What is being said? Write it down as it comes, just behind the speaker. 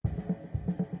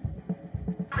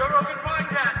Joe Rogan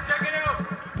Podcast. Check it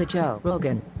out. The Joe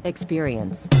Rogan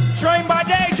Experience. Train by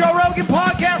day, Joe Rogan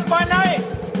Podcast by night,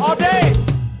 all day.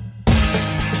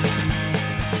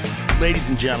 Ladies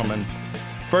and gentlemen,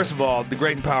 first of all, the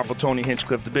great and powerful Tony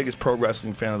Hinchcliffe, the biggest pro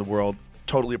wrestling fan of the world.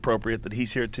 Totally appropriate that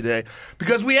he's here today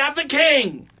because we have the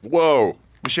king. Whoa.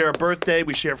 We share a birthday.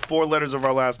 We share 4 letters of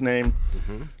our last name.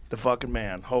 The fucking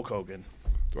man, Hulk Hogan.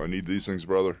 Do I need these things,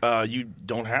 brother? You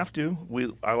don't have to.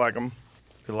 I like them.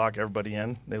 They lock everybody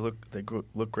in. They look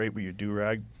great with your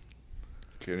do-rag.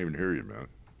 Can't even hear you, man.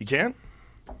 You can't?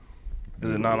 Is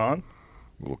it not on?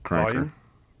 A little cranker. Volume?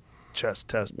 Chest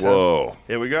test. Whoa.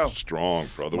 Here we go. Strong,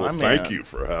 brother. My Well, thank man. you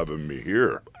for having me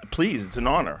here. Please, it's an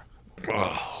honor.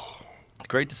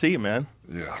 Great to see you, man.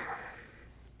 Yeah.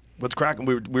 What's cracking?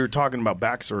 We were talking about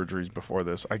back surgeries before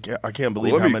this. I can't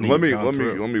believe Let how me many. let me you've gone let me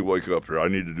through. let me wake up here. I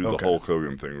need to do the Okay. Hulk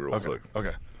Hogan thing real quick.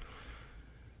 Okay.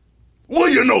 Well,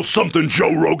 you know something,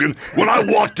 Joe Rogan? When I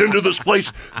walked into this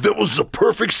place, that was the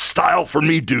perfect style for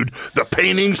me, dude. The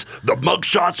paintings, the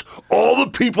mugshots, all the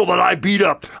people that I beat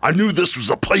up. I knew this was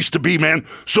the place to be, man.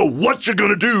 So what you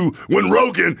gonna do when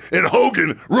Rogan and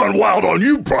Hogan run wild on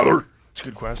you, brother? It's a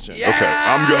good question. Okay,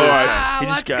 I'm good. All right. He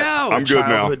just let's got go. I'm good now.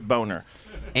 childhood boner.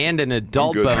 And an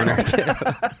adult good boner, now. too.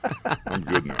 I'm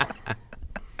good now.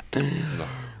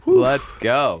 Let's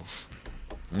go.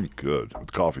 I'm good.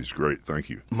 The coffee's great. Thank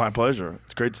you. My pleasure.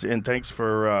 It's great to see, and thanks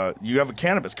for you have a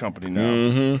cannabis company now.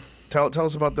 Mm-hmm. Tell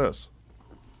us about this.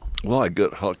 Well, I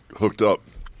got hooked up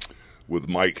with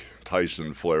Mike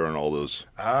Tyson, Flair, and all those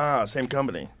Same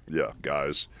company.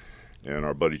 guys. And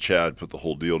our buddy Chad put the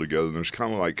whole deal together. And there's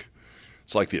kind of like,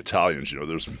 it's like the Italians, you know,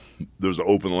 there's an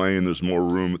open lane, there's more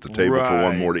room at the table for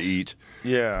one more to Right. eat.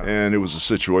 Yeah. And it was a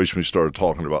situation we started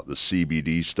talking about the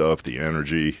CBD stuff, the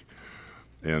energy,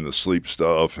 and the sleep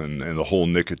stuff, and the whole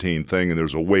nicotine thing. And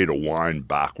there's a way to wind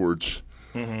backwards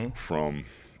from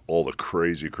all the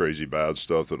crazy, crazy bad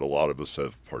stuff that a lot of us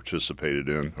have participated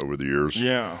in over the years.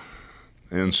 Yeah.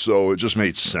 And so it just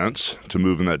made sense to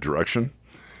move in that direction.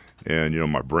 And, you know,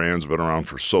 my brand's been around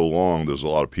for so long, there's a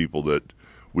lot of people that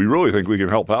we really think we can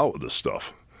help out with this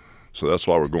stuff. So that's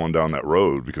why we're going down that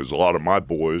road, because a lot of my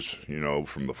boys, you know,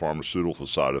 from the pharmaceutical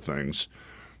side of things,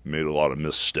 made a lot of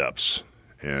missteps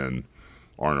and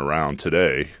aren't around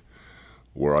today,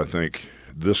 where I think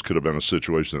this could have been a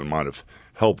situation that might have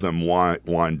helped them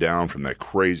wind down from that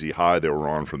crazy high they were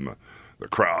on from the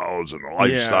crowds and the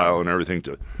lifestyle and everything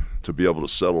to be able to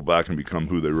settle back and become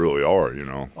who they really are, you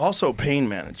know. Also, pain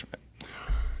management.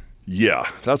 Yeah,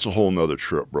 that's a whole nother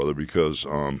trip, brother, because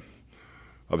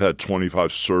I've had 25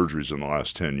 surgeries in the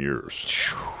last 10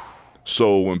 years.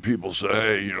 So when people say,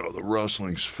 hey, you know, the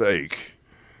wrestling's fake,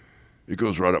 it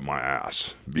goes right up my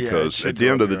ass. Because at the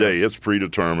end of the day, it's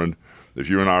predetermined. If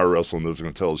you and I are wrestling, they're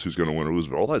going to tell us who's going to win or lose.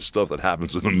 But all that stuff that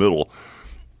happens in the middle,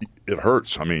 it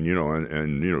hurts. I mean, you know,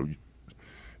 and you know,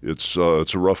 it's a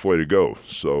rough way to go.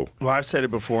 So Well, I've said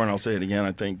it before, and I'll say it again.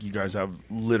 I think you guys have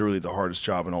literally the hardest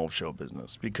job in all of show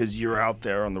business because you're out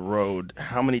there on the road.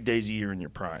 How many days a year in your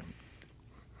prime?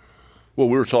 well,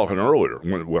 we were talking earlier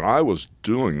when I was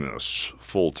doing this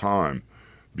full time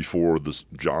before this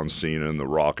John Cena and The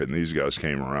Rock and these guys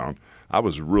came around. I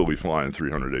was really flying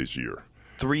 300 days a year.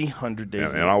 300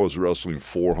 days. And I was wrestling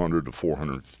 400 to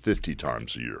 450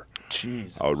 times a year.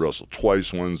 Jesus. I would wrestle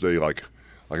twice Wednesday, like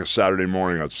a Saturday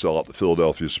morning. I'd sell out the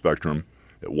Philadelphia Spectrum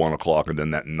at 1 o'clock, and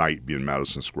then that night be in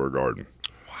Madison Square Garden.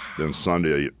 Wow. Then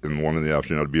Sunday in 1 in the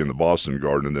afternoon, I'd be in the Boston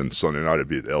Garden, and then Sunday night I'd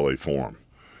be at the LA Forum.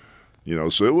 You know,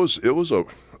 so it was a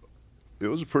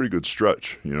pretty good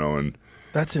stretch. You know, and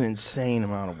That's an insane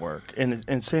amount of work and an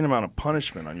insane amount of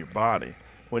punishment on your body.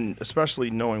 When, especially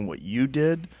knowing what you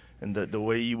did and the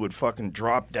way you would fucking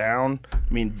drop down.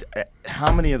 I mean,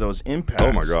 how many of those impacts?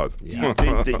 Oh my God. Do you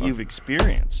think that you've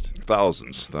experienced?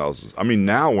 thousands. I mean,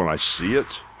 now when I see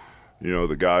it, you know,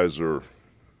 the guys are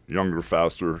younger,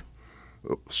 faster,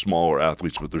 smaller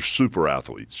athletes, but they're super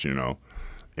athletes, you know.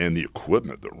 And the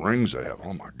equipment, the rings they have,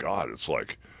 oh my God, it's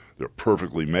like they're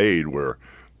perfectly made where,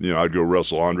 you know, I'd go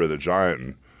wrestle Andre the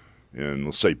Giant in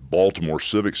let's say, Baltimore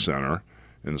Civic Center,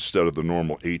 and instead of the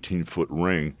normal 18-foot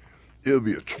ring, it would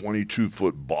be a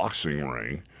 22-foot boxing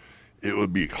ring. It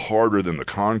would be harder than the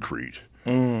concrete.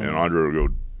 And Andre would go,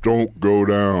 don't go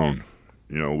down,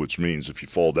 you know, which means if you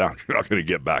fall down, you're not going to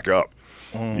get back up.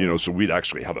 You know, so we'd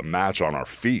actually have a match on our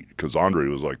feet because Andre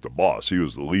was like the boss. He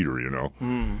was the leader, you know,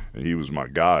 and he was my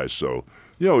guy. So,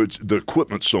 you know, the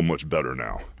equipment's so much better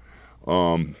now.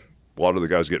 A lot of the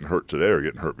guys getting hurt today are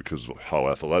getting hurt because of how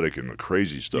athletic and the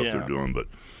crazy stuff they're doing. But,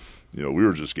 you know, we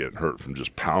were just getting hurt from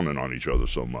just pounding on each other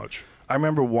so much. I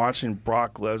remember watching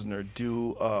Brock Lesnar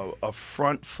do a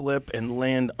front flip and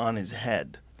land on his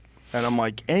head. And I'm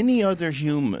like, any other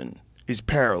human is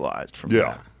paralyzed from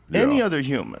Yeah. that. Any other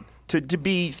human. To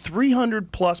be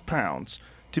 300 plus pounds,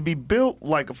 to be built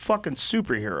like a fucking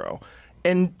superhero,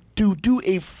 and to do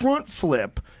a front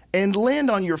flip and land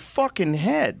on your fucking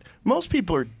head. Most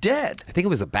people are dead. I think it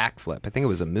was a backflip. I think it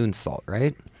was a moonsault,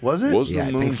 right? Was it? Wasn't Yeah, a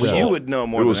I think moonsault. so. You would know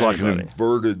more It was than like anybody. an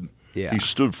inverted. Yeah. He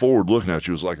stood forward looking at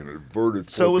you. It was like an inverted.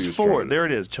 So it flip was he trying forward. to- There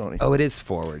it is, Tony. Oh, it is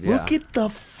forward, yeah. Look at the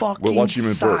fucking watch him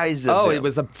invert. size of Oh, it. it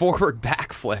was a forward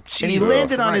backflip. And he Jesus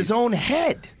landed on his Christ. own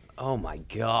head. Oh, my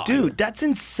God. Dude, that's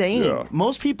insane. Yeah.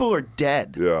 Most people are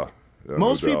dead. Yeah. Yeah,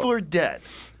 Most no doubt. people are dead.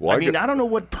 Well, I mean, I don't know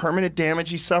what permanent damage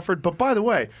he suffered, but by the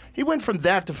way, he went from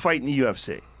that to fight in the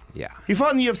UFC. Yeah. He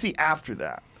fought in the UFC after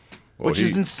that, Well, which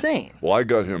is insane. Well, I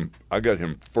got him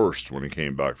first when he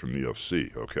came back from the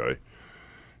UFC. Okay,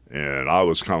 and I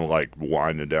was kind of like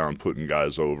winding down, putting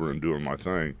guys over, and doing my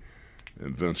thing.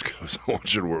 And Vince goes, "I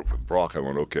want you to work with Brock." I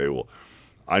went, "Okay." Well,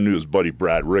 I knew his buddy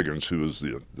Brad Riggins, who was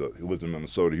he lived in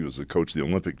Minnesota. He was the coach of the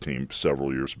Olympic team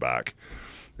several years back.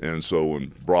 And so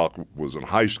when Brock was in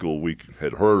high school, we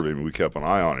had heard of him. We kept an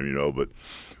eye on him, you know. But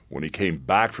when he came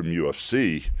back from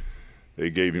UFC, they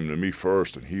gave him to me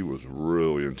first, and he was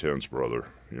really intense, brother.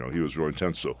 You know, he was really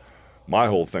intense. So my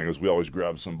whole thing is we always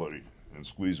grab somebody and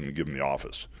squeeze them and give them the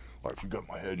office. Like, if you got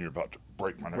my head and you're about to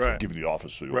break my neck, Right. I'll give you the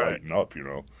office so you Right. lighten up, you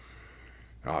know.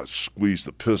 And I squeezed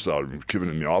the piss out of him, giving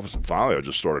him the office, and finally I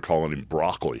just started calling him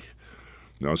Broccoli.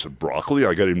 And I said, "Broccoli?"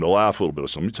 I got him to laugh a little bit. I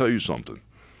said, "Let me tell you something.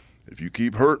 If you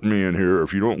keep hurting me in here,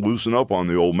 if you don't loosen up on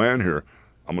the old man here,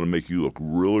 I'm going to make you look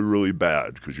really, really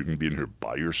bad because you're going to be in here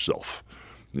by yourself."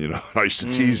 You know, I used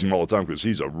to tease him all the time because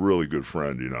he's a really good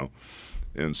friend, you know.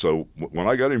 And so when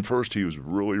I got him first, he was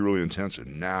really, really intense.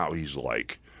 And now he's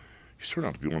turned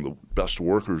out to be one of the best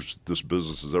workers this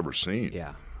business has ever seen.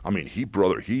 Yeah. I mean, he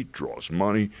draws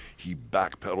money, he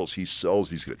backpedals, he sells,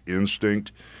 he's got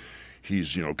instinct.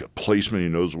 He's, you know, got placement, he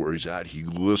knows where he's at, he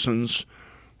listens.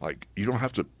 Like, you don't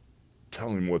have to tell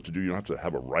him what to do. You don't have to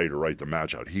have a right or write the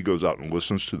match out. He goes out and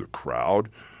listens to the crowd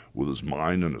with his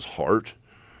mind and his heart,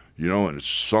 you know, and it's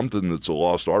something that's a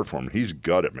lost art form. He's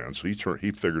got it, man. So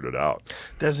he figured it out.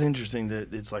 That's interesting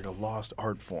that it's like a lost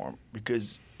art form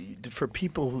because for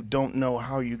people who don't know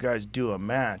how you guys do a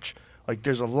match, like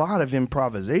there's a lot of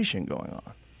improvisation going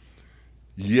on.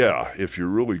 Yeah, if you're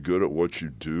really good at what you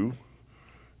do,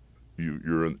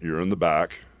 you're in the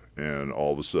back, and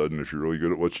all of a sudden, if you're really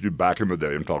good at what you do, back in the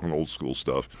day, I'm talking old school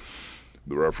stuff,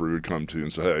 the referee would come to you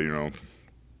and say, "Hey, you know,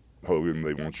 Hogan,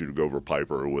 they want you to go over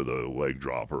Piper with a leg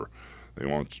drop, or they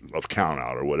want a count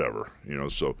out, or whatever." You know,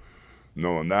 so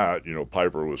knowing that, you know,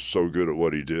 Piper was so good at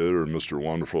what he did, or Mr.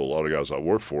 Wonderful, a lot of guys I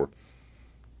worked for,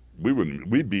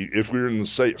 we'd be, if we were in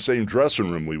the same dressing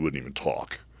room, we wouldn't even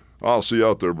talk. "I'll see you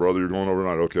out there, brother. You're going over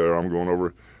tonight." "Okay, I'm going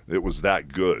over." It was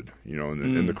that good, you know,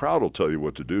 and the crowd will tell you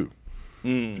what to do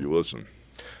if you listen.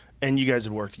 And you guys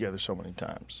have worked together so many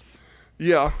times.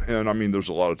 Yeah, and I mean, there's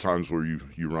a lot of times where you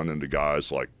run into guys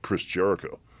like Chris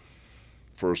Jericho.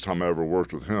 First time I ever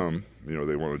worked with him, you know,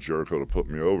 they wanted Jericho to put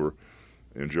me over,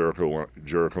 and Jericho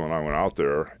and I went out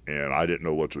there, and I didn't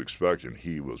know what to expect, and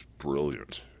he was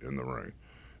brilliant in the ring.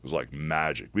 It was like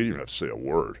magic. We didn't even have to say a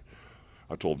word.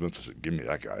 I told Vince, I said, "Give me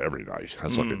that guy every night.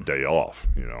 That's like a day off,"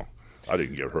 you know. I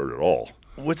didn't get hurt at all.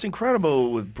 What's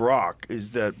incredible with Brock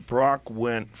is that Brock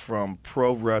went from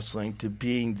pro wrestling to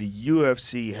being the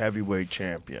UFC heavyweight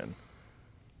champion.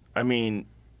 I mean,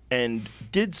 and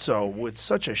did so with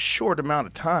such a short amount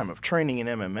of time of training in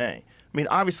MMA. I mean,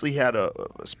 obviously he had a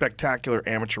spectacular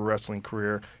amateur wrestling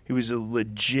career. He was a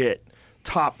legit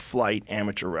top flight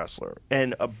amateur wrestler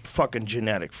and a fucking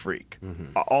genetic freak.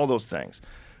 All those things.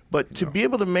 But to be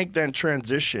able to make that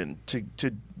transition to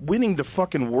winning the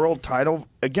fucking world title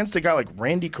against a guy like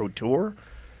Randy Couture,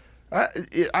 I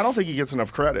don't think he gets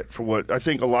enough credit for what I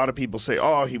think a lot of people say.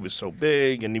 "Oh, he was so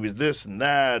big and he was this and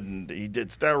that and he did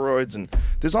steroids," and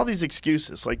there's all these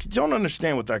excuses. Like, you don't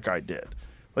understand what that guy did.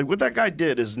 Like, what that guy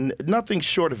did is nothing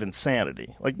short of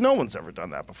insanity. Like, no one's ever done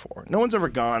that before. No one's ever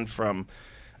gone from,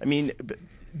 I mean,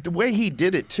 the way he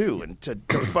did it too, and to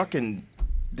fucking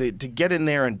to get in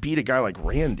there and beat a guy like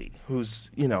Randy,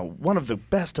 who's, you know, one of the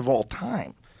best of all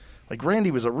time. Like, Randy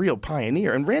was a real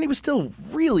pioneer, and Randy was still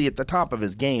really at the top of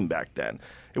his game back then.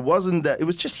 It wasn't that, it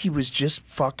was just, he was just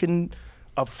fucking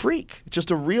a freak, just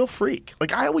a real freak.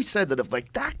 Like, I always said that if,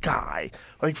 like, that guy,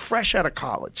 like, fresh out of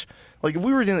college, like, if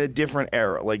we were in a different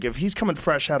era, like, if he's coming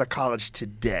fresh out of college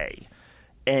today,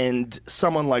 and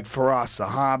someone like Faraz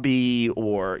Sahabi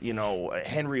or, you know,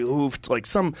 Henry Hooft, like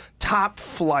some top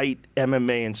flight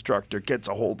MMA instructor gets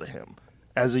a hold of him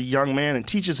as a young man and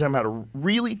teaches him how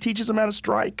to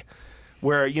strike,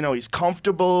 where he's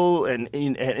comfortable and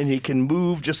he can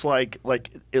move just like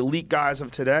elite guys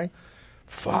of today,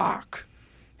 fuck.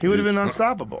 He would have been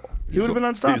unstoppable. He would have been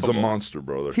unstoppable. He's a monster,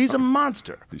 brother. He's a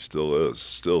monster. He still is.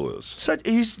 Still is.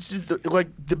 He's like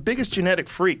the biggest genetic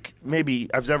freak maybe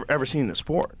I've ever seen in the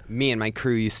sport. Me and my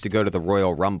crew used to go to the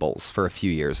Royal Rumbles for a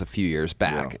few years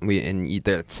back. Yeah. And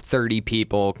there's 30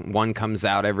 people. One comes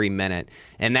out every minute.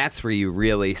 And that's where you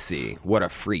really see what a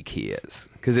freak he is.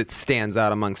 Because it stands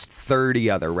out amongst 30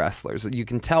 other wrestlers. You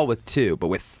can tell with 2, but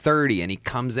with 30, and he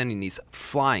comes in and he's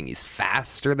flying. He's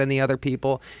faster than the other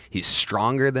people. He's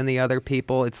stronger than the other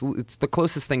people. It's the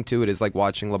closest thing to it is like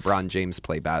watching LeBron James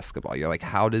play basketball. You're like,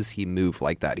 how does he move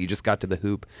like that? He just got to the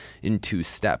hoop in 2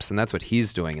 steps, and that's what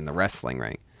he's doing in the wrestling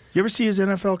ring. You ever see his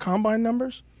NFL combine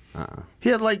numbers? He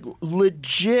had like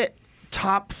legit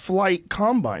top flight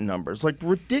combine numbers, like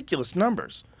ridiculous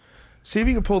numbers. See if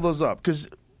you can pull those up, because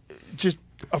just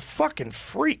a fucking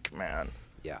freak, man.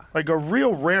 Yeah. Like a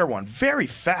real rare one. Very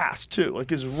fast, too. Like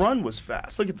his run was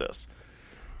fast. Look at this.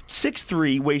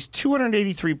 6'3", weighs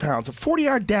 283 pounds, a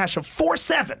 40-yard dash of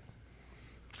 4'7".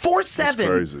 4'7". That's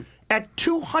crazy. At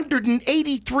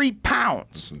 283 pounds.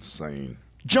 It's insane.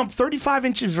 Jumped 35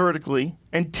 inches vertically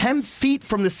and 10 feet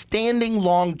from the standing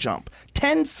long jump.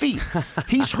 10 feet.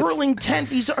 He's hurling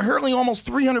He's hurling almost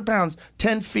 300 pounds,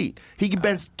 10 feet. He can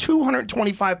bench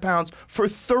 225 pounds for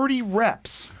 30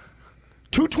 reps.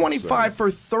 225 for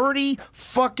 30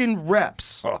 fucking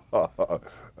reps.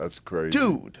 That's crazy.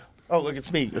 Dude. Oh, look,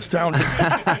 it's me, astounded.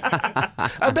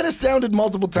 I've been astounded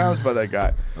multiple times by that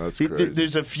guy. That's crazy.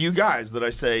 There's a few guys that I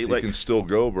say, He like, can still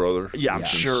go, brother. yeah, I'm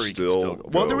sure he can still go.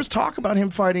 Well, there was talk about him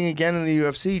fighting again in the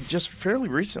UFC just fairly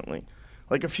recently,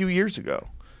 like a few years ago.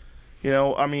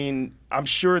 I mean, I'm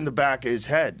sure in the back of his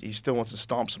head, he still wants to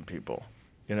stomp some people,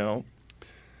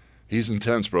 He's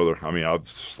intense, brother. I mean,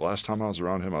 last time I was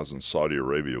around him, I was in Saudi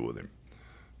Arabia with him.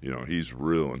 He's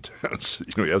real intense.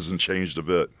 He hasn't changed a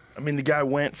bit. I mean, the guy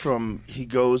he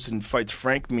goes and fights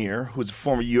Frank Mir, who's a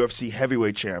former UFC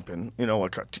heavyweight champion,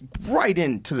 right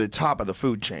into the top of the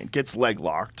food chain, gets leg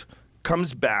locked,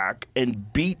 comes back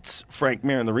and beats Frank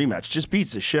Mir in the rematch, just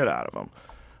beats the shit out of him.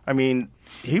 I mean,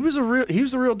 he was the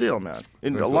real deal, man.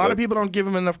 And a lot of people don't give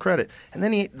him enough credit. And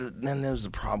then there was the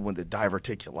problem with the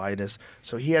diverticulitis,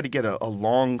 so he had to get a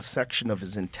long section of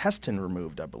his intestine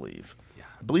removed, I believe. Yeah.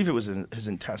 I believe it was his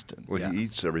intestine. Well, he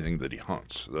eats everything that he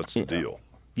hunts. That's the deal.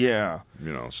 Yeah.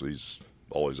 So he's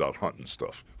always out hunting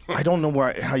stuff. I don't know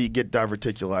how you get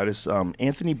diverticulitis.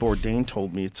 Anthony Bourdain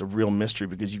told me it's a real mystery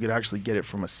because you could actually get it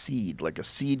from a seed. Like a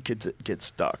seed gets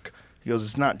stuck. He goes,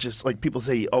 it's not just like people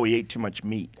say, oh, he ate too much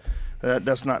meat.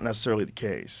 That's not necessarily the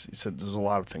case. He said there's a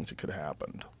lot of things that could have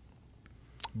happened.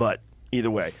 But either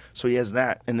way, so he has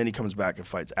that, and then he comes back and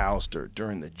fights Alistair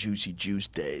during the Juicy Juice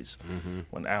days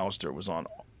when Alistair was on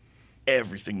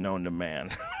everything known to man.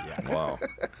 Yeah. Wow.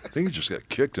 I think he just got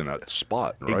kicked in that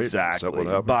spot, right? Exactly. Is that what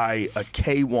happened? By a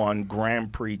K1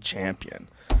 Grand Prix champion.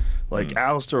 Like,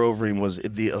 Alistair Overeem was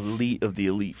the elite of the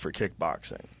elite for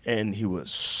kickboxing, and he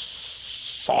was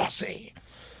saucy.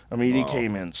 I mean, he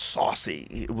came in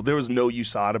saucy. There was no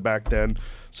USADA back then,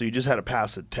 so you just had to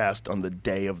pass a test on the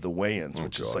day of the weigh-ins,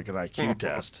 which is like an IQ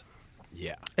test.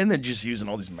 Yeah. And then just using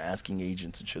all these masking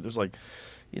agents and shit. There's like,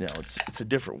 it's a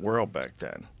different world back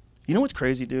then. You know what's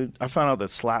crazy, dude? I found out that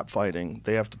slap fighting,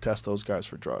 they have to test those guys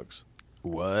for drugs.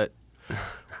 What?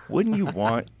 Wouldn't you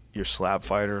want your slap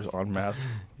fighters on meth?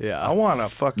 Yeah. I want a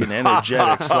fucking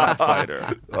energetic slap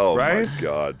fighter. Oh, right? my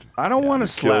God. I don't want a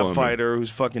slap killing me. fighter who's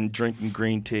fucking drinking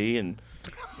green tea and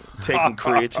taking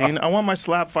creatine. I want my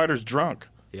slap fighters drunk.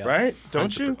 Yeah. Right?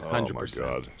 Don't you? Oh, my 100%.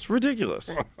 God. It's ridiculous.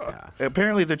 Yeah.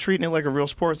 Apparently, they're treating it like a real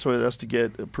sport, so it has to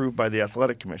get approved by the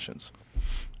athletic commissions.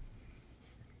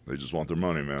 They just want their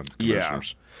money, man. Yeah.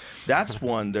 Commissioners. That's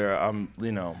one there.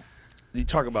 You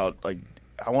talk about like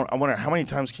I wonder how many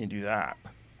times can you do that?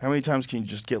 How many times can you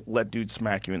just let dudes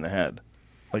smack you in the head?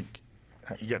 Like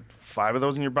you get 5 of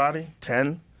those in your body?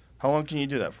 10? How long can you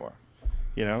do that for?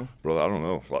 Brother, I don't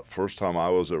know. Like, first time I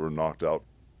was ever knocked out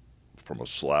from a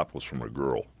slap was from a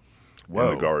girl in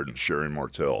the garden, Sherry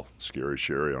Martell. Scary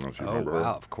Sherry. I don't know if you Oh, remember wow, her.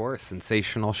 of course.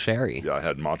 Sensational Sherry. Yeah, I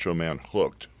had Macho Man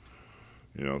hooked.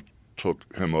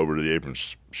 Took him over to the apron.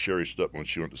 Sherry stepped when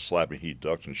she went to slap me. He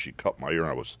ducked and she cut my ear.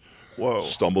 And I was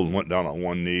stumbled and went down on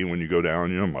one knee. When you go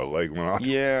down, my leg went out.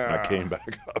 Yeah. And I came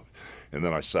back up. And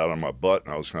then I sat on my butt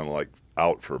and I was kind of like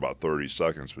out for about 30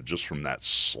 seconds. But just from that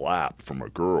slap from a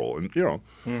girl. And,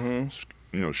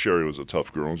 Sherry was a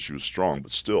tough girl and she was strong.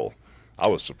 But still, I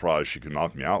was surprised she could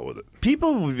knock me out with it.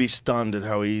 People would be stunned at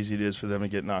how easy it is for them to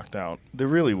get knocked out. They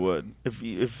really would.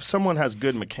 If someone has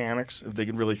good mechanics, if they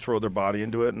can really throw their body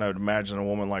into it, and I would imagine a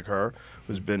woman like her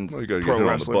who's been Well, you got to get pro hit on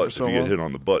the wrestling for button. so If you long. get hit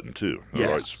on the button too, in the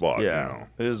right spot. Yeah, You know.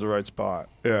 it is the right spot.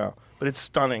 Yeah, but it's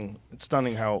stunning. It's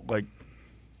stunning how like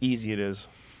easy it is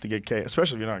to get KO,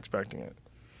 especially if you're not expecting it.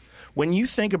 When you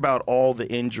think about all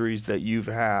the injuries that you've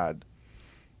had,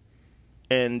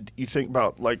 and you think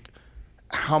about like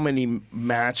how many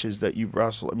matches that you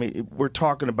wrestle, I mean, we're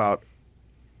talking about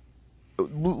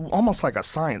almost like a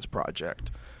science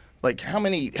project. Like how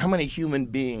many human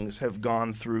beings have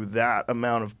gone through that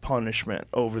amount of punishment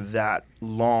over that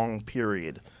long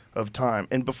period of time?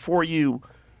 And before you,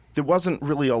 there wasn't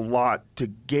really a lot to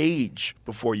gauge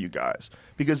before you guys.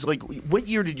 Because like, what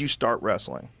year did you start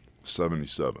wrestling?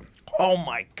 77. Oh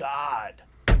my God.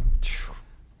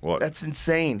 What? That's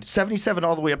insane. 77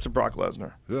 all the way up to Brock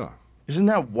Lesnar. Yeah. Isn't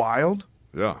that wild?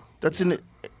 Yeah. That's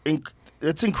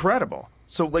that's incredible.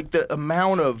 So like the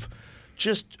amount of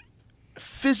just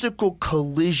physical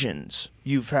collisions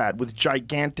you've had with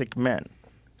gigantic men,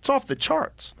 it's off the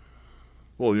charts.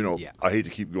 Well, you know, Yeah. I hate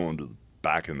to keep going to the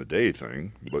back in the day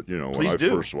thing, but you know, when Please I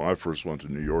do. first went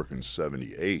to New York in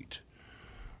 '78,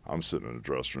 I'm sitting in a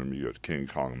dressing room. You got King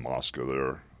Kong Mosca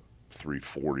there,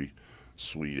 340,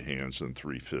 Swede Hansen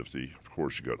 350. Of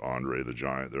course, you got Andre the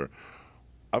Giant there.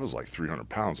 I was like 300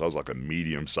 pounds. I was like a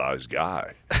medium-sized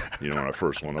guy. You know, when I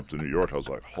first went up to New York, I was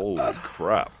like, holy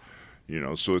crap. You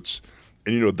know, so it's,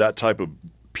 and you know, that type of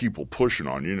people pushing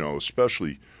on, you know,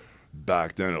 especially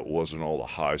back then, it wasn't all the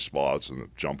high spots and the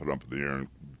jumping up in the air and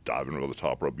diving over the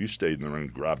top rope. You stayed in the ring,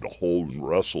 grabbed a hold and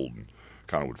wrestled and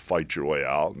kind of would fight your way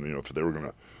out. And, you know, if they were going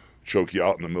to choke you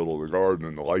out in the middle of the garden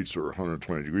and the lights are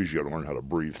 120 degrees, you got to learn how to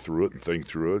breathe through it and think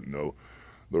through it and know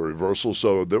the reversal.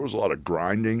 So there was a lot of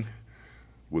grinding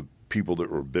with people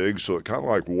that were big, so it kind of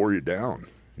like wore you down,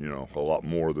 you know, a lot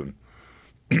more than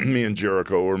me and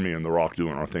Jericho or me and The Rock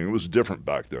doing our thing. It was different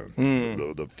back then,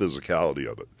 the physicality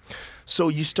of it. So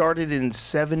you started in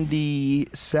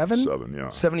 77? 7, yeah.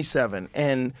 77.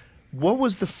 And what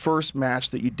was the first match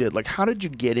that you did? Like, how did you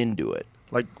get into it?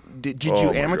 Like, did you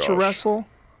Oh, my amateur gosh. wrestle?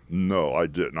 No, I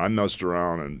didn't. I messed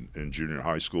around in junior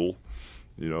high school,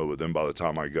 you know, but then by the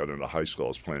time I got into high school, I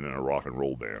was playing in a rock and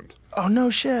roll band. Oh, no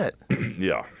shit.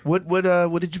 Yeah. What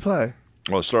did you play?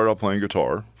 Well, I started out playing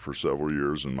guitar for several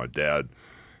years, and my dad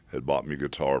had bought me a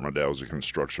guitar. My dad was a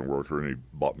construction worker, and he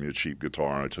bought me a cheap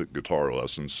guitar, and I took guitar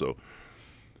lessons. So,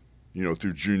 you know,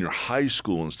 through junior high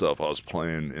school and stuff, I was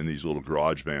playing in these little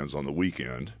garage bands on the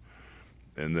weekend.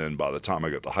 And then by the time I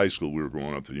got to high school, we were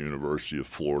going up to the University of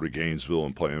Florida, Gainesville,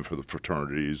 and playing for the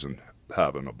fraternities and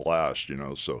having a blast, you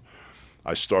know. So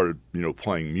I started, you know,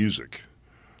 playing music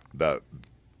that,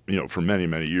 you know, for many,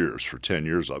 many years. For 10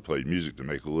 years, I played music to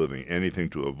make a living, anything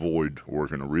to avoid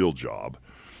working a real job.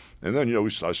 And then, you know,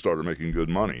 I started making good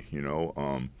money, you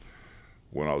know.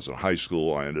 When I was in high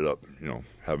school, I ended up, you know,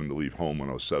 having to leave home when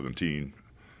I was 17,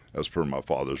 as per my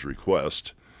father's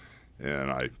request.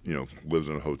 And I, you know, lived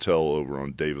in a hotel over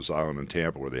on Davis Island in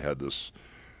Tampa where they had this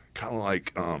kind of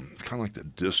like the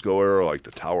disco era, like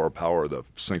the Tower of Power, the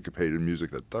syncopated music,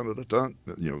 that dun-dun-dun-dun,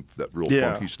 you know, that real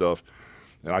funky stuff.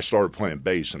 And I started playing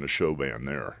bass in a show band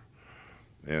there.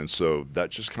 And so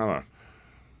that just kind of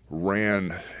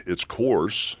ran its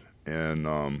course. And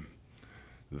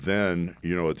then,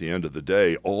 you know, at the end of the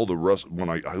day, all the rest, when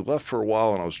I left for a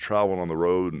while and I was traveling on the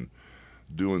road and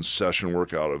doing session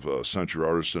work out of Century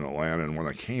Artists in Atlanta, and when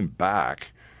I came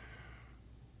back,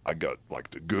 I got like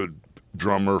the good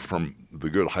drummer from the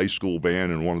good high school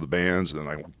band in one of the bands, and then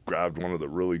I grabbed one of the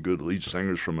really good lead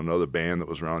singers from another band that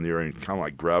was around the area, and kind of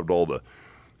like grabbed all the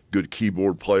good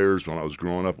keyboard players when I was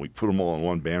growing up, and we put them all in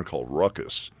one band called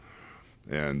Ruckus.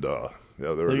 And yeah,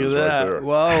 there Look it is at right that. there.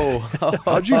 Whoa.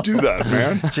 How'd you do that,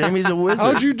 man? Jamie's a wizard.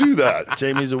 How'd you do that?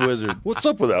 Jamie's a wizard. What's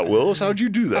up with that, Willis? How'd you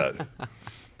do that?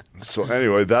 So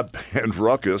anyway, that band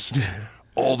Ruckus,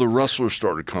 all the wrestlers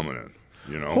started coming in,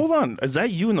 you know. Hold on. Is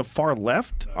that you in the far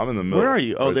left? I'm in the middle. Where are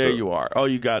you? Oh, right there you are. Oh,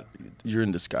 you're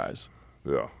in disguise.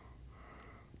 Yeah.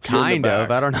 Kind back.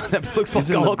 of. I don't know. That looks like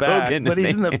He's in the Hulk back, Hogan. but to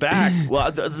he's me. in the back.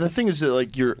 Well, the thing is that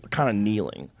like you're kind of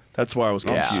kneeling. That's why I was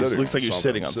I'm confused. It sitting looks on like you're something.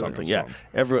 sitting on I'm sitting something. on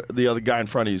Yeah. something. The other guy in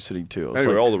front of you is sitting too. It's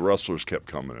Anyway, like, all the wrestlers kept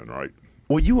coming in, right?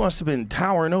 well, you must have been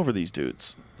towering over these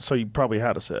dudes, so you probably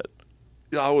had to sit.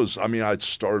 Yeah, I'd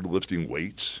started lifting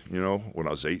weights, you know, when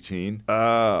I was 18.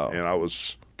 Oh. And I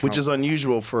was... Which is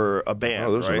unusual for a band,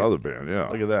 Oh, there's right? another band, yeah.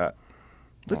 Look at that.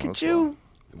 Look at that's you.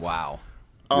 Wow.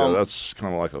 Yeah, that's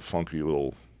kind of like a funky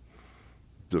little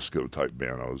disco-type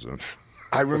band I was in.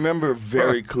 I remember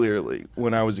very clearly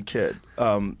when I was a kid.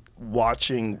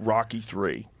 watching Rocky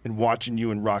 3 and watching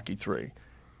you in Rocky 3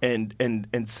 and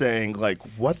saying, like,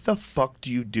 what the fuck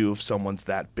do you do if someone's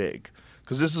that big?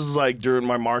 Because this is like during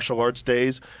my martial arts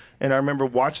days, and I remember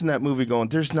watching that movie going,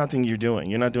 there's nothing you're doing.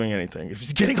 You're not doing anything. If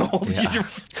he's getting old,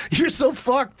 you're so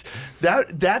fucked.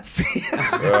 That's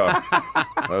Yeah.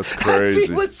 That's crazy. It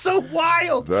was so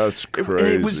wild. That's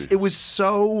crazy. It was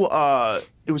so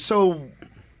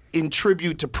in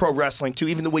tribute to pro wrestling too.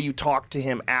 Even the way you talked to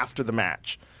him after the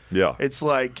match. Yeah. It's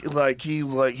like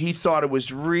he thought it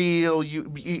was real.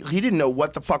 He didn't know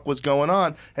what the fuck was going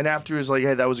on, and after he was like,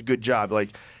 "Hey, that was a good job." Like,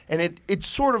 and it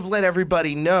sort of let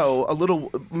everybody know a little,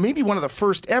 maybe one of the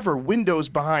first ever windows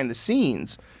behind the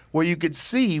scenes where you could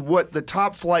see what the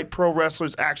top flight pro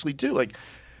wrestlers actually do. Like,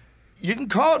 you can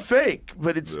call it fake,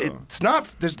 but it's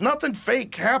not. There's nothing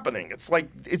fake happening. It's like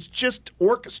it's just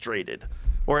orchestrated,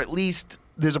 or at least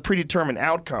there's a predetermined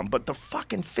outcome. But the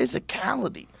fucking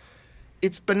physicality.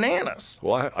 It's bananas.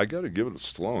 Well, I got to give it to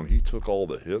Stallone. He took all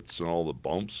the hits and all the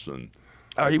bumps, and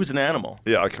he was an animal.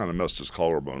 Yeah, I kind of messed his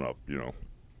collarbone up,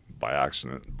 by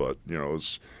accident. But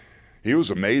he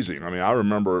was amazing. I mean, I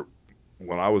remember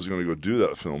when I was going to go do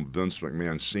that film, Vince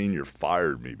McMahon Sr.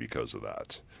 fired me because of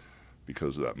that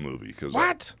movie.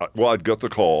 What? I'd got the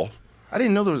call. I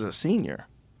didn't know there was a senior.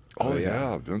 Oh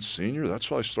yeah, Vince Sr. That's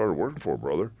what I started working for,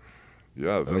 brother.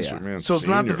 Yeah, Vince McMahon. So it's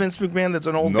Senior. not the Vince McMahon that's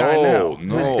an old guy now.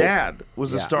 No. His dad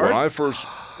was the start. When I first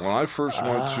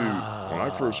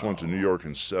went to New York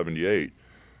in '78,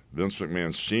 Vince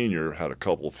McMahon Sr. had a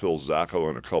couple, Phil Zacco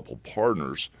and a couple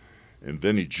partners, and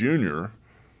Vinny Jr.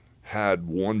 had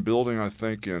one building, I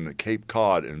think, in Cape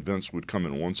Cod, and Vince would come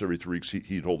in once every 3 weeks.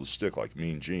 He'd hold a stick like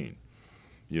Mean Gene,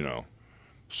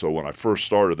 So when I first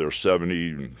started there, 70,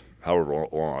 and however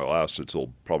long I lasted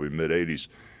till probably mid '80s,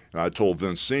 and I told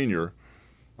Vince Sr.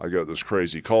 I got this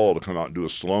crazy call to come out and do a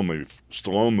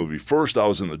Stallone movie. First, I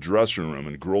was in the dressing room,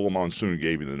 and Gorilla Monsoon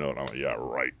gave me the note. I went, yeah,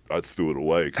 right. I threw it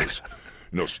away because,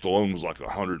 Stallone was like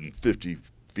 150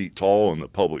 feet tall in the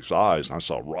public's eyes. And I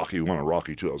saw Rocky 1 and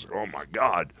Rocky 2. I was like, oh, my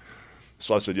God.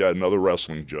 So I said, yeah, another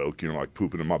wrestling joke, like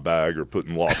pooping in my bag or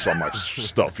putting lots on my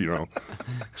stuff,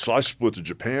 So I split to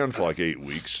Japan for like 8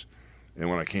 weeks. And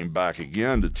when I came back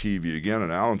again to TV again in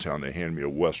Allentown, they handed me a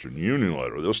Western Union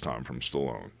letter, this time from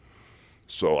Stallone.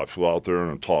 So I flew out there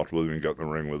and talked with him and got in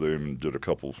the ring with him and did a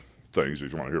couple things.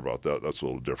 If you want to hear about that, that's a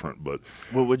little different. But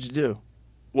what would you do?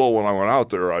 Well, when I went out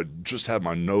there, I just had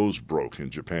my nose broke in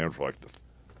Japan for like the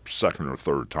second or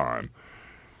third time.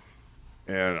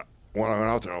 And when I went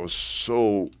out there, I was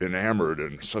so enamored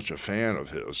and such a fan of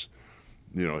his.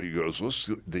 He goes,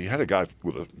 he had a guy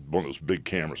with one of those big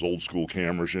cameras, old school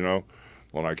cameras,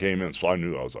 when I came in. So I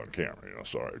knew I was on camera,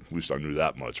 so at least I knew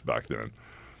that much back then.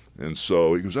 And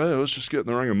so he goes, hey, let's just get in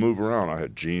the ring and move around. I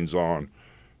had jeans on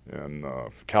and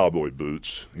cowboy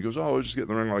boots. He goes, let's just get in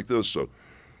the ring like this. So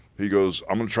he goes,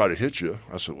 I'm going to try to hit you.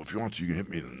 I said, well, if you want to, you can hit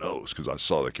me in the nose, because I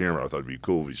saw the camera. I thought it'd be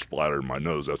cool if he splattered my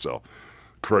nose. That's how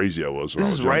crazy I was when I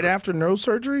was This is right younger. after nose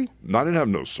surgery? No, I didn't have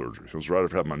nose surgery. It was right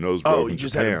after I had my nose broken. Oh, you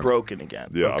just had it broken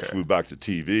again. Yeah, okay. I flew back to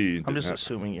TV. I'm just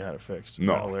assuming you had it fixed.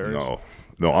 No.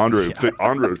 Andre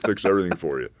would fix everything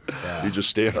for you. Yeah. He'd just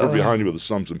stand right behind you with the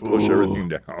thumbs and push everything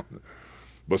down.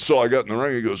 But so I got in the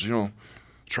ring. He goes,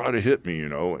 try to hit me,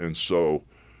 And so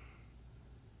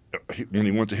when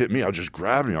he went to hit me, I just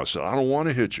grabbed him. I said, I don't want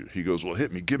to hit you. He goes, well,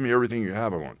 hit me. Give me everything you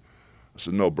have. I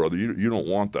said, no, brother, you don't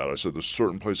want that. I said, there's a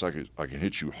certain place I can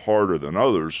hit you harder than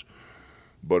others,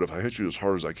 but if I hit you as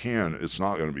hard as I can, it's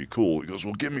not going to be cool. He goes,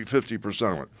 well, give me 50%.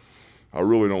 I went, I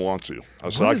really don't want to. I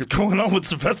said, what is going on with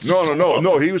Sylvester?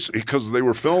 No. He was, because they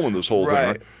were filming this whole thing.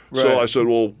 Right? So I said,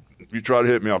 well, you try to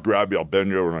hit me, I'll grab you, I'll bend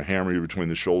you over, and I'll hammer you between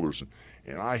the shoulders.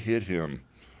 And I hit him.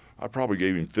 I probably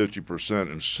gave him 50%.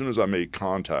 And as soon as I made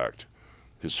contact,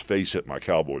 his face hit my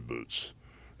cowboy boots.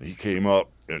 And he came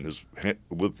up, and his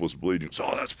lip was bleeding. He said,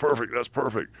 oh, that's perfect.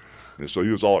 And so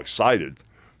he was all excited,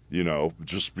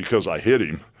 just because I hit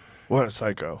him. What a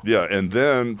psycho. Yeah, and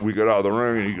then we got out of the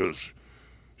ring, and he goes,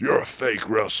 you're a fake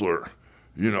wrestler.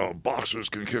 Boxers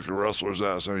can kick a wrestler's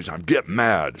ass anytime. Get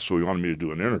mad. So he wanted me to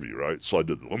do an interview, right? So I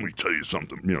did, let me tell you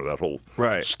something, that whole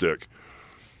stick.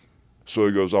 So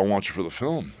he goes, I want you for the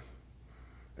film.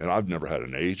 And I've never had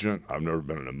an agent. I've never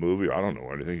been in a movie. I don't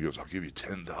know anything. He goes, I'll give you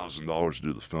 $10,000 to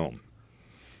do the film.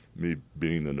 Me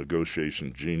being the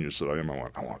negotiation genius that I am, I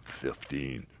want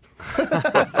 15.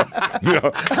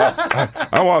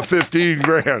 I want 15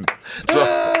 grand.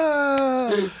 So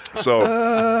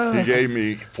So he gave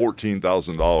me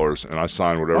 $14,000, and I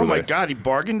signed whatever. Oh my God, he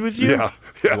bargained with you?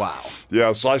 Yeah. Wow.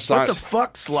 Yeah, so I What signed. the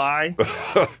fuck, Sly?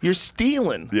 You're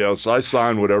stealing. Yeah, so I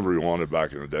signed whatever he wanted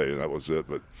back in the day, and that was it.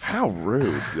 But How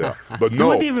rude. yeah, but You no.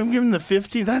 wouldn't even give him the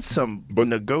 50? That's some But-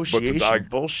 negotiation but the-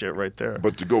 bullshit right there.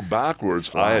 But to go backwards,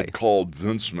 I Sly. had called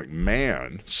Vince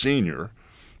McMahon Sr.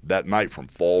 that night from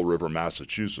Fall River,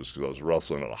 Massachusetts, because I was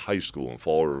wrestling at a high school in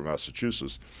Fall River,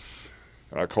 Massachusetts.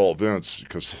 And I called Vince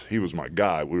because he was my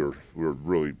guy. We were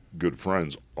really good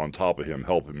friends on top of him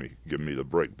helping me, giving me the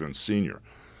break, Vince Sr.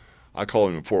 I called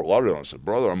him in Fort Lauderdale and I said,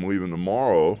 brother, I'm leaving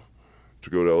tomorrow to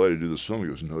go to L.A. to do this film. He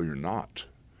goes, no, you're not.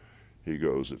 He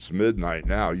goes, it's midnight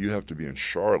now. You have to be in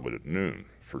Charlotte at noon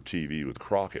for TV with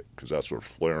Crockett, because that's where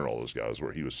Flair and all those guys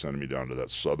were. He was sending me down to that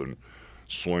Southern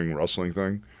swing wrestling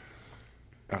thing.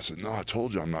 I said, no, I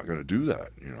told you I'm not going to do that.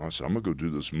 I said, I'm going to go do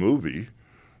this movie,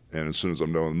 and as soon as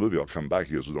I'm done with the movie, I'll come back.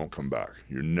 He goes, well, don't come back.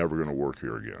 You're never going to work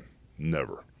here again.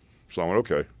 Never. So I went,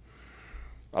 okay.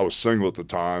 I was single at the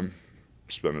time,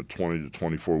 spending 20 to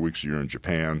 24 weeks a year in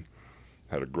Japan.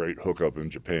 Had a great hookup in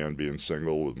Japan being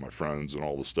single with my friends and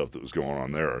all the stuff that was going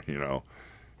on there,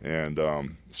 And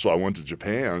so I went to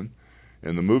Japan,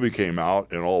 and the movie came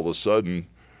out, and all of a sudden,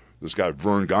 this guy,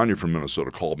 Vern Gagne from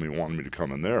Minnesota, called me and wanted me to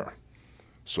come in there.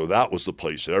 So that was the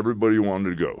place everybody wanted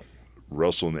to go.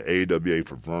 Wrestle in the AWA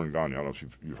for Vern Gagne. I don't know if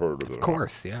you've heard of it. Of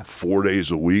course, yeah. 4 days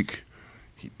a week.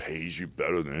 He pays you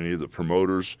better than any of the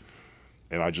promoters.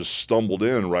 And I just stumbled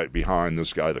in right behind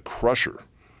this guy, the Crusher.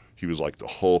 He was like the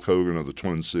Hulk Hogan of the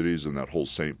Twin Cities and that whole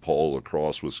St. Paul, La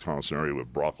Crosse, Wisconsin area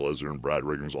with Brock Lesnar and Brad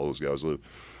Riggins, all those guys live.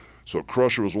 So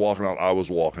Crusher was walking out, I was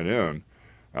walking in,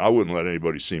 and I wouldn't let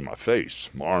anybody see my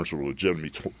face. My arms were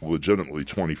legitimately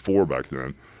 24 back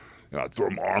then. And I'd throw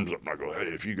my arms up and I'd go, hey,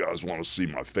 if you guys want to see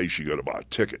my face, you got to buy a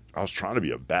ticket. I was trying to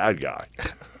be a bad guy.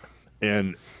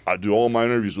 And I'd do all my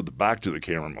interviews with the back to the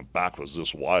camera. My back was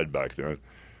this wide back then.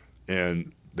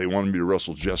 And they wanted me to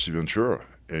wrestle Jesse Ventura.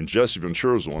 And Jesse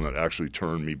Ventura was the one that actually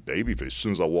turned me babyface. As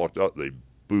soon as I walked out, they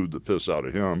booed the piss out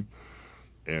of him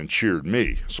and cheered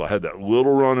me. So I had that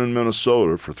little run in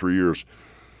Minnesota for 3 years.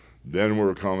 Then we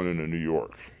were coming into New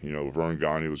York. Vern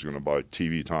Gagne was going to buy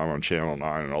TV time on Channel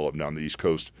 9 and all up and down the East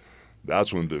Coast.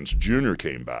 That's when Vince Jr.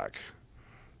 came back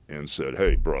and said,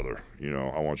 hey, brother,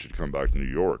 I want you to come back to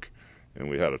New York. And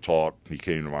we had a talk. He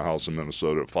came to my house in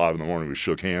Minnesota at 5 in the morning. We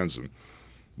shook hands, and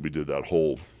we did that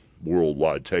whole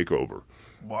worldwide takeover.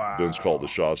 Wow. Vince called the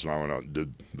shots, and I went out and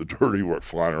did the dirty work,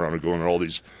 flying around and going to all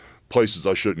these places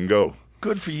I shouldn't go.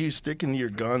 Good for you sticking to your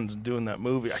guns and doing that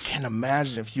movie. I can't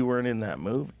imagine if you weren't in that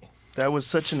movie. That was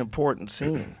such an important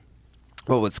scene.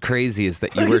 Well, what's crazy is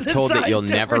that you were told that you'll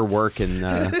never work in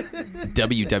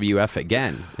WWF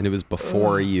again, and it was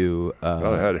before you God,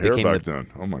 I had hair became back then.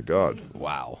 Oh, my God.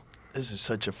 Wow. This is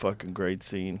such a fucking great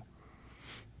scene.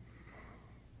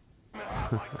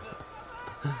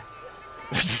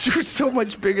 You're so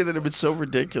much bigger than him. It's so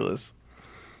ridiculous.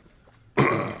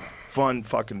 Fun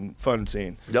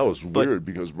scene. That was weird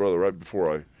because, brother, right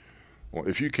before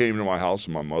if you came to my house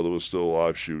and my mother was still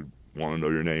alive, she would want to know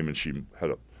your name, and she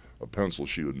had a pencil.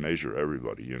 She would measure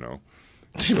everybody,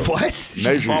 What?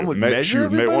 Your Measure, mom would she measure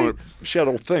would everybody? she had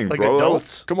a thing, Like bro.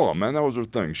 adults? Come on, man, that was her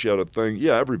thing. She had a thing.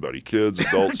 Yeah, everybody, kids,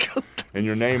 adults, and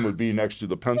your name would be next to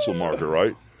the pencil marker,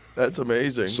 right? That's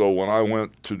amazing. So when I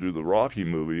went to do the Rocky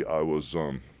movie, I was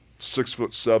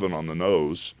 6'7" on the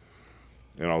nose,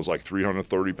 and I was like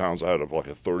 330 pounds. I had like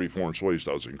a 34-inch waist.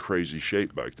 I was in crazy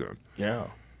shape back then. Yeah.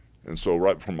 And so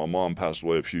right before my mom passed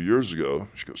away a few years ago,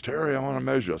 she goes, Terry, I want to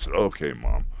measure you. I said, okay,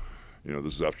 Mom.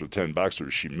 This is after 10 back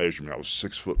surgery. She measured me. I was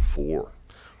 6'4".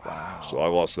 Wow. So I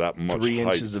lost that much 3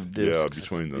 height. inches of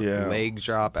discs. Yeah, between the Leg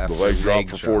drop after the leg drop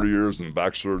for drop. 40 years, and the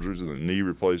back surgeries, and the knee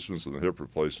replacements, and the hip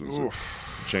replacements. It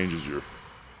changes your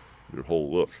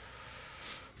whole look.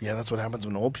 Yeah, that's what happens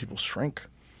when old people shrink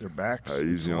their backs.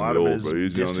 Easy A on lot the of it old, is but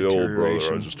easy on the old, brother. I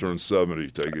deterioration. just turned 70.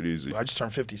 Take it easy. I just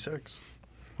turned 56.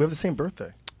 We have the same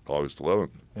birthday. August 11th.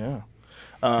 Yeah.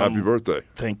 Happy birthday.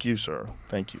 Thank you, sir.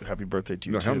 Thank you. Happy birthday to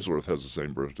you, No, too. Hemsworth has the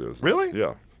same birthday as Really?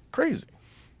 Yeah. Crazy.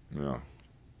 Yeah.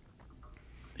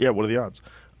 Yeah, what are the odds?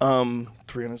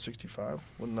 365?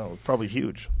 Well, no, probably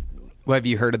huge. Well, have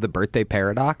you heard of the birthday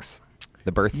paradox?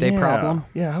 The birthday problem?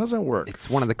 Yeah, how does that work? It's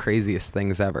one of the craziest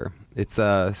things ever. It's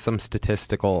some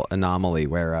statistical anomaly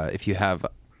where if you have,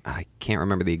 I can't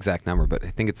remember the exact number, but I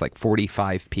think it's like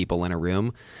 45 people in a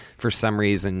room, for some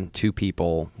reason, 2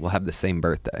 people will have the same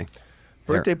birthday.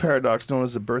 Birthday paradox, known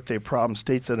as the birthday problem,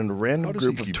 states that in a random How does he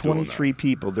group of keep doing 23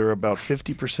 people, there are about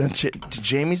 50%.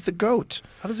 Jamie's the goat.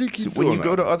 How does he keep When doing you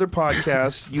go that? to other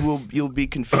podcasts, you'll be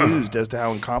confused as to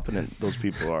how incompetent those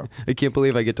people are. I can't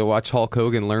believe I get to watch Hulk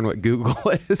Hogan learn what Google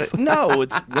is. No,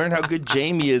 it's learn how good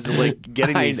Jamie is at, like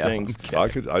getting I these know. things. I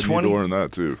need 20 to learn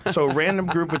that too. So a random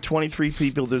group of 23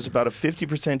 people, there's about a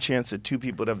 50% chance that two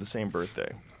people would have the same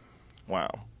birthday. Wow.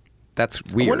 That's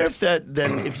I weird. wonder if that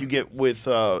then if you get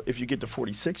to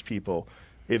 46 people,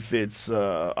 if it's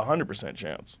 100%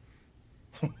 chance.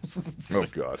 Oh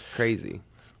God. Crazy.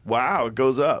 Wow, it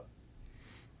goes up.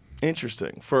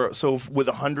 Interesting. With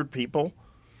 100 people,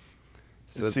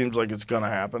 it seems like it's gonna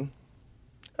happen.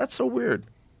 That's so weird.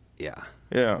 Yeah.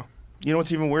 Yeah. You know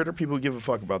what's even weirder? People who give a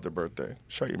fuck about their birthday.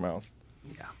 Shut your mouth.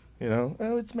 Yeah. You know?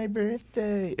 Oh, it's my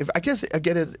birthday. I guess I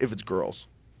get it if it's girls.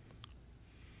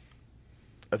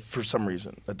 For some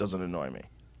reason, that doesn't annoy me.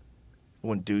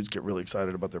 When dudes get really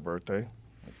excited about their birthday,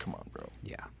 like, come on, bro.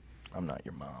 Yeah. I'm not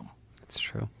your mom. That's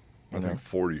true. I think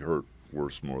 40 hurt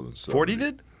worse more than 70. 40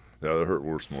 did? Yeah, it hurt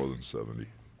worse more than 70.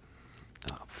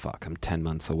 Oh, fuck. I'm 10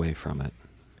 months away from it.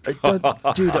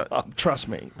 Dude, trust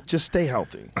me. Just stay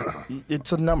healthy.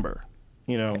 It's a number,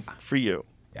 for you.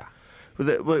 Yeah. But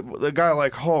the guy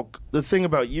like Hulk, the thing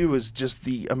about you is just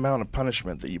the amount of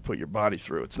punishment that you put your body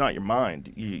through. It's not your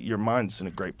mind. Your mind's in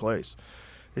a great place.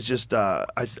 It's just I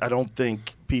don't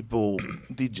think people,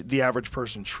 the average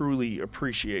person, truly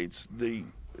appreciates the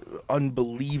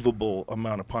unbelievable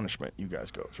amount of punishment you guys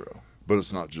go through. But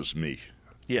it's not just me.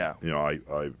 Yeah. You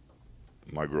know,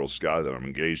 my girl Sky that I'm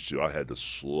engaged to, I had to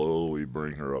slowly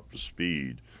bring her up to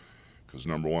speed because,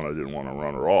 number one, I didn't want to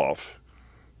run her off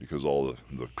because all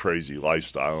the crazy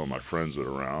lifestyle and my friends that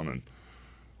are around and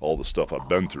all the stuff I've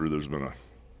been through. There's been a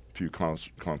few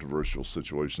controversial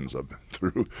situations I've been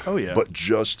through. Oh, yeah. But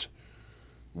just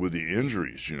with the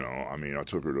injuries, I mean, I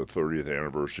took her to 30th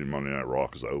anniversary Monday Night Raw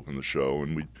because I opened the show,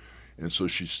 and so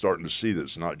she's starting to see that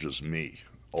it's not just me.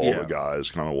 All the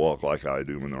guys kind of walk like I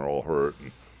do when they're all hurt.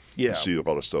 And you see a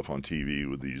lot of stuff on TV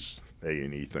with these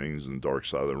A&E things and Dark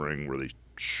Side of the Ring where they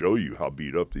show you how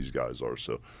beat up these guys are.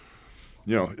 So,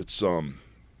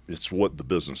 it's what the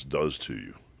business does to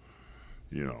you.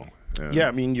 And yeah,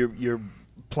 I mean, you're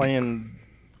playing.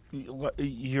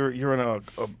 You're in a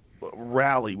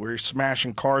rally where you're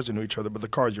smashing cars into each other, but the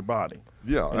car's your body.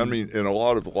 Yeah, I mean, and a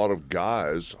lot of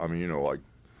guys. I mean, like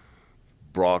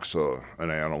Brock's an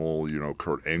animal.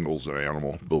 Kurt Angle's an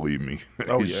animal. Believe me.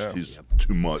 Oh, he's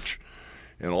too much.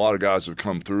 And a lot of guys have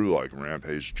come through, like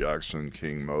Rampage Jackson,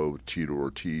 King Mo, Tito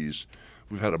Ortiz.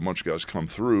 We've had a bunch of guys come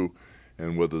through,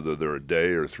 and whether they're there a day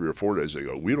or 3 or 4 days, they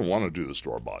go, "We don't want to do this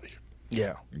to our body."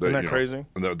 Yeah, isn't that crazy?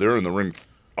 And they're in the ring.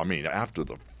 I mean, after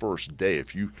the first day,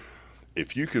 if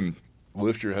you can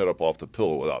lift your head up off the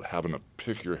pillow without having to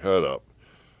pick your head up,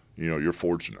 you're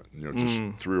fortunate.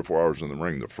 Just 3 or 4 hours in the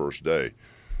ring the first day.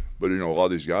 But a lot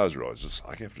of these guys realize this.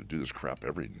 I have to do this crap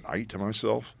every night to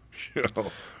myself.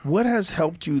 What has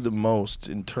helped you the most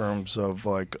in terms of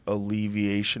like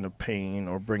alleviation of pain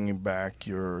or bringing back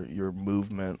your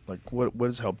movement? Like what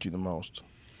has helped you the most?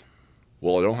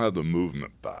 Well, I don't have the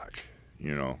movement back.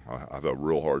 I've had a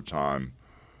real hard time,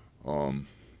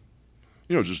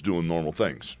 just doing normal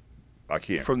things. I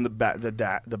can't. From the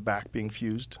back being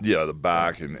fused? Yeah, the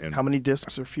back and how many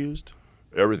discs are fused?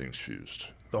 Everything's fused.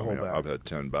 The whole back. I've had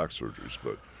 10 back surgeries,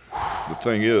 but the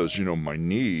thing is, my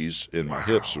knees and my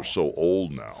hips are so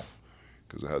old now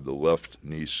because I had the left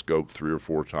knee scoped 3 or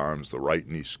 4 times, the right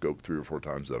knee scoped 3 or 4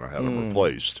 times, then I had them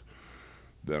replaced.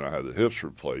 Then I had the hips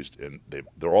replaced, and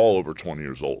they're all over 20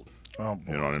 years old. Oh,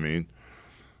 boy. You know what I mean?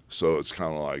 So it's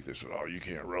kind of like they said, "Oh, you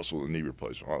can't wrestle with a knee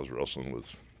replacement." I was wrestling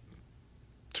with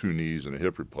 2 knees and a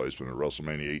hip replacement. At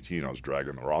WrestleMania 18, I was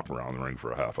dragging the Rock around the ring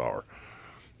for a half hour.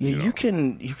 Yeah, you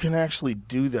can actually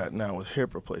do that now with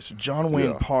hip replacement. John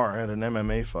Wayne Parr had an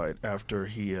MMA fight after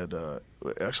he had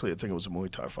actually I think it was a Muay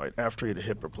Thai fight after he had a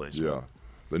hip replacement. Yeah,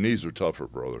 the knees are tougher,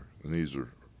 brother. The knees are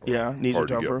knees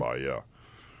hard are tougher. to get by. Yeah,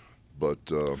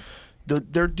 but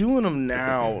they're doing them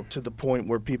now to the point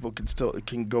where people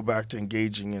can go back to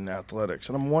engaging in athletics,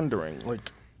 and I'm wondering,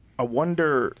 I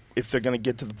wonder if they're going to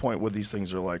get to the point where these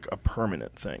things are like a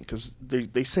permanent thing because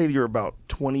they say you're about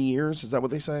 20 years. Is that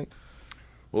what they say?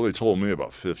 Well, they told me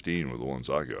about 15 with the ones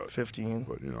I got. 15?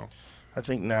 But, I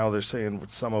think now they're saying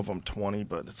with some of them 20,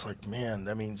 but it's like, man,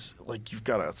 that means like you've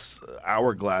got an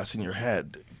hourglass in your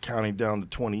head counting down to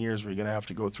 20 years where you're going to have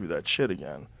to go through that shit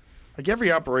again. Like every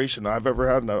operation I've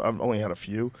ever had, and I've only had a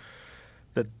few,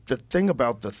 the thing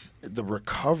about the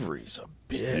recovery's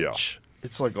a bitch.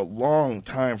 it's like a long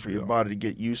time for your body to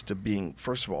get used to being,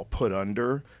 first of all, put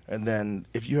under, and then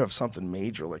if you have something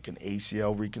major like an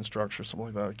ACL reconstruction or something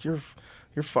like that, like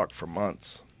you're fucked for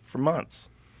months. For months.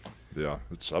 Yeah,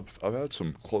 I've had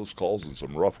some close calls and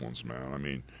some rough ones, man. I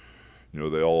mean,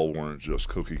 they all weren't just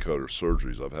cookie cutter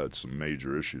surgeries. I've had some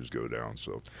major issues go down.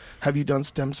 So, have you done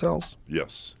stem cells?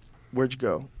 Yes. Where'd you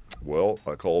go? Well,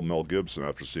 I called Mel Gibson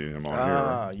after seeing him on here.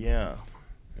 Ah, yeah.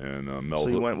 And Mel. So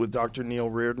you went with Dr. Neil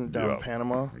Reardon down in Yeah.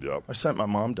 Panama? Yep. I sent my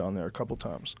mom down there a couple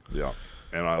times. Yeah,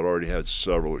 and I'd already had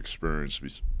several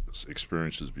experiences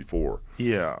before.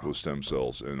 Yeah. With stem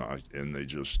cells, and they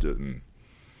just didn't.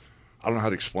 I don't know how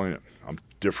to explain it. I'm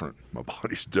different. My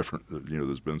body's different.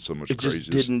 There's been so much It craziness.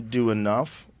 just didn't do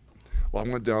enough? Well, I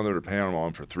went down there to Panama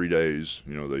and for 3 days.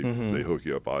 They hook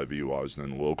you up IV wise,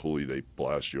 and then locally they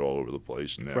blast you all over the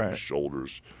place, neck, Right.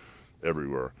 shoulders,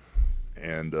 everywhere.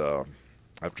 And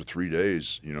after 3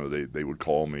 days, they would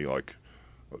call me like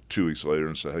 2 weeks later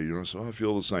and say, hey, so I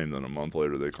feel the same. Then a month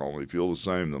later they call me, feel the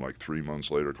same. Then like 3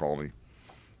 months later call me,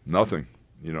 nothing.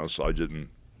 So I didn't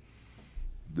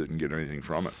get anything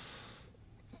from it.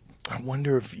 I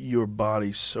wonder if your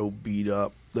body's so beat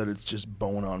up that it's just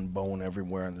bone on bone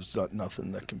everywhere and there's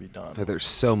nothing that can be done. There's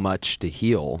so much to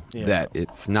heal Yeah. that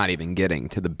it's not even getting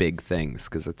to the big things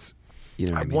because it's,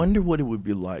 what I I mean? wonder what it would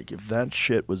be like if that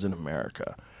shit was in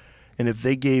America. And if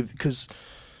they gave, because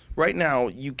right now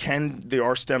there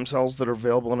are stem cells that are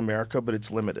available in America, but it's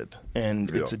limited.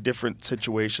 And it's Yeah. a different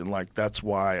situation. Like, that's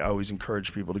why I always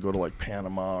encourage people to go to like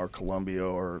Panama or Colombia,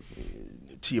 or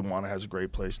Tijuana has a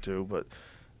great place too. But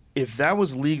if that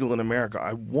was legal in America,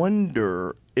 I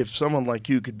wonder if someone like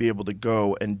you could be able to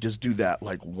go and just do that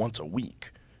like once a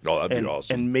week. Oh, that'd be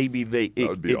awesome. And maybe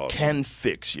That'd be it awesome. can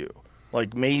fix you.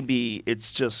 Like, maybe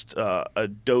it's just a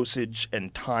dosage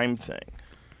and time thing.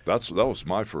 That was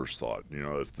my first thought.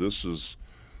 If this is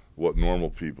what normal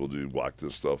people do, whack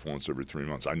this stuff once every 3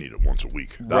 months, I need it once a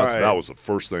week. Right. That was the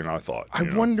first thing I thought. I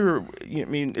wonder. I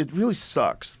mean, it really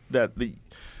sucks that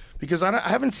because I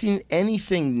haven't seen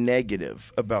anything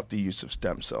negative about the use of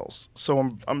stem cells.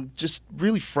 So I'm just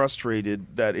really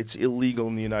frustrated that it's illegal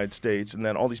in the United States and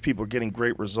that all these people are getting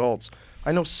great results.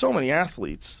 I know so many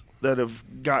athletes that have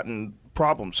gotten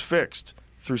problems fixed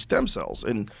through stem cells,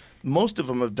 and most of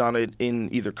them have done it in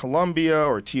either Colombia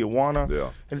or Tijuana.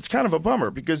 Yeah. And it's kind of a bummer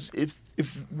because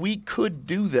if we could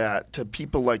do that to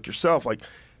people like yourself, like,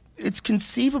 it's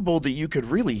conceivable that you could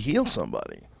really heal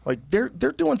somebody. Like, they're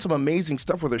doing some amazing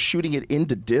stuff where they're shooting it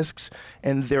into discs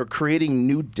and they're creating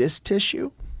new disc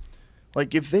tissue.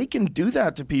 Like, if they can do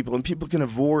that to people and people can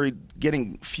avoid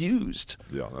getting fused,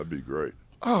 Yeah, that'd be great.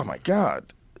 oh my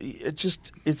God.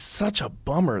 It's such a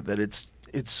bummer that it's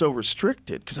so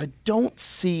restricted, because I don't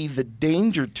see the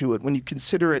danger to it when you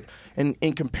consider it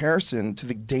in comparison to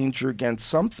the danger against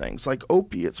some things like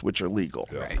opiates, which are legal.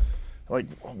 Yeah. Right. Like,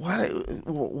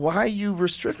 why are you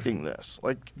restricting this?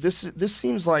 Like, this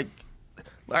seems like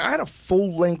I had a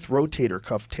full-length rotator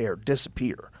cuff tear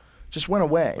disappear. Just went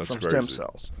away That's from crazy. stem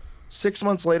cells. 6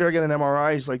 months later, I get an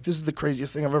MRI. He's like, this is the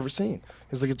craziest thing I've ever seen.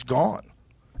 He's like, it's gone.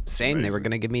 Same. They were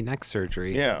going to give me neck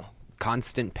surgery. Yeah.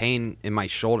 Constant pain in my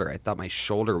shoulder. I thought my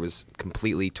shoulder was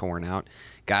completely torn out.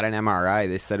 Got an MRI.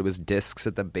 They said it was discs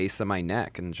at the base of my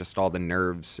neck and just all the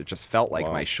nerves. It just felt like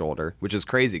my shoulder, which is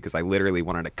crazy because I literally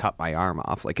wanted to cut my arm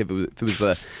off. Like, if it was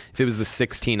the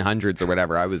 1600s or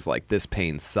whatever, I was like, this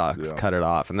pain sucks. Yeah. Cut it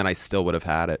off, and then I still would have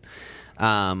had it.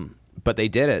 But they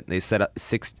did it. They said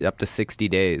up to 60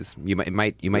 days. You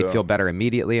might Yeah. feel better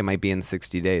immediately. It might be in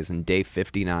 60 days. And day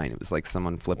 59, it was like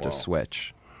someone flipped a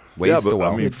switch. Ways Yeah, to but,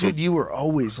 well. I mean, Yeah, dude, you were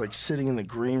always like sitting in the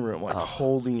green room, like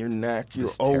holding your neck. You were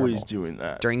was always terrible. doing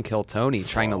that. During Kill Tony,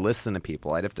 trying to listen to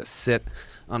people, I'd have to sit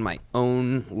on my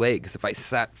own legs if I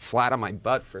sat flat on my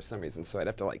butt for some reason. So I'd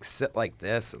have to like sit like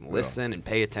this and listen and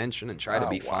pay attention and try to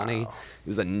be funny. It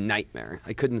was a nightmare.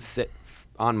 I couldn't sit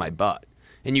on my butt,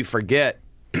 and you forget.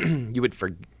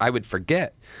 I would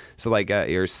forget. So like,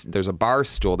 there's a bar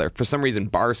stool there. For some reason,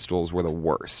 bar stools were the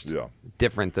worst. Yeah.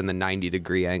 Different than the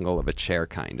 90-degree angle of a chair,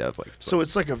 kind of like. So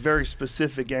it's like a very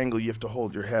specific angle you have to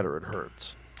hold your head or it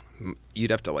hurts.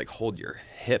 You'd have to like hold your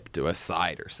hip to a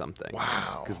side or something.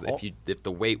 Wow. Because if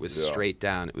the weight was straight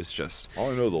down, it was just.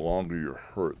 All I know, the longer you're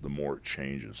hurt, the more it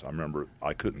changes. I remember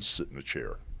I couldn't sit in a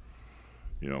chair,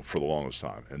 for the longest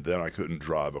time. And then I couldn't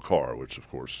drive a car, which, of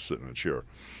course, is sitting in a chair.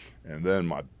 And then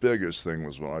my biggest thing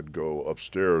was when I'd go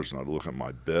upstairs and I'd look at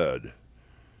my bed,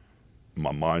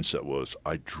 my mindset was,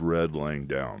 I dread laying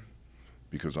down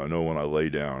because I know when I lay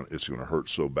down, it's going to hurt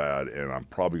so bad and I'm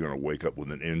probably going to wake up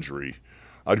with an injury.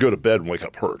 I'd go to bed and wake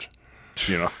up hurt.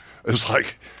 It's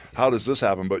like, how does this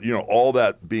happen? But, all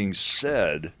that being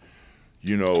said,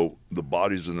 the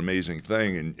body's an amazing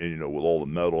thing, and with all the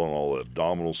metal and all the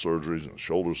abdominal surgeries and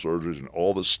shoulder surgeries and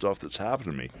all this stuff that's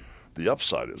happened to me, the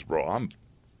upside is, bro,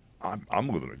 I'm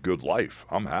living a good life.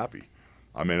 I'm happy.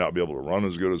 I may not be able to run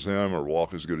as good as him or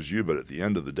walk as good as you, but at the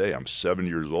end of the day, I'm 7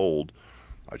 years old.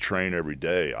 I train every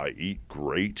day. I eat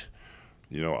great.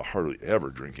 I hardly ever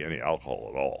drink any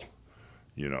alcohol at all,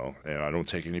 and I don't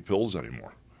take any pills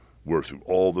anymore. Where through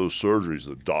all those surgeries,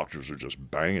 the doctors are just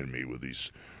banging me with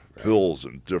these pills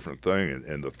and different things.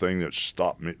 And the thing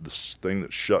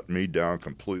that shut me down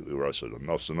completely, where I said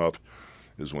enough's enough,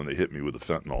 is when they hit me with the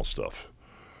fentanyl stuff.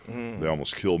 They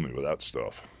almost killed me with that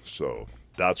stuff. So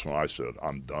that's when I said,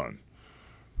 I'm done.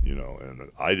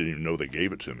 And I didn't even know they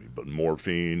gave it to me. But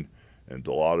morphine and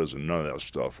Dilaudid and none of that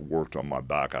stuff worked on my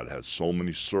back. I'd had so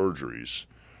many surgeries.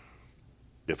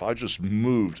 If I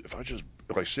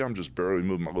see I'm just barely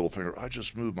moving my little finger, I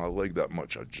just move my leg that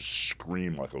much, I'd just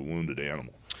scream like a wounded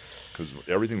animal because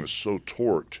everything was so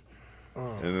torqued.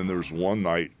 And then there's one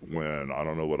night when I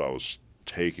don't know what I was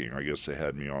taking. I guess they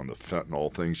had me on the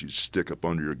fentanyl things you stick up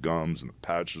under your gums and the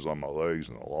patches on my legs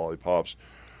and the lollipops.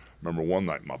 Remember one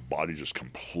night my body just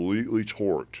completely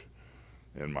torqued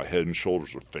and my head and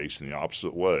shoulders were facing the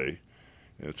opposite way.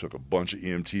 And it took a bunch of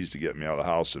EMTs to get me out of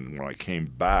the house. And when I came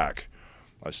back,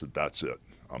 I said, that's it.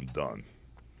 I'm done.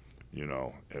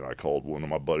 And I called one of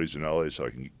my buddies in LA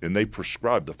and they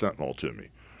prescribed the fentanyl to me.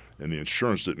 And the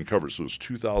insurance didn't cover it, so it was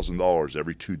 $2,000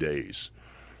 every 2 days.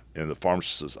 And the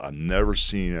pharmacist says, I've never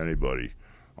seen anybody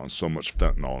on so much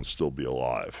fentanyl and still be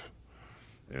alive.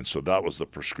 And so that was the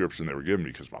prescription they were giving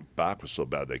me because my back was so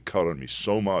bad. They cut on me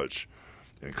so much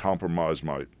and compromised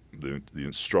the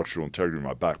structural integrity of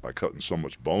my back by cutting so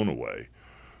much bone away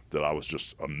that I was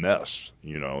just a mess,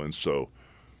 And so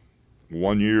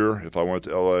 1 year, if I went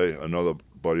to L.A., another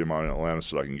buddy of mine in Atlanta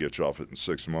said I can get you off it in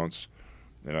 6 months.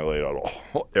 And I laid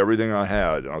out everything I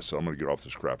had, and I said, I'm going to get off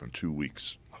this crap in 2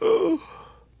 weeks. 2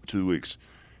 weeks.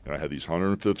 And I had these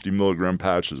 150 milligram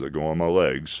patches that go on my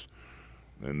legs,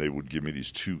 and they would give me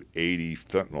these 280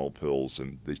 fentanyl pills,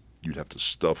 and you'd have to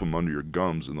stuff them under your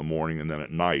gums in the morning and then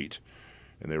at night.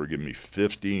 And they were giving me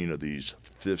 15 of these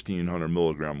 1,500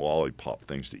 milligram lollipop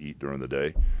things to eat during the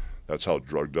day. That's how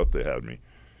drugged up they had me.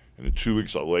 And in 2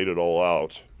 weeks, I laid it all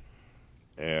out,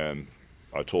 and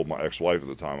I told my ex-wife at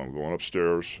the time, I'm going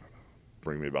upstairs,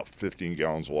 bring me about 15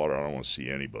 gallons of water. I don't want to see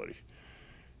anybody.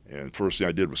 And first thing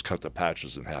I did was cut the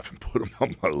patches in half and put them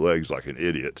on my legs like an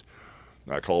idiot.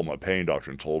 And I called my pain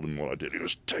doctor and told him what I did. He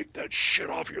goes, take that shit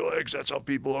off your legs. That's how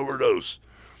people overdose.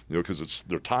 Because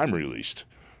they're time released.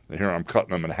 And here I'm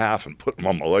cutting them in half and putting them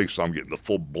on my legs, so I'm getting the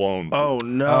full-blown. Oh,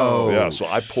 no. Yeah, so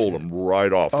I pulled them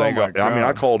right off. Thank God. I mean,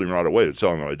 I called him right away to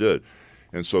tell him what I did.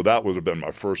 And so that would have been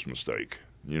my first mistake,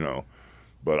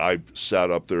 But I sat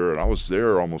up there, and I was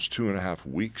there almost 2.5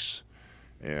 weeks,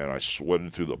 and I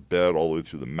sweated through the bed all the way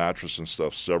through the mattress and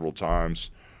stuff several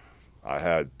times. I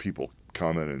had people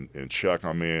come in and check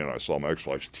on me, and I saw my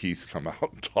ex-wife's teeth come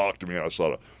out and talk to me. And I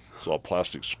saw a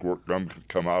plastic squirt gun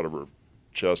come out of her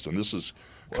chest, and this is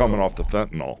coming off the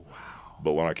fentanyl. Wow.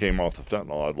 But when I came off the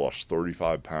fentanyl, I'd lost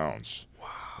 35 pounds. Wow.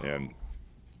 And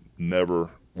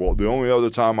the only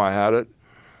other time I had it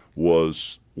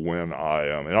was when and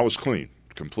I was clean.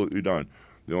 Completely done.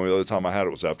 The only other time I had it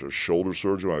was after a shoulder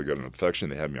surgery when I got an infection.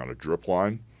 They had me on a drip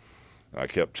line. And I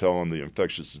kept telling the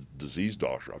infectious disease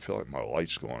doctor, I feel like my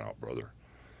light's going out, brother.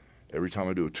 Every time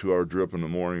I do a 2-hour drip in the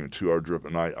morning and a 2-hour drip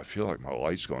at night, I feel like my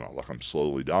light's going out, like I'm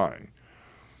slowly dying.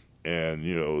 And,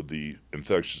 the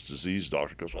infectious disease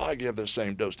doctor goes, well, I give the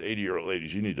same dose to 80-year-old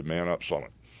ladies. You need to man up. So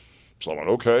I went,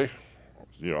 okay.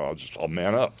 I'll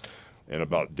man up. And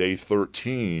about day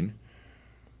 13,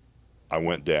 I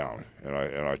went down, and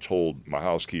I told my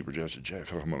housekeeper, I said, Jay, I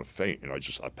feel like I'm going to faint. And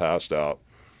I passed out,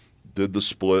 did the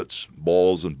splits,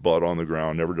 balls and butt on the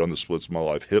ground, never done the splits in my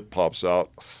life. Hip pops out,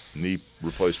 knee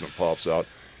replacement pops out.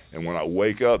 And when I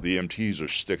wake up, the EMTs are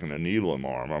sticking a needle in my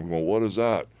arm. I'm going, what is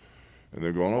that? And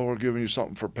they're going, oh, we're giving you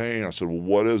something for pain. I said, well,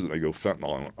 what is it? And they go,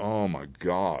 fentanyl. I went, oh, my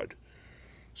God.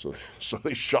 So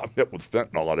they shot me up with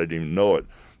fentanyl. I didn't even know it,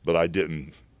 but I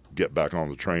didn't get back on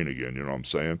the train again, you know what I'm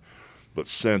saying? But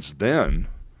since then,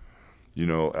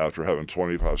 after having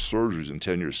 25 surgeries in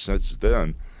 10 years, since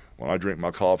then, when I drink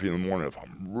my coffee in the morning, if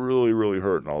I'm really, really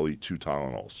hurting, I'll eat 2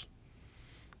 Tylenols.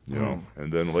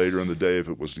 And then later in the day, if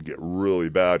it was to get really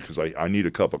bad, because I need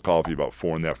a cup of coffee about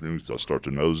 4 in the afternoon because I'll start to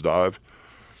nosedive.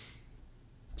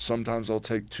 Sometimes I'll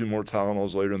take 2 more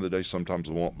Tylenols later in the day. Sometimes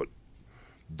I won't, but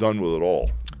done with it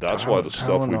all. That's why the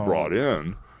stuff we brought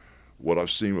in, what I've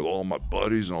seen with all my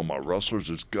buddies and all my wrestlers,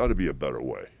 there's got to be a better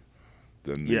way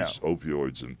than these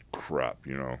opioids and crap,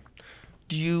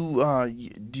 Do you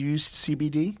use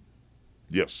CBD?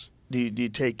 Yes. Do you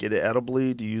take it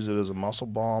edibly? Do you use it as a muscle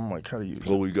balm? Like, how do you use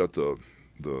Well, it? we got the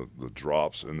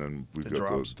drops, and then we've got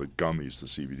the gummies, the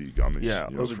CBD gummies. Yeah,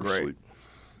 you know, those are for great. Sleep.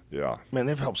 Yeah. Man,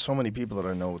 they've helped so many people that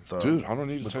I know with Dude, I don't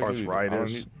need to with take anything.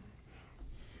 arthritis.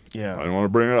 I Yeah. don't want to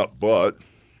bring it up, but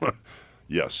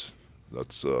yes,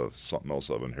 that's something else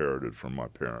I've inherited from my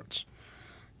parents.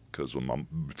 Because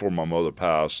before my mother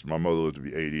passed, my mother lived to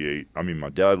be 88. I mean, my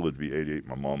dad lived to be 88.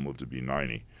 My mom lived to be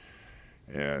 90.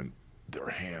 And their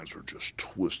hands are just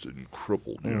twisted and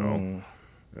crippled, you know.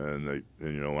 And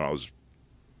you know, when I was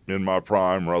in my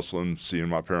prime wrestling, seeing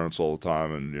my parents all the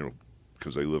time, and you know,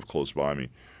 because they live close by me,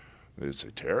 they'd say,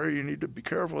 "Terry, you need to be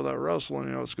careful with that wrestling.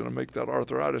 You know, it's going to make that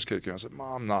arthritis kick in." I said,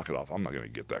 "Mom, knock it off. I'm not going to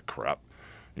get that crap."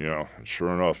 You know, and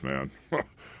sure enough, man,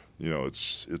 you know,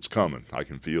 it's coming. I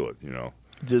can feel it. You know.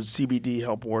 Does CBD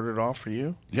help ward it off for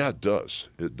you? Yeah, it does.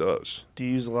 It does. Do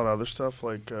you use a lot of other stuff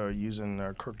like using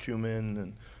curcumin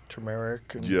and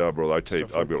turmeric? And Yeah, bro. I've stuff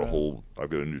got like a that? I've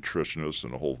got a nutritionist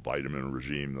and a whole vitamin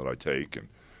regime that I take, and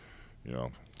you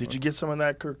know. Did you get some of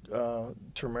that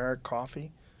turmeric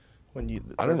coffee? I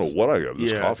don't know what I got.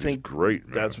 This yeah, I coffee's think great,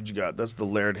 man. That's what you got. That's the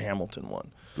Laird Hamilton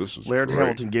one. This is Laird great.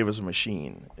 Hamilton gave us a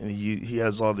machine, and he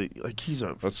has all the he's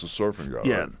a That's the surfing guy.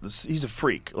 yeah Right? he's a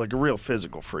freak, like a real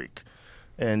physical freak,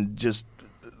 and just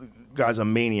guy's a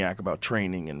maniac about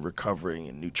training and recovering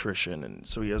and nutrition, and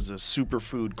so he has this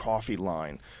superfood coffee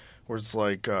line where it's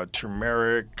like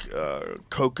turmeric,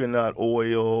 coconut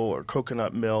oil or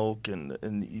coconut milk,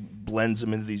 and he blends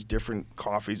them into these different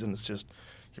coffees, and it's just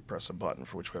you press a button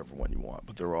for whichever one you want,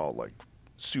 but they're all like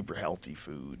super healthy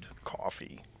food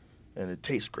coffee, and it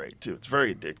tastes great too. It's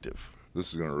very addictive.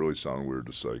 This is going to really sound weird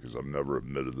to say because I've never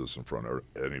admitted this in front of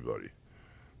anybody,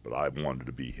 but I wanted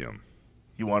to be him.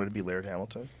 You wanted to be Laird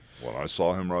Hamilton? When I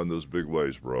saw him riding those big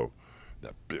waves, bro,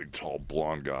 that big, tall,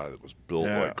 blonde guy that was built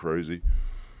Yeah. like crazy,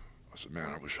 I said, man,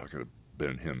 I wish I could have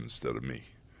been him instead of me.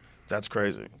 That's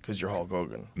crazy because you're Hulk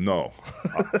Hogan. No.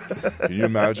 Can you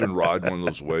imagine riding one of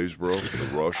those waves, bro,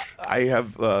 the rush? I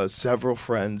have several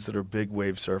friends that are big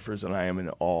wave surfers, and I am in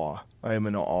awe. I am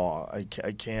in awe. I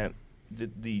can't.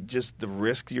 Just the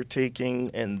risk you're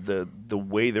taking and the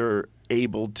way they're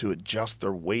able to adjust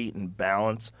their weight and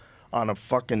balance on a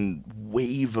fucking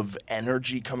wave of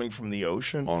energy coming from the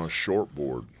ocean. On a short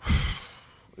board.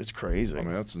 It's crazy. I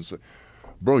mean, that's insane.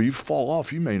 Bro, you fall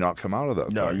off, you may not come out of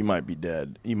that No, thing. you might be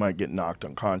dead. You might get knocked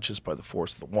unconscious by the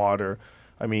force of the water.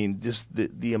 I mean, just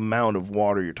the amount of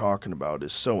water you're talking about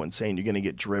is so insane. You're going to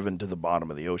get driven to the bottom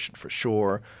of the ocean for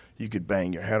sure. You could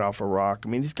bang your head off a rock. I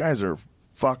mean, these guys are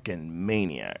fucking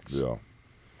maniacs. Yeah.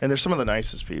 And they're some of the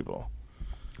nicest people.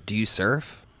 Do you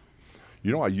surf?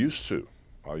 You know, I used to.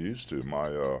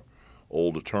 My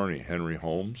old attorney, Henry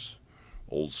Holmes,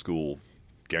 old school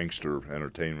gangster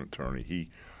entertainment attorney, he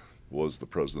was the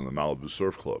president of the Malibu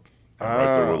Surf Club. And right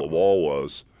there where the wall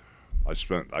was,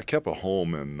 I kept a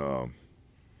home in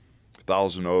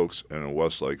Thousand Oaks and in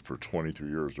Westlake for 23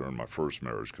 years during my first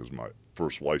marriage because my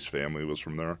first wife's family was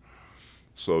from there.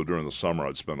 So during the summer,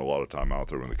 I'd spend a lot of time out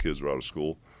there when the kids were out of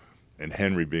school. And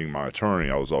Henry being my attorney,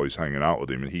 I was always hanging out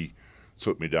with him, and he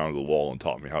took me down to the wall and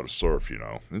taught me how to surf, you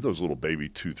know. And those little baby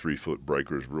 2-3 foot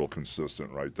breakers, real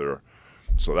consistent right there.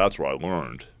 So that's where I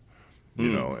learned, you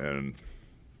know, and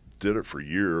did it for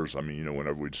years. I mean, you know,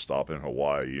 whenever we'd stop in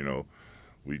Hawaii, you know,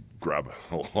 we'd grab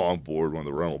a longboard, one of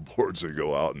the rental boards, and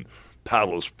go out and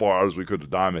paddle as far as we could to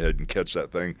Diamond Head and catch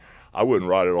that thing. I wouldn't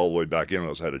ride it all the way back in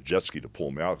unless I had a jet ski to pull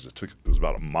me out because it was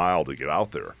about a mile to get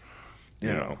out there, you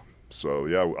know. So,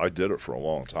 yeah, I did it for a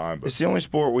long time. But It's the only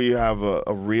sport where you have a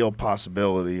real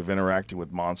possibility of interacting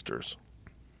with monsters.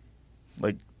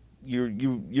 Like, you're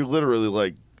literally,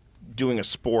 like, doing a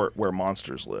sport where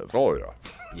monsters live. oh, yeah.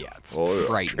 Yeah, it's Oh, yeah.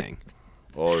 frightening.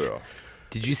 Oh, yeah.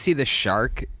 Did you see the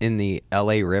shark in the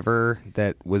L.A. River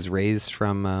that was raised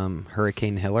from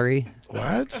Hurricane Hillary?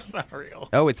 What? Not real.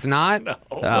 Oh, it's not? No.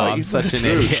 Oh, I'm such an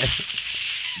idiot.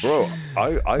 Bro,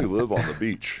 I live on the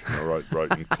beach, you know,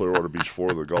 right in Clearwater Beach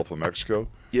 4 of the Gulf of Mexico.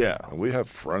 Yeah. And we have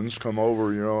friends come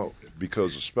over, you know,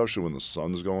 because especially when the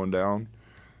sun's going down,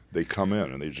 they come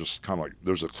in and they just kind of like,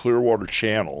 there's a Clearwater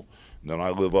channel, and then I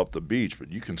live up the beach,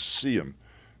 but you can see them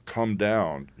come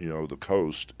down, you know, the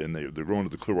coast, and they're going to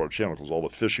the Clearwater channel because all the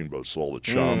fishing boats, so all the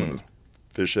chum and the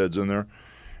fish heads in there,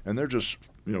 and they're just,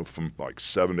 you know, from like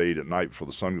 7 to 8 at night before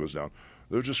the sun goes down,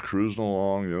 they're just cruising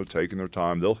along, you know, taking their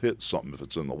time. They'll hit something if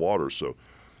it's in the water. So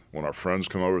when our friends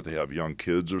come over, if they have young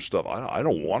kids or stuff, I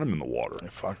don't want them in the water. Yeah,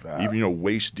 fuck that. Even, you know,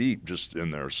 waist deep just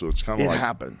in there. So it's kind of It like,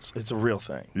 happens. It's a real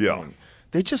thing. Yeah. I mean,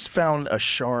 they just found a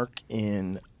shark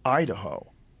in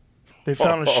Idaho. They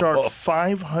found a shark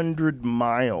 500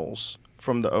 miles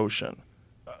from the ocean.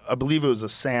 I believe it was a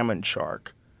salmon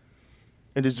shark.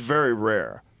 It is very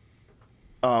rare.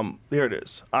 There it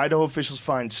is. Idaho officials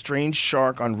find strange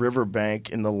shark on riverbank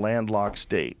in the landlocked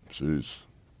state. Jeez,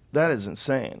 That is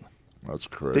insane. that's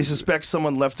crazy. They suspect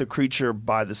someone left the creature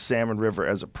by the Salmon River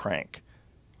as a prank.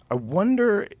 I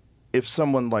wonder if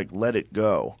someone like let it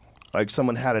go, like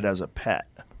someone had it as a pet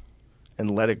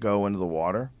and let it go into the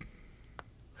water.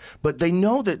 But they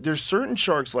know that there's certain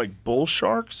sharks like bull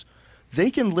sharks,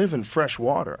 they can live in fresh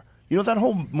water. You know that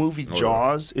whole movie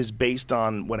Jaws is based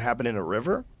on what happened in a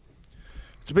river?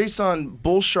 It's based on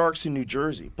bull sharks in New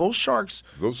Jersey. Bull sharks,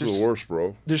 Those are the worst,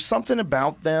 bro. there's something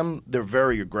about them, they're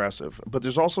very aggressive, but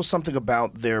there's also something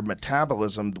about their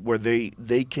metabolism where they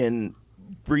can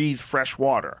breathe fresh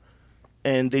water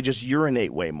and they just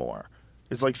urinate way more.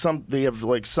 It's like they have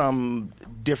like some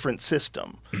different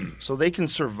system. So they can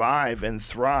survive and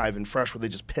thrive in fresh where they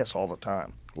just piss all the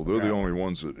time. Well, they're the only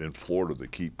ones in Florida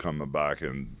that keep coming back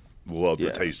and love the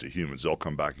Yeah. taste of humans. They'll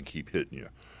come back and keep hitting you.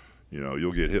 You know,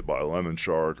 you'll get hit by a lemon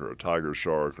shark or a tiger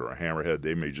shark or a hammerhead.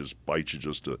 They may just bite you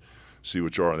just to see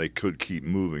what you are, and they could keep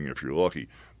moving if you're lucky.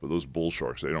 But those bull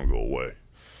sharks, they don't go away.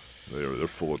 They're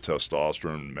full of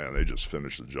testosterone. Man, they just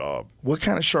finish the job. What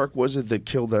kind of shark was it that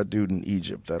killed that dude in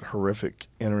Egypt, that horrific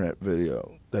internet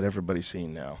video that everybody's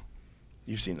seen now?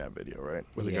 You've seen that video, right?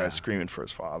 Where the Yeah. guy's screaming for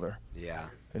his father. Yeah.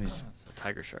 And he's A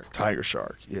tiger shark. tiger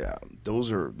shark. Yeah.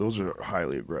 Those are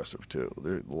highly aggressive too.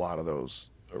 There a lot of those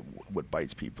are what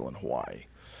bites people in Hawaii.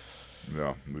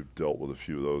 Yeah, we've dealt with a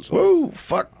few of those. Whoa,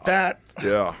 fuck that.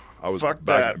 Yeah, I was Fuck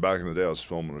back that. back in the day. I was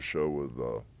filming a show with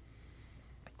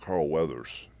Carl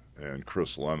Weathers and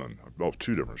Chris Lemon. Oh,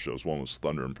 two different shows. One was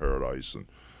Thunder in Paradise, and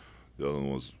the other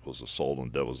one was Assault on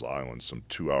Devil's Island. Some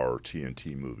 2-hour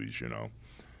TNT movies, you know.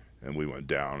 And we went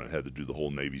down and had to do the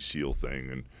whole Navy SEAL thing.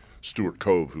 And Stuart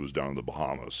Cove, who was down in the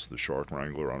Bahamas, the shark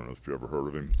wrangler. I don't know if you ever heard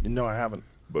of him. No, I haven't.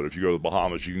 But if you go to the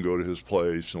Bahamas, you can go to his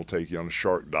place, and he'll take you on a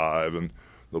shark dive, and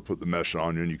they'll put the mesh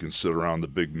on you, and you can sit around the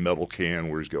big metal can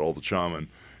where he's got all the chum, and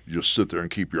you just sit there and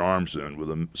keep your arms in with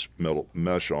a metal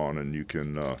mesh on, and you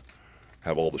can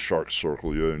have all the sharks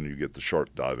circle you, and you get the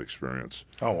shark dive experience.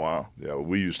 Oh, wow. Yeah,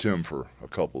 we used him for a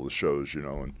couple of the shows, you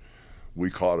know, and we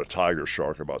caught a tiger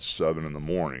shark about 7 in the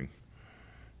morning,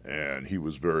 and he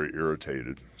was very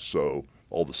irritated. So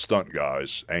all the stunt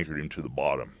guys anchored him to the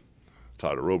bottom,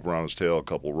 tied a rope around his tail, a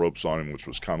couple ropes on him, which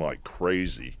was kind of like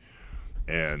crazy.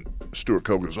 And Stuart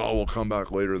Cove goes, "Oh, we'll come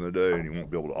back later in the day, and he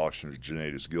won't be able to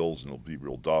oxygenate his gills, and he'll be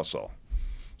real docile."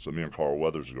 So me and Carl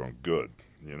Weathers are going, good,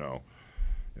 you know.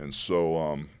 And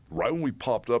so right when we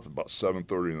popped up at about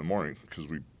 7:30 in the morning, because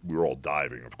we were all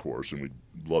diving, of course, and we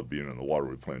loved being in the water.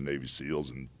 We were playing Navy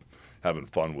SEALs and having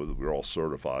fun with it. We were all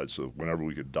certified, so whenever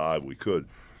we could dive, we could.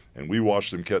 And we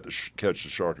watched them catch the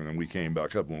shark, and then we came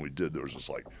back up. When we did, there was this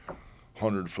like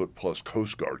 100-foot-plus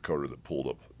Coast Guard cutter that pulled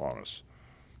up on us.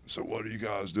 So what are you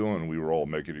guys doing? And we were all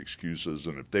making excuses,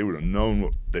 and if they would have known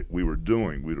what that we were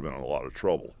doing, we'd have been in a lot of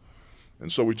trouble.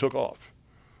 And so we took off.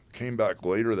 Came back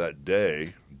later that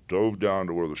day, dove down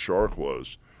to where the shark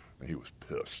was, and he was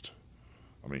pissed.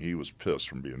 I mean, he was pissed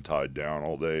from being tied down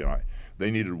all day. And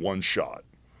they needed one shot.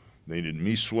 They needed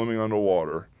me swimming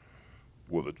underwater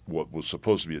with what was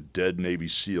supposed to be a dead Navy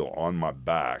SEAL on my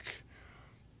back,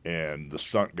 and the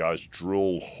stunt guys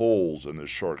drilled holes in this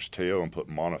shark's tail and put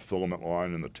monofilament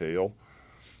line in the tail.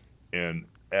 And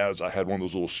as I had one of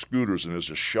those little scooters, and as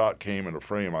the shot came into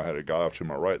frame, I had a guy off to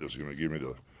my right that was going to give me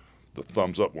the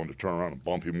thumbs up one to turn around and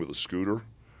bump him with a scooter.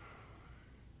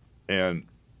 And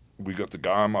we got the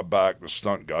guy on my back, the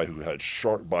stunt guy, who had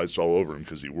shark bites all over him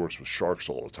because he works with sharks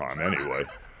all the time anyway.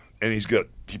 And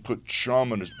he put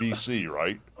chum in his BC,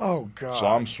 right? Oh, God. So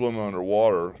I'm swimming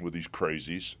underwater with these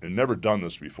crazies and never done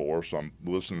this before, so I'm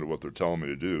listening to what they're telling me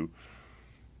to do.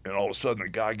 And all of a sudden, the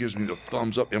guy gives me the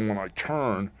thumbs up, and when I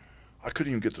turn, I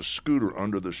couldn't even get the scooter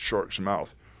under this shark's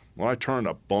mouth. When I turned,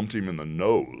 I bumped him in the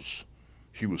nose.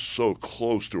 He was so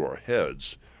close to our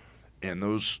heads, and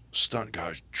those stunt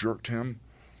guys jerked him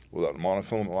with that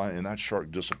monofilament line, and that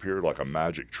shark disappeared like a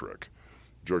magic trick.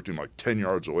 Jerked him like 10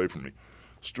 yards away from me.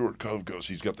 Stuart Cove goes,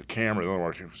 he's got the camera. The other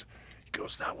one, he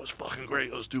goes, "That was fucking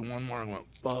great. Let's do one more." I went,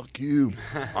 "Fuck you.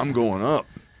 I'm going up."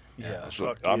 Yeah, So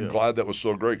fuck I'm you. glad that was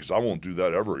so great because I won't do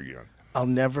that ever again. I'll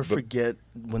never forget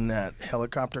when that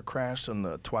helicopter crashed on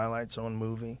the Twilight Zone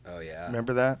movie. Oh, yeah.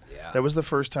 Remember that? Yeah. That was the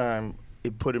first time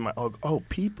it put in my, oh,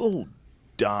 people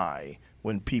die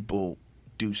when people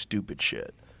do stupid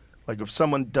shit. Like if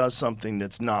someone does something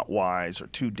that's not wise or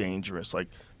too dangerous, like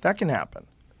that can happen.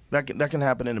 That can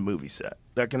happen in a movie set.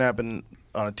 That can happen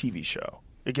on a TV show.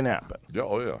 It can happen. Yeah,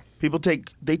 oh yeah. People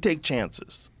take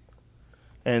chances,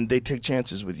 and they take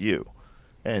chances with you.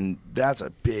 And that's a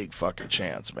big fucking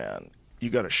chance, man. You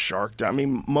got a shark down. I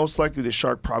mean, most likely the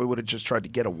shark probably would have just tried to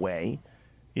get away,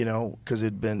 you know, because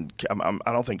it'd been.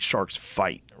 I don't think sharks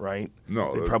fight, right?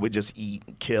 No, they probably just eat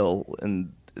and kill,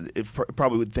 and it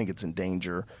probably would think it's in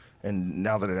danger. And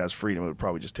now that it has freedom, it would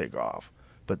probably just take off.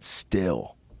 But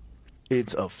still,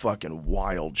 it's a fucking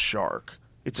wild shark.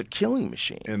 It's a killing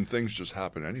machine. And things just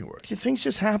happen anyway. Things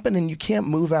just happen, and you can't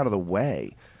move out of the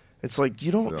way. It's like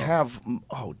you don't Yeah. have.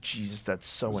 Oh Jesus, that's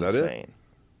so Is that it? insane.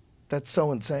 That's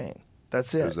so insane.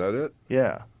 That's it. Is that it?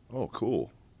 Yeah, Oh,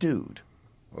 cool. dude.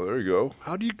 Well, there you go.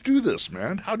 How do you do this,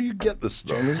 man? How do you get this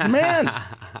stuff? Jamie's the man.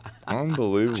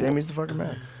 Unbelievable. Jamie's the fucking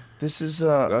man. This is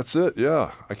That's it.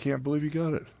 Yeah, I can't believe you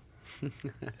got it.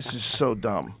 this is so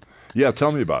dumb. Yeah,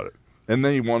 tell me about it. And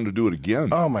then you wanted to do it again.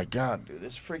 Oh my god, dude,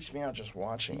 this freaks me out just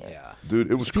watching it. Yeah. Dude,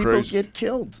 it was These people crazy. get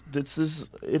killed.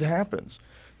 It happens.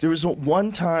 There was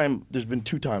one time. There's been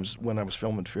 2 times when I was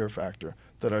filming Fear Factor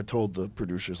that I told the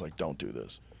producers like, don't do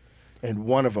this. And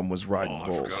one of them was riding Oh, I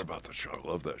bulls. forgot about that show. I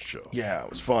love that show. Yeah, it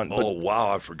was fun. Oh,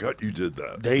 wow, I forgot you did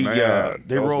that. They Man,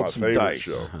 they that was rolled my some favorite dice.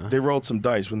 show. They rolled some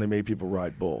dice when they made people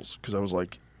ride bulls because I was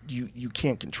like, you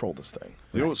can't control this thing.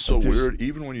 You know what's so Like, there's- weird?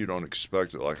 Even when you don't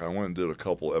expect it, like I went and did a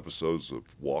couple episodes of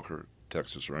Walker,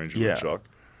 Texas Ranger Yeah. with Chuck,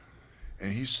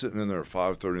 and he's sitting in there at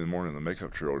 5:30 in the morning in the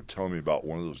makeup trailer telling me about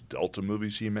one of those Delta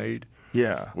movies he made,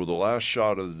 Yeah. where the last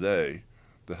shot of the day,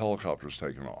 the helicopter's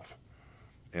taking off.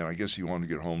 And I guess he wanted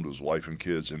to get home to his wife and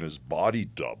kids, and his body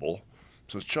double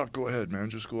says, Chuck, go ahead, man.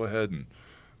 Just go ahead and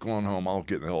go on home. I'll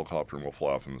get in the helicopter and we'll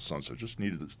fly off in the sunset. Just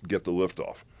needed to get the lift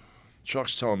off.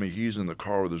 Chuck's telling me he's in the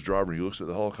car with his driver, and he looks at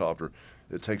the helicopter.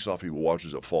 It takes off. He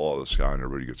watches it fall out of the sky, and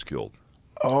everybody gets killed.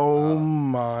 Oh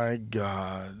my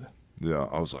god. Yeah,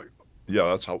 I was like, yeah,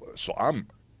 that's how. So I'm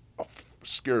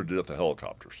scared to death of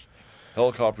helicopters.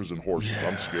 Helicopters and horses.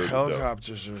 I'm scared to death.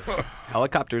 Helicopters are.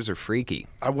 Helicopters are freaky.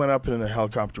 I went up in a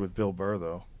helicopter with Bill Burr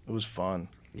though. It was fun.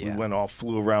 Yeah. We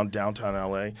flew around downtown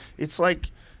LA. It's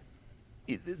like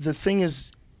the thing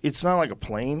is, it's not like a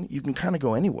plane. You can kind of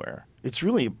go anywhere. It's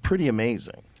really pretty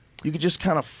amazing. You could just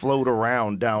kind of float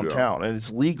around downtown, and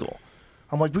it's legal.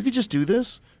 I'm like, we could just do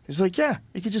this. He's like, yeah,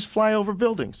 you could just fly over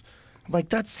buildings. I'm like,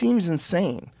 that seems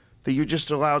insane that you're just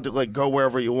allowed to like go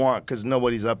wherever you want because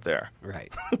nobody's up there.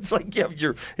 Right. It's like you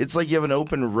have an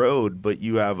open road, but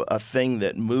you have a thing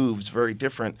that moves very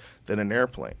different than an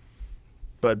airplane.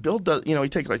 But Bill does, he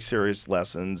takes like serious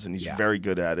lessons, and he's Yeah. very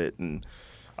good at it. And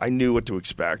I knew what to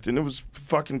expect, and it was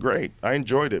fucking great. I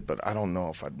enjoyed it, but I don't know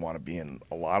if I'd want to be in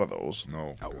a lot of those.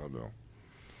 No, God, no.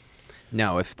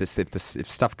 No, if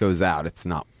stuff goes out, it's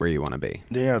not where you want to be.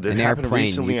 Yeah, that An happened airplane,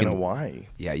 recently you in can- Hawaii.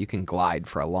 Yeah, you can glide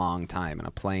for a long time in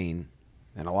a plane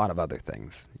and a lot of other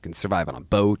things. You can survive on a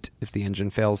boat if the engine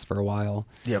fails for a while.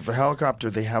 Yeah, for helicopter,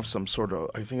 they have some sort of,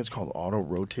 I think it's called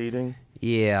auto-rotating,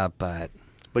 Yeah, but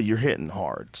but you're hitting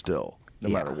hard still, no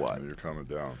Yeah. matter what. You're coming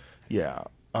down. Yeah.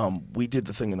 We did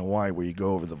the thing in Hawaii where you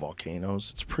go over the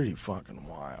volcanoes. It's pretty fucking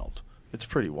wild. It's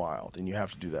pretty wild, and you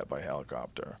have to do that by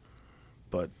helicopter.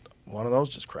 But one of those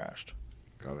just crashed.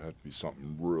 Gotta have to be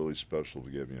something really special to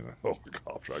get me in a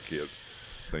helicopter. I can't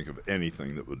think of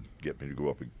anything that would get me to go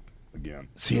up again.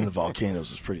 Seeing the volcanoes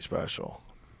is pretty special.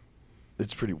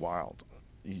 It's pretty wild.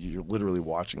 You're literally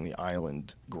watching the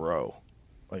island grow.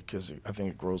 Like, 'cause I think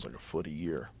it grows like a foot a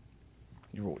year.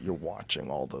 You're watching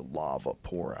all the lava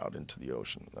pour out into the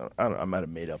ocean. I might have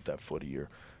made up that foot a year.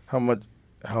 How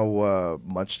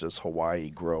much does Hawaii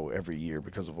grow every year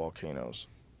because of volcanoes?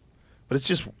 But it's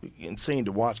just insane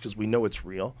to watch because we know it's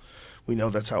real. We know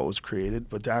that's how it was created.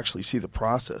 But to actually see the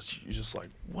process, you're just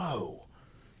like, whoa.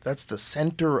 That's the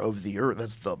center of the earth.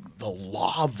 That's the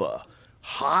lava.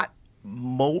 Hot,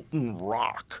 molten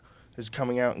rock is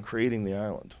coming out and creating the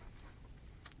island.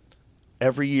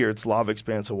 Every year, its lava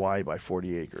expands Hawaii by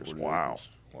 40 acres. 40 Wow. acres.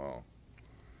 Wow.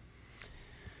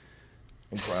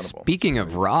 Incredible. speaking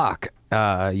of rock,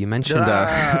 you mentioned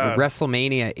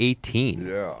WrestleMania 18.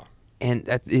 Yeah. And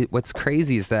what's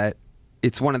crazy is that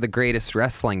it's one of the greatest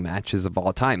wrestling matches of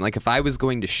all time. Like if I was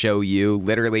going to show you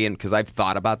literally, and because I've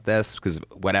thought about this, because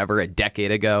whatever, a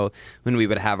decade ago when we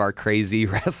would have our crazy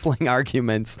wrestling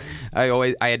arguments, I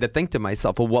had to think to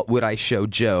myself, well, what would I show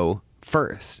Joe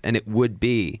first? And it would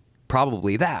be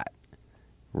probably that,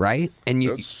 right? And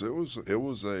It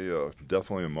was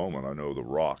definitely a moment. I know The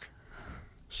Rock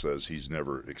says he's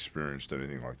never experienced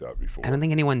anything like that before. I don't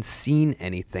think anyone's seen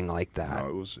anything like that. No,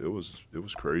 it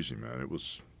was crazy, man. It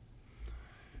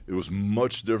was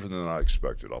much different than I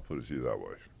expected. I'll put it to you that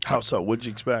way. How so? What'd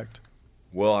you expect?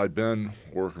 Well, I'd been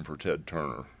working for Ted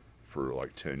Turner for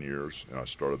like 10 years, and I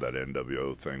started that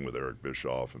NWO thing with Eric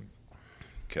Bischoff and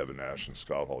Kevin Nash and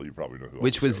Scott Hall. You probably know who.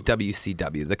 Which was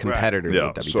WCW, the competitor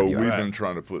Yeah, to WWE. so we've been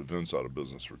trying to put Vince out of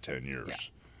business for 10 years. Yeah.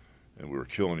 And we were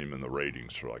killing him in the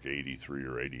ratings for like 83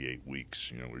 or 88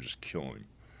 weeks. We were just killing him.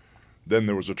 Then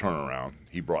there was a turnaround.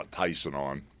 He brought Tyson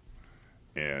on,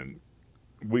 and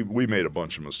we made a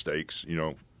bunch of mistakes,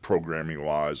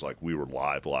 programming-wise, like we were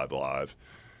live.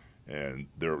 And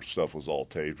their stuff was all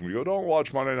taped. And we go, don't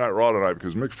watch Monday Night Raw tonight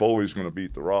because Mick Foley's going to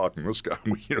beat The Rock. And this guy,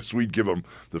 so we'd give him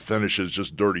the finishes,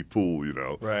 just dirty pool,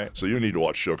 Right. So you need to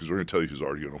watch the show because we're going to tell you who's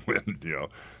already going to win,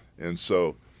 And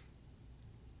so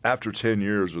after 10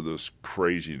 years of this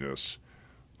craziness,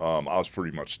 I was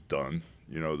pretty much done.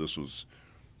 This was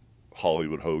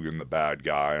Hollywood Hogan, the bad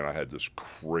guy, and I had this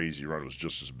crazy run. It was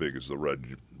just as big as the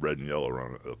red and yellow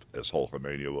run as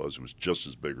Hulkamania was. It was just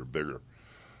as big or bigger.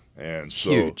 And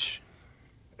so Huge.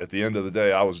 At the end of the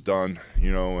day, I was done,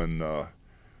 and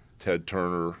Ted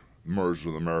Turner merged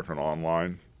with American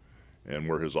Online, and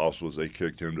where his office was, they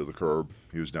kicked him to the curb.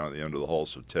 He was down at the end of the hall,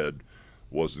 so Ted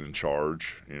wasn't in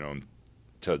charge, and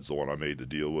Ted's the one I made the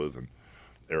deal with, and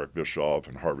Eric Bischoff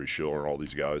and Harvey Schiller and all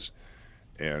these guys.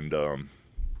 And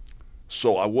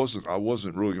so I wasn't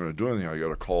really going to do anything. I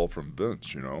got a call from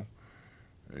Vince, and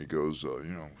he goes,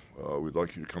 we'd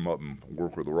like you to come up and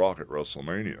work with The Rock at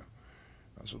WrestleMania.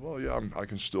 I said, well, yeah, I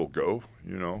can still go,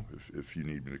 if you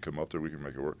need me to come up there, we can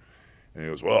make it work. And he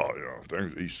goes, well,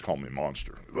 things, he used to call me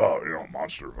Monster. Well,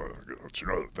 Monster,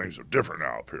 things are different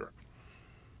now up here.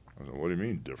 I said, what do you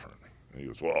mean different? And he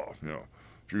goes, well,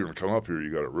 if you're going to come up here,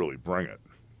 you got to really bring it.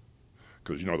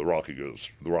 Because,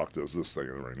 The Rock does this thing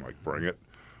in the ring, like, bring it.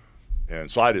 And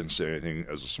so I didn't say anything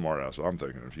as a smart ass. I'm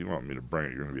thinking, if you want me to bring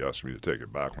it, you're going to be asking me to take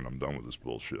it back when I'm done with this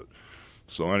bullshit.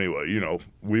 So anyway,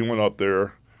 we went up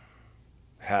there,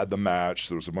 had the match.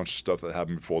 There was a bunch of stuff that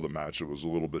happened before the match. It was a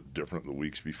little bit different the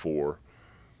weeks before.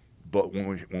 But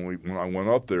when I went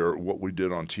up there, what we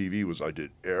did on TV was I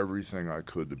did everything I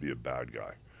could to be a bad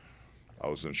guy. I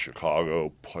was in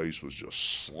Chicago. Place was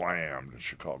just slammed in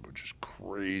Chicago, just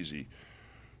crazy.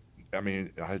 I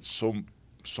mean, I had so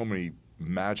many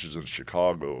matches in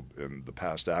Chicago, and the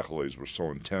past accolades were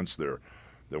so intense there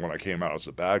that when I came out as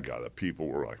a bad guy, that people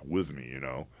were like with me,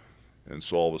 And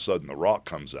so all of a sudden, The Rock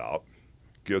comes out,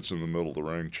 gets in the middle of the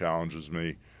ring, challenges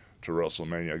me to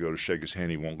WrestleMania. I go to shake his hand,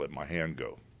 he won't let my hand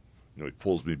go. He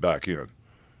pulls me back in,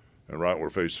 and right where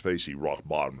face to face, he rock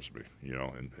bottoms me,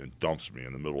 and dumps me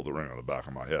in the middle of the ring on the back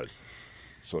of my head.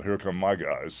 So here come my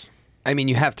guys. I mean,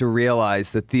 you have to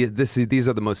realize that these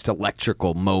are the most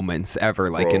electrical moments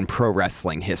ever, like in pro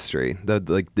wrestling history.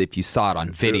 If you saw it on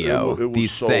video,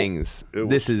 this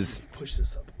is Push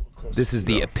this up a little closer. this is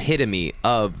the epitome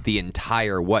of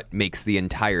what makes the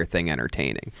entire thing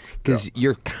entertaining. Because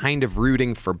you're kind of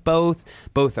rooting for both.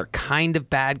 Both are kind of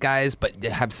bad guys, but they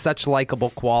have such likable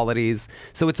qualities.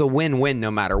 So it's a win-win no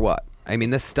matter what. I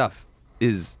mean, this stuff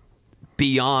is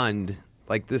beyond,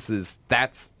 like, this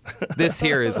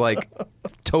here is like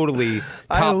totally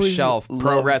top shelf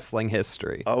pro wrestling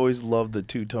history. I always loved the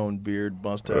two-tone beard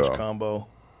mustache combo.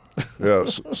 Yeah.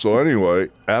 So anyway,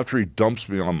 after he dumps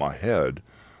me on my head,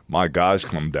 my guys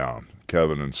come down,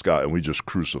 Kevin and Scott, and we just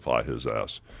crucify his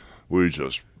ass. We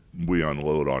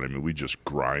unload on him and we just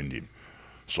grind him.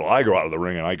 So I go out of the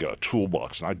ring and I got a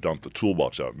toolbox and I dump the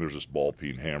toolbox out, and there's this ball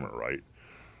peen hammer, right?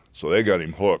 So they got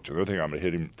him hooked, and they think I'm gonna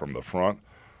hit him from the front.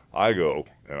 I go,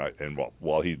 and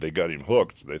while they got him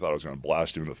hooked, they thought I was going to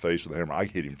blast him in the face with a hammer. I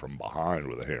hit him from behind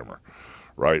with a hammer,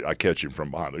 right? I catch him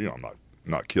from behind. I'm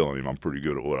not killing him. I'm pretty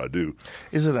good at what I do.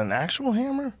 Is it an actual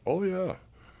hammer? Oh, yeah.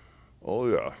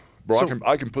 Bro, so,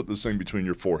 I can put this thing between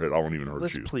your forehead. I won't even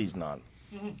hurt you. Please not.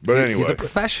 But anyway. He's a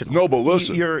professional. No, but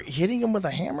listen. You're hitting him with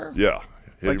a hammer? Yeah.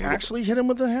 Like actually hit him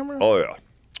with a hammer? Oh, yeah.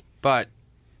 But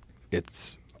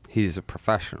he's a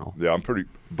professional. Yeah, I'm pretty.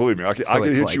 Believe me, I can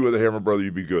hit you with a hammer, brother.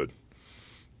 You'd be good.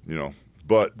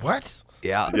 But what?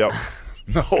 Yeah. Yep.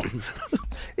 No.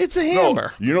 It's a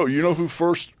hammer. No. You know who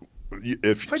first?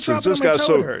 Since this guy's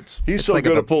hurts. He's so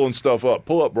good at pulling stuff up.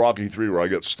 Pull up Rocky 3 where I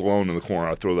get Stallone in the corner.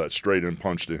 I throw that straight in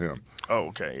punch to him. Oh,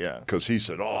 okay, yeah. Because he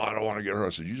said, I don't want to get hurt. I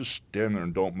said, you just stand there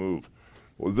and don't move.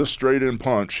 Well, this straight in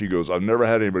punch, he goes, I've never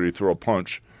had anybody throw a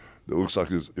punch that looks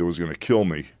like it was going to kill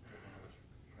me.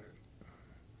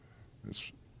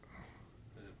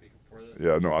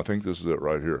 Yeah, no, I think this is it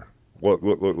right here. Look.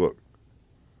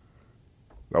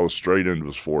 That was straight into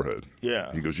his forehead. Yeah.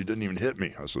 He goes, you didn't even hit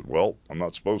me. I said, well, I'm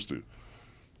not supposed to.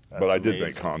 That's but I did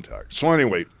make contact. So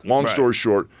anyway, long story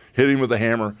short, hit him with a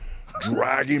hammer,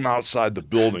 drag him outside the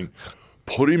building,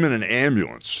 put him in an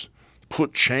ambulance,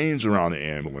 put chains around the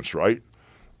ambulance, right?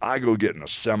 I go get in a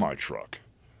semi-truck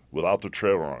without the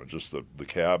trailer on it, just the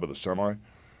cab of the semi,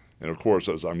 And of course,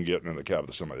 as I'm getting in the cab of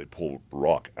the semi, they pull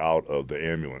Rock out of the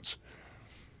ambulance,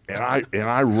 and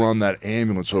I run that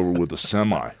ambulance over with the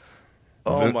semi.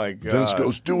 Oh my God! Vince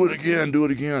goes, "Do it again, do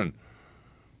it again."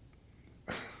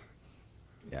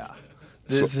 Yeah.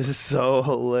 This is so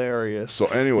hilarious. So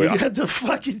anyway, you got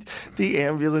the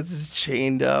ambulance is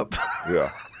chained up. Yeah.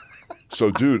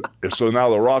 So dude, so now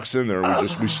the Rock's in there, and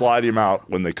we slide him out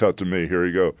when they cut to me. Here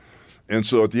you go. And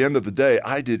so at the end of the day,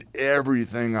 I did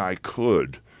everything I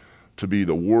could to be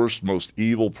the worst, most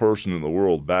evil person in the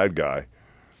world, bad guy.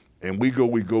 And we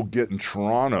go get in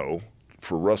Toronto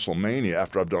for WrestleMania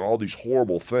after I've done all these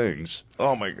horrible things.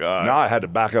 Oh my God. Now I had to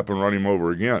back up and run him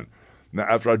over again. Now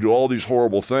after I do all these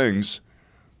horrible things,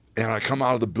 and I come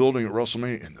out of the building at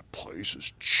WrestleMania, and the place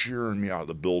is cheering me out of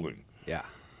the building. Yeah.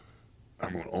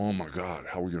 I'm going, oh my God,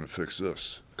 how are we going to fix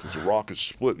this? Because The Rock is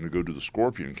splitting to go do the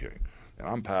Scorpion King. And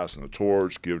I'm passing the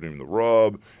torch, giving him the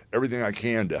rub, everything I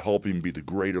can to help him be the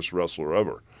greatest wrestler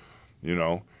ever, you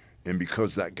know? And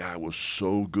because that guy was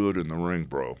so good in the ring,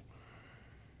 bro,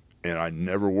 and I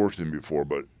never worked him before,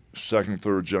 but second,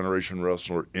 third generation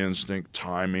wrestler, instinct,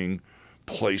 timing,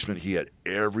 placement, he had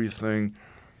everything.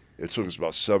 It took us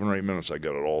about 7 or 8 minutes. I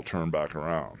got it all turned back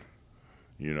around,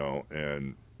 you know,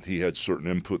 and he had certain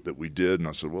input that we did, and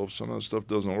I said, well, if some of that stuff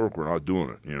doesn't work, we're not doing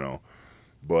it, you know.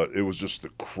 But it was just the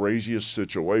craziest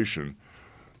situation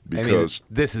because... I mean,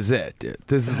 this is it, dude.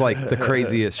 This is like the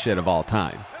craziest shit of all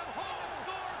time.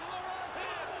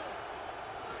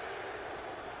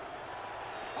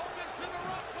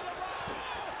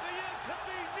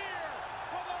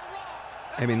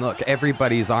 I mean, look,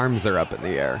 everybody's arms are up in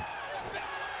the air.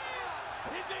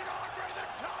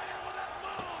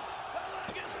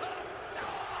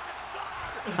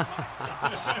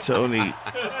 Tony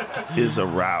is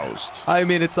aroused. I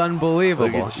mean, it's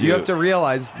unbelievable. Look at You you. have to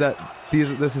realize that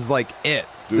this is like it.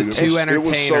 Dude, the two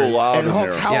entertainers. It was so loud And in Hulk,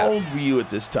 there. how Yeah. old were you at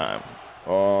this time?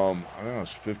 I think I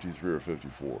was 53 or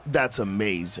 54. That's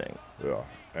amazing. Yeah.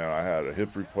 And I had a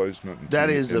hip replacement. And That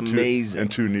two, is and two- amazing.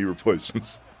 and 2 knee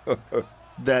replacements.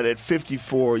 That at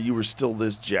 54 you were still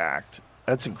this jacked.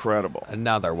 That's incredible.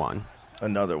 Another one.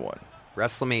 Another one.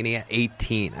 WrestleMania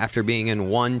 18. After being in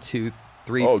 1, 2,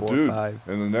 3, Oh, 4, dude. 5.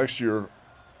 And the next year,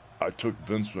 I took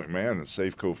Vince McMahon at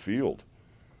Safeco Field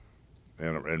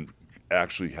and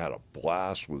actually had a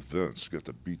blast with Vince. Got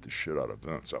to beat the shit out of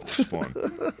Vince. That was fun.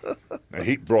 And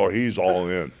he's all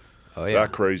in. Oh, yeah.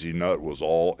 That crazy nut was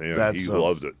all in. He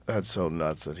loved it. That's so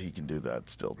nuts that he can do that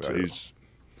still Yeah, too.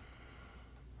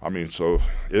 So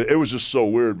it was just so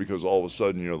weird because all of a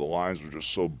sudden, you know, the lines were just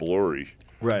so blurry.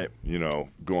 Right. You know,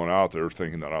 going out there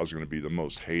thinking that I was going to be the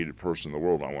most hated person in the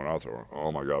world. I went out there,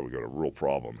 oh my God, we got a real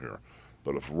problem here.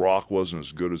 But if Rock wasn't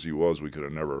as good as he was, we could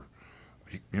have never,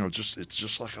 it's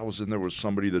just like I was in there with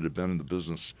somebody that had been in the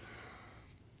business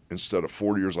instead of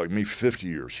 40 years, like me, 50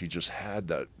 years. He just had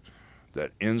that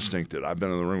instinct that I've been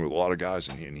in the ring with a lot of guys,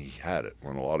 and he had it.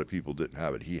 When a lot of people didn't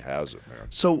have it, he has it, man.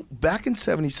 So back in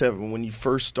 '77, when you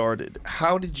first started,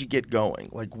 how did you get going?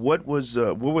 Like, what were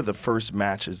the first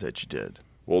matches that you did?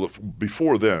 Well,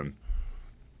 before then,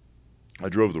 I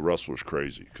drove the wrestlers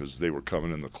crazy because they were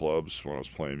coming in the clubs when I was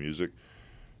playing music.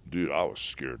 Dude, I was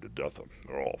scared to death of them.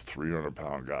 They're all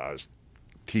 300-pound guys,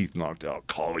 teeth knocked out,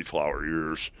 cauliflower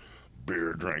ears,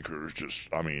 beer drinkers.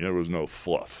 There was no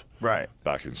fluff. Right.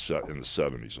 Back in the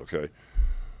 70s, okay?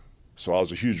 So I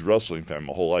was a huge wrestling fan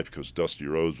my whole life because Dusty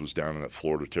Rhodes was down in that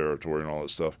Florida territory and all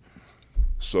that stuff.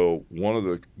 So one of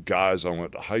the guys I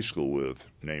went to high school with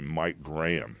named Mike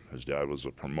Graham, his dad was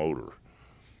a promoter.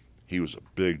 He was a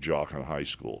big jock in high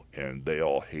school, and they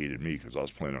all hated me because I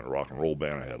was playing in a rock and roll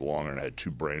band. I had long hair, and I had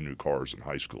 2 brand new cars in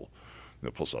high school.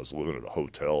 And plus I was living at a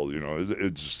hotel, you know.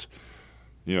 It just,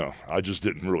 you know, I just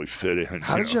didn't really fit in.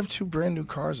 How did you have 2 brand new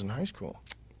cars in high school?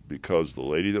 Because the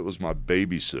lady that was my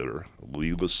babysitter,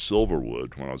 Leela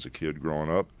Silverwood, when I was a kid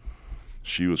growing up,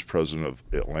 she was president of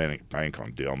Atlantic Bank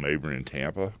on Dale Mabry in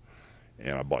Tampa,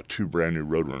 and I bought 2 brand new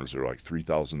Roadrunners. They were like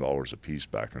 $3,000 a piece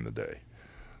back in the day.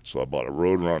 So I bought a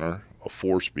Roadrunner, a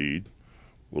 4-speed,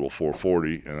 little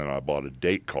 440, and then I bought a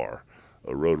date car,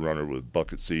 a Roadrunner with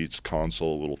bucket seats,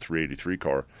 console, a little 383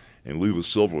 car. And Leela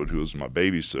Silverwood, who was my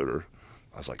babysitter,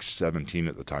 I was like 17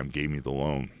 at the time, gave me the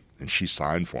loan, and she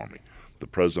signed for me. The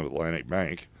president of Atlantic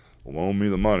Bank loaned me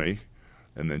the money,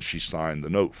 and then she signed the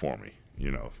note for me,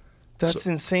 you know. That's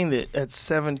insane that at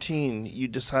 17 you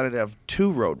decided to have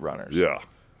 2 Roadrunners. Yeah.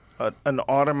 An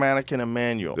automatic and a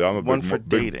manual. Yeah, I'm a one big, for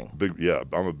dating.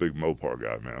 I'm a big Mopar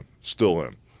guy, man. Still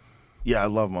am. Yeah, I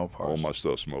love Mopars. All my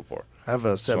stuff's Mopar. I have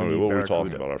a 70 What were we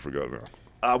talking Barracuda. about? I forgot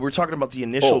now. We're talking about the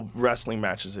initial wrestling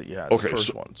matches that you had, Okay, the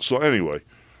first ones. so anyway,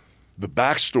 the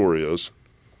backstory is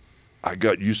I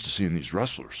got used to seeing these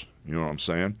wrestlers. You know what I'm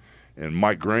saying? And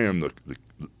Mike Graham,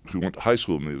 who went to high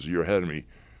school with me, was a year ahead of me.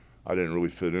 I didn't really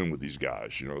fit in with these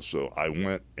guys, you know. So I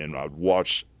went and I'd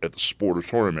watch at the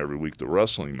Sportatorium every week the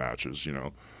wrestling matches, you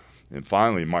know. And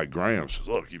finally, Mike Graham says,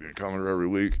 "Look, you've been coming here every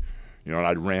week." You know, and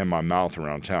I'd ran my mouth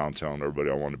around town telling everybody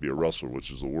I wanted to be a wrestler, which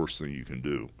is the worst thing you can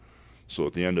do. So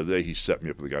at the end of the day, he set me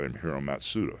up with a guy named Hiro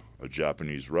Matsuda, a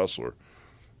Japanese wrestler.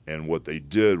 And what they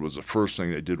did was, the first thing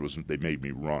they did was they made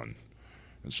me run.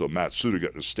 And so Matsuda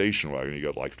got in a station wagon. He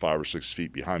got like 5 or 6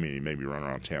 feet behind me, and he made me run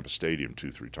around Tampa Stadium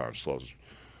 2-3 times till I was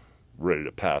ready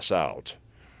to pass out.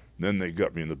 And then they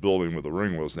got me in the building where the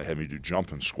ring was, and they had me do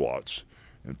jumping squats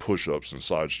and push-ups and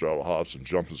side straddle hops and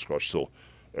jumping squats till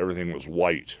everything was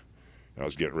white. And I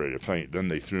was getting ready to faint. Then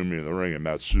they threw me in the ring, and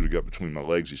Matsuda got between my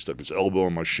legs. He stuck his elbow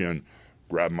in my shin,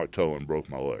 grabbed my toe, and broke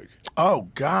my leg. Oh,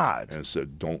 God. And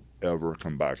said, "Don't ever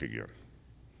come back again."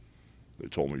 They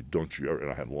told me, "Don't you ever," and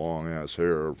I had long-ass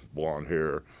hair, blonde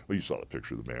hair. Well, you saw the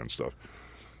picture of the band stuff.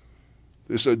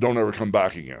 They said, "Don't ever come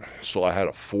back again." So I had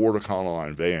a Ford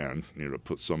Econoline van, you know, to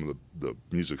put some of the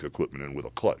music equipment in with a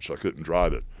clutch. I couldn't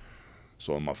drive it.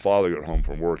 So when my father got home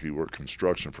from work, he worked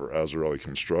construction for Azarelli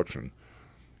Construction.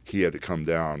 He had to come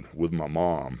down with my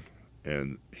mom,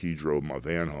 and he drove my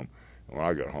van home. And when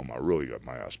I got home, I really got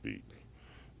my ass beat.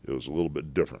 It was a little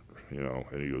bit different, you know.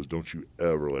 And he goes, "Don't you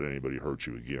ever let anybody hurt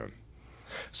you again."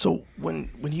 So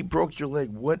when he broke your leg,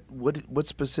 what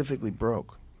specifically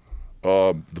broke?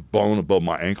 The bone above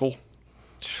my ankle.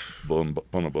 Bone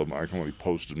above my ankle. When he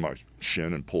posted my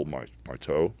shin and pulled my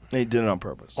toe. And he did it on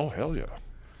purpose. Oh, hell yeah.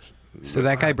 So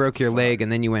that guy broke your leg, and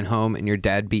then you went home, and your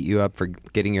dad beat you up for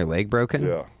getting your leg broken?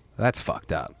 Yeah. That's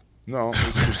fucked up. No,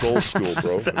 it's just old school,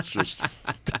 bro. It's just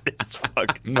It's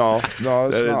fucking. no, it's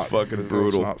That is not. fucking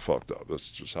brutal. It's not fucked up. That's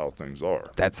just how things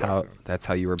are. That's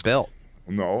how you were built.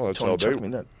 No, that's Tony how chucked they.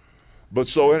 me then. But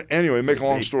so anyway, make a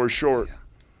long story short.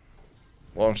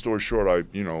 Long story short, I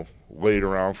laid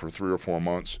around for 3 or 4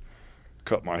 months,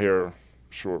 cut my hair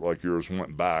short like yours,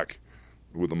 went back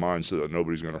with the mindset that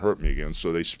nobody's going to hurt me again.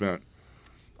 So they spent.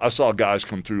 I saw guys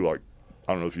come through, like,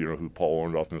 I don't know if you know who Paul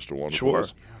Orndorff, Mr. Wonderful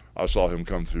is. I saw him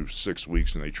come through 6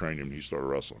 weeks, and they trained him, and he started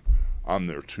wrestling. I'm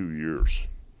there 2 years.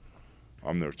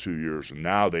 And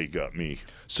now they got me.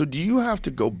 So do you have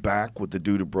to go back with the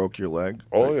dude who broke your leg?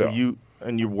 Oh, Like, yeah.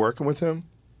 And you're working with him?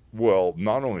 Well,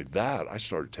 not only that, I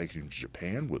started taking him to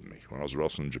Japan with me when I was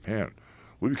wrestling in Japan.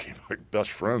 We became like best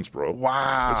friends, bro.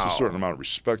 Wow. It's a certain amount of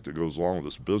respect that goes along with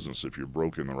this business if you're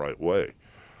broken the right way.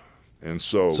 And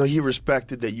so So he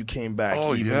respected that you came back.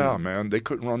 oh, even- yeah, man. They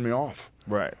couldn't run me off.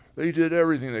 Right. They did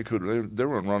everything they could. They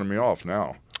weren't running me off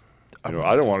now. I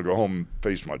don't want to go home and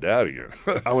face my dad again.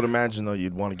 I would imagine, though,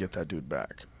 you'd want to get that dude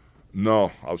back.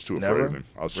 No, I was too afraid Never? of him.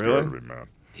 I was scared Really? of him, man.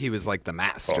 He was like the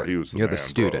master. Oh, he was the You're man, the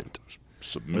student. bro.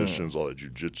 Submissions, all that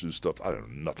jiu-jitsu stuff. I don't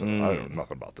know nothing. I don't know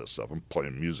nothing about this stuff. I'm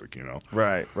playing music, you know.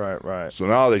 Right. So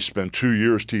now they spend 2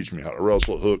 years teaching me how to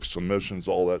wrestle, hooks, submissions,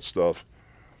 all that stuff.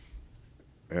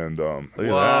 And Look at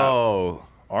Whoa.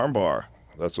 that. Armbar.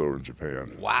 that's over in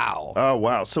Japan. Wow. Oh,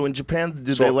 wow. So in Japan,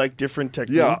 do So- they like different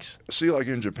Yeah. techniques? See, like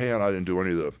in Japan, I didn't do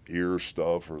any of the ear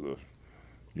stuff or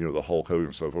the Hulk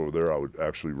Hogan stuff over there. I would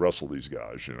actually wrestle these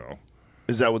guys, you know.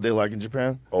 Is that what they like in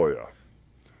Japan? Oh, yeah.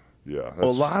 Yeah.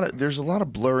 Well, there's a lot of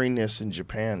blurriness in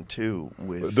Japan, too.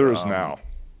 There is now.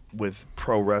 With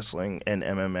pro wrestling and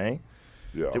MMA.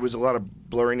 Yeah. There was a lot of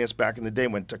blurriness back in the day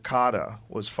when Takada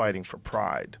was fighting for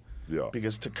Pride. Yeah.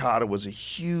 Because Takada was a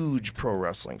huge pro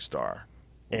wrestling star.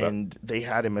 And they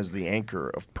had him as the anchor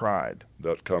of Pride.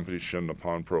 That company, Shin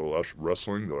Nippon Pro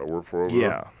Wrestling, that I work for over Yeah.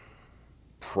 there,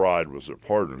 Pride was their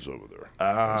partners over there.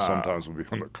 And sometimes we'd be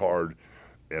on the card,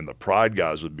 and the Pride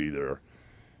guys would be there.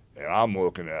 And I'm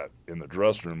looking in the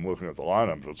dressing room, looking at the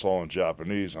lineup, it's all in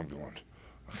Japanese. I'm going,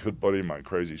 a good buddy of mine,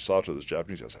 Crazy Sato, this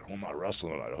Japanese. I said, who am I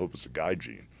wrestling tonight? I hope it's a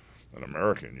Gaijin, an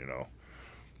American, you know.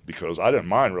 Because I didn't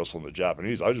mind wrestling the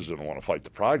Japanese. I just didn't want to fight the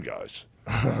Pride guys.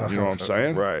 You know what I'm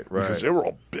saying? Right. Because they were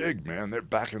all big, man. They're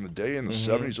back in the day in the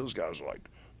 70s. Those guys were like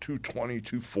 220,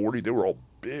 240. They were all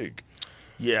big,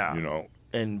 Yeah. you know.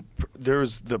 And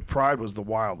the Pride was the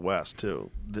Wild West, too.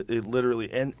 It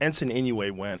literally, and Ensign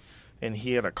Inoue went, and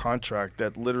he had a contract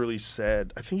that literally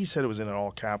said, I think he said it was in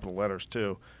all capital letters,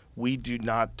 too, we do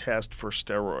not test for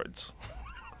steroids.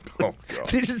 Oh, God.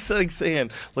 They're just like saying,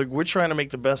 like, we're trying to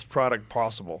make the best product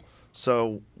possible.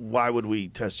 So why would we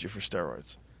test you for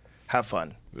steroids? Have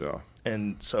fun. Yeah.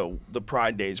 And so the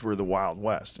Pride days were the Wild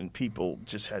West, and people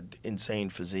just had insane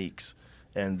physiques,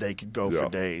 and they could go for Yeah.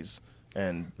 days.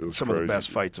 And It was some of the crazy. best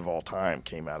fights of all time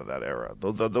came out of that era.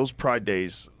 Those Pride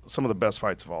days, some of the best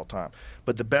fights of all time.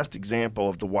 But the best example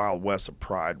of the Wild West of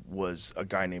Pride was a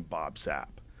guy named Bob Sapp.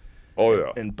 Oh,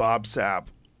 yeah. And Bob Sapp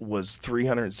was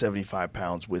 375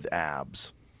 pounds with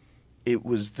abs. It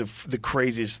was the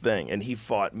craziest thing, and he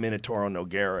fought Minotauro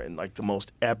Nogueira in like the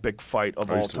most epic fight of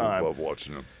all time. I love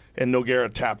watching him. And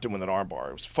Nogueira tapped him with an armbar.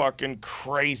 It was fucking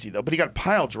crazy though. But he got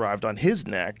pile drived on his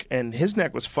neck, and his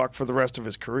neck was fucked for the rest of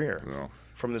his career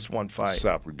from this one fight.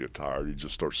 Sap would get tired. He'd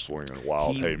just start swinging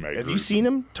wild haymakers. Have you seen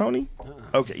him, Tony?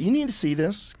 Okay, you need to see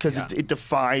this because it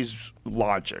defies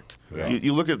logic. Yeah.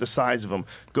 You look at the size of him.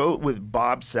 Go with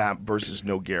Bob Sapp versus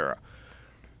Nogueira.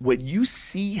 When you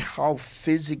see how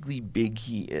physically big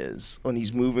he is when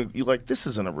he's moving, you're like, this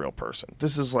isn't a real person.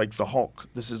 This is like the Hulk.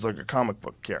 This is like a comic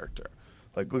book character.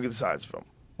 Like, look at the size of him.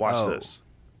 Watch this.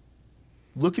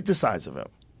 Look at the size of him.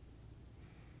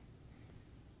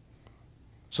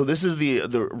 So this is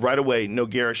the right away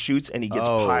Nogueira shoots and he gets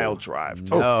pile drived.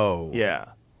 No. Yeah.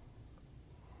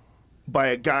 By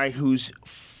a guy who's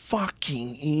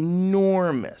fucking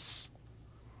enormous.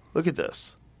 Look at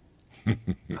this.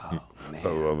 I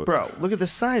love it. Bro, look at the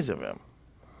size of him.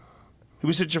 He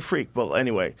was such a freak. But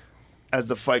anyway, as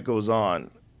the fight goes on,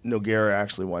 Nogueira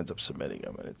actually winds up submitting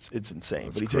him, and it's insane.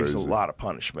 That's but he takes a crazy. lot of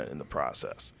punishment in the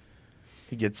process.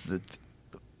 He gets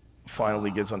finally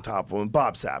gets on top of him.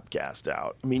 Bob Sapp gassed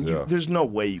out. I mean, there's no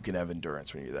way you can have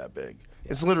endurance when you're that big.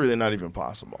 It's literally not even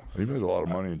possible. He made a lot of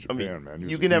money in Japan, man.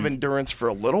 You can have endurance for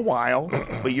a little while,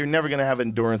 but you're never going to have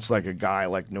endurance like a guy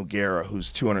like Nogueira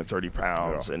who's 230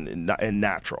 pounds and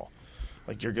natural.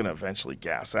 Like, you're going to eventually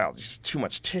gas out. There's too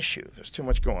much tissue. There's too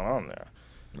much going on there.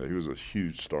 Yeah, he was a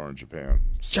huge star in Japan.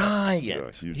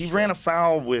 Giant. Yeah, he star. ran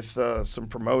afoul with some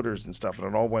promoters and stuff, and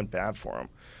it all went bad for him.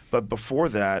 But before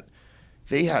that,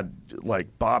 they had like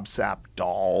Bob Sapp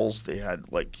dolls. They had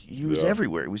he was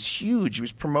everywhere. He was huge. He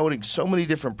was promoting so many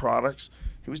different products.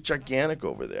 He was gigantic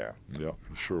over there. Yeah,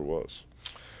 he sure was.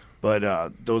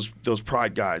 But those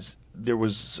Pride guys, there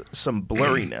was some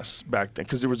blurriness back then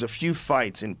because there was a few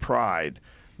fights in Pride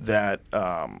that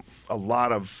a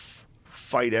lot of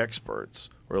fight experts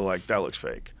were like, that looks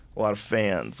fake. A lot of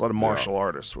fans, a lot of martial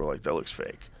artists were like, that looks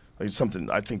fake. Like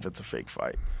something, I think that's a fake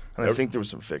fight. And I think there was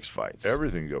some fixed fights.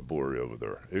 Everything got blurry over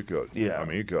there. It got. I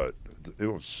mean, it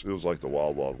was like the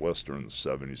Wild Wild West during the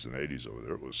 70s and 80s over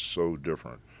there. It was so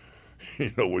different.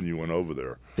 When you went over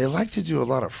there. They like to do a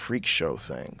lot of freak show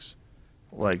things.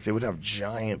 Like they would have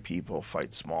giant people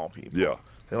fight small people. Yeah.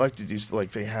 They like to do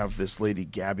like they have this lady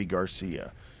Gabby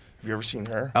Garcia. Have you ever seen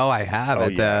her? Oh, I have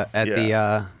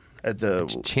at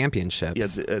the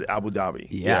championships. Yeah, at Abu Dhabi.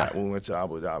 Yeah. When we went to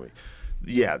Abu Dhabi.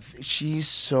 Yeah, she's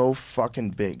so fucking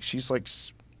big. She's like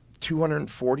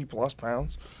 240 plus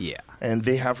pounds. Yeah. And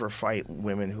they have her fight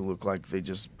women who look like they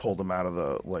just pulled them out of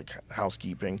the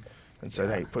housekeeping and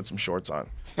said, "Hey, put some shorts on.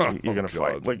 You're gonna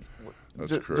fight." Like,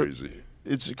 that's crazy.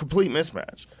 It's a complete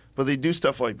mismatch. But they do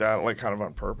stuff like that, like kind of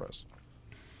on purpose.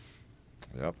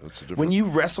 Yep, that's a different. When you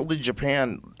wrestled in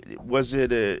Japan, was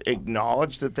it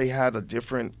acknowledged that they had a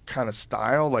different kind of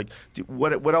style? Like,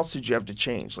 what else did you have to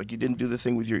change? Like, you didn't do the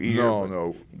thing with your ear.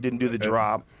 No. Didn't do the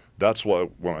drop. That's why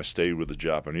when I stayed with the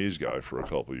Japanese guy for a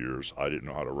couple of years, I didn't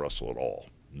know how to wrestle at all.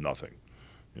 Nothing.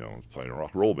 Playing a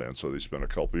rock and roll band. So they spent a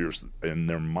couple of years, and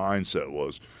their mindset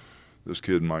was, this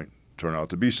kid might turn out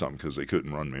to be something because they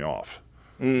couldn't run me off.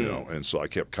 And so I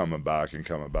kept coming back.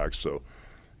 So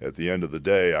at the end of the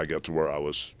day, I got to where I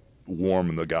was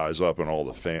warming the guys up, and all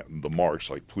the marks,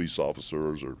 like police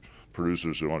officers or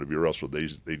producers who wanted to be wrestled,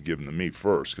 they'd give them to me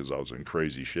first because I was in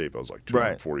crazy shape. I was like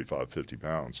 245, 50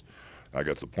 pounds. I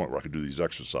got to the point where I could do these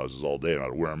exercises all day, and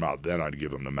I'd wear them out. Then I'd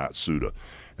give them to Matt Suda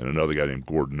and another guy named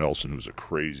Gordon Nelson, who was a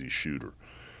crazy shooter.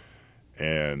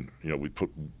 And, we put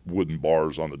wooden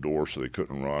bars on the door so they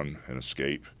couldn't run and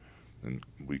escape. And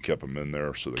we kept them in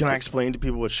there. So Can I explain to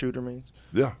people what shooter means?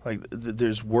 Yeah. Like,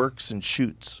 there's works and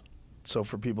shoots. So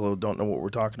for people who don't know what we're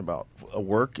talking about, a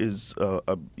work is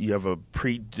you have a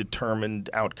predetermined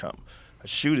outcome. A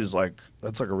shoot is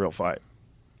that's like a real fight,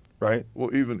 right?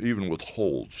 Well, even with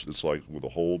holds, it's like with a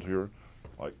hold here,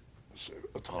 like say,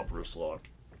 a top wrist lock.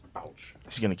 Ouch.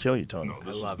 He's gonna kill you, Tony.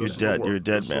 No, You're dead. You're a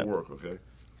dead man. Work, okay?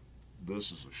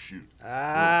 This is a shoot.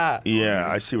 Yeah,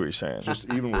 I see what you're saying. Just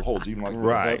even with holds, even like with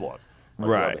Right. a headlock.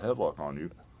 Right. If I have a headlock on you,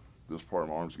 this part of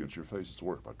my arm's against your face. It's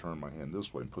work. If I turn my hand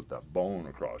this way and put that bone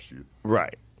across you.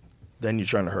 Right. Then you're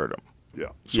trying to hurt him. Yeah.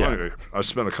 So anyway, I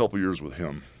spent a couple years with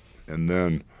him, and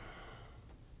then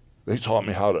they taught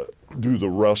me how to do the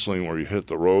wrestling where you hit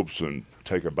the ropes and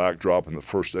take a backdrop. And the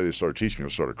first day they started teaching me,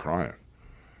 I started crying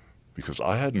because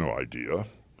I had no idea.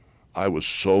 I was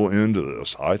so into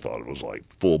this. I thought it was like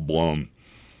full-blown,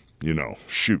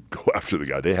 shoot, go after the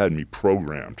guy. They had me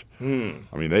programmed. I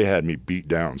mean, they had me beat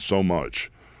down so much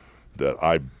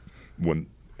that when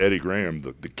Eddie Graham,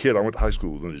 the kid I went to high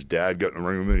school with, and his dad got in the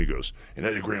ring with me, and he goes, and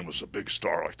Eddie Graham was a big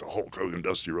star, like the Hulk Hogan,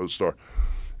 Dusty Rhodes star.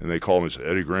 And they called me and said,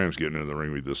 Eddie Graham's getting in the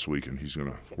ring with me this week, and he's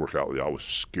going to work out with you. I was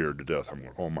scared to death. I'm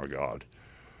going, oh, my God.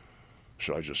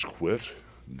 Should I just quit?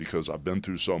 Because I've been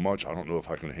through so much, I don't know if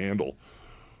I can handle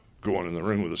going in the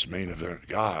ring with this main event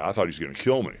guy. I thought he was going to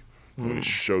kill me. When he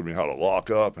showed me how to lock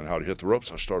up and how to hit the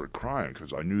ropes, I started crying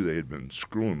because I knew they had been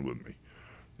screwing with me.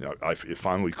 It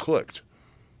finally clicked.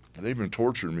 They've been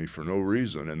torturing me for no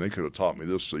reason, and they could have taught me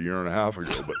this a year and a half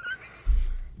ago.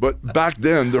 But back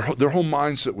then, their whole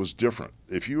mindset was different.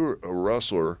 If you were a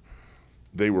wrestler,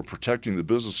 they were protecting the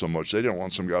business so much they didn't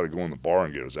want some guy to go in the bar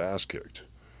and get his ass kicked.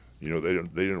 They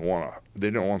didn't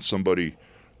want somebody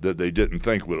that they didn't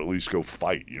think would at least go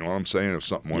fight. You know what I'm saying? If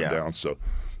something went down. So,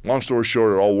 long story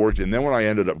short, it all worked. And then when I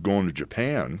ended up going to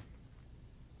Japan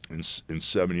in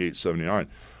 78, 79,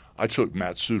 I took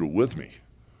Matsuda with me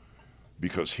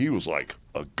because he was like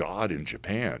a god in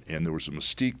Japan. And there was a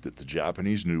mystique that the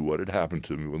Japanese knew what had happened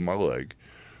to me with my leg.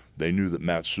 They knew that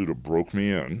Matsuda broke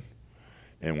me in.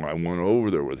 And when I went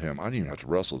over there with him, I didn't even have to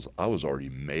wrestle. I was already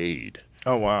made.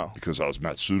 Oh, wow. Because I was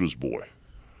Matsuda's boy,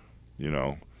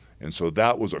 And so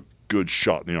that was a good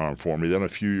shot in the arm for me. Then a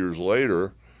few years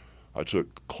later, I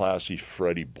took Classy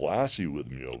Freddie Blassie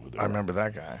with me over there. I remember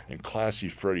that guy. And Classy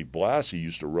Freddie Blassie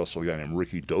used to wrestle a guy named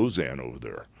Ricky Dozan over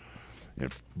there.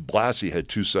 And Blassie had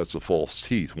 2 sets of false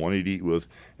teeth, one he'd eat with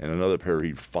and another pair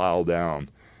he'd file down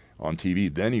on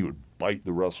TV. Then he would bite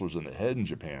the wrestlers in the head in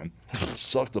Japan,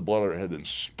 suck the blood out of their head, then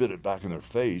spit it back in their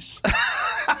face.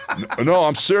 No,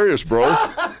 I'm serious, bro.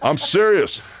 I'm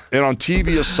serious. And on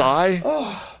TVSI,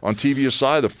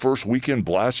 the first weekend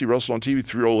Blassie wrestled on TV,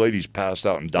 3 old ladies passed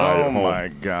out and died at home. Oh, my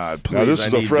God. Please, now, this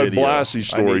is a Fred video. Blassie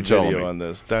story telling me. On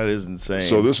this. That is insane.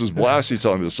 So this is Blassie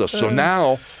telling me this stuff. So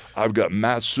now I've got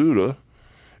Matsuda,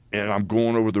 and I'm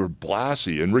going over there with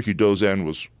Blassie. And Ricky Dozan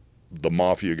was the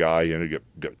mafia guy, and he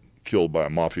got killed by a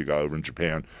mafia guy over in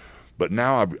Japan. But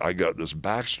now I got this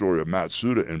backstory of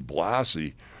Matsuda and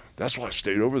Blassie. That's why I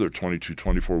stayed over there 22,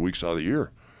 24 weeks out of the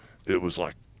year. It was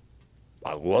like,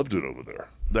 I loved it over there.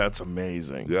 That's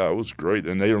amazing. Yeah, it was great.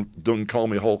 And they don't call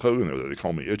me Hulk Hogan there. They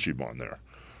call me Ichiban there.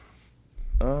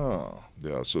 Oh.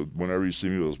 Yeah, so whenever you see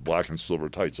me with those black and silver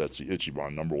tights, that's the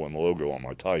Ichiban #1 logo on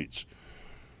my tights.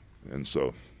 And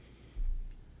so.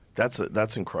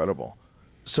 That's incredible.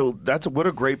 So what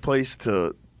a great place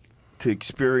to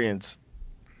experience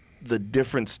the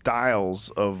different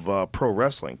styles of pro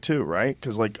wrestling too, right?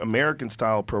 Because like American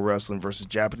style pro wrestling versus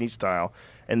Japanese style,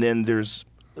 and then there's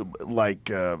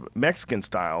like Mexican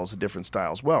style is a different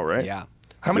style as well, right? Yeah.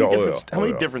 How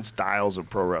many different styles of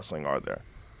pro wrestling are there?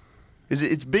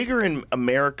 It's bigger in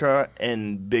America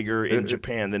and bigger in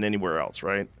Japan than anywhere else,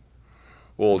 right?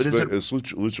 Well,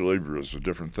 lucha libre is a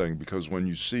different thing because when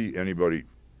you see anybody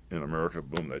in America,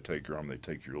 boom, they take your arm, they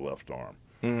take your left arm.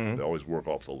 Mm-hmm. They always work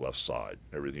off the left side,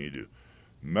 everything you do.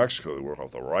 Mexico, they work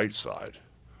off the right side.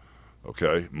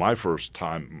 Okay? My first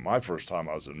time I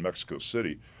was in Mexico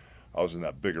City, I was in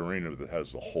that big arena that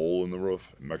has the hole in the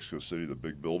roof in Mexico City, the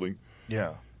big building.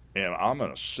 Yeah. And I'm in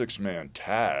a 6-man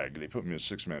tag. They put me in a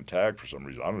 6-man tag for some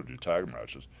reason. I don't do tag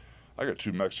matches. I got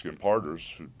 2 Mexican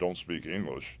partners who don't speak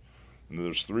English. And then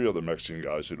there's 3 other Mexican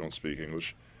guys who don't speak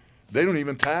English. They don't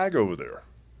even tag over there.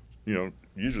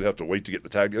 Usually have to wait to get the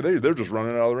tag. They're just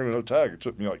running out of the ring with no tag. It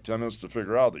took me like 10 minutes to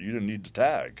figure out that you didn't need to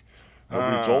tag.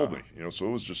 Nobody told me. So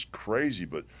it was just crazy.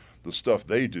 But the stuff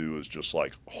they do is just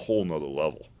like a whole nother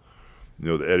level.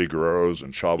 The Eddie Guerreros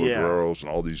and Chavo Guerreros and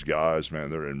all these guys, man,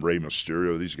 they're in Rey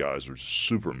Mysterio. These guys are just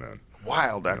supermen.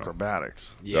 Wild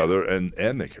acrobatics. Yeah, they're and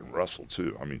they can wrestle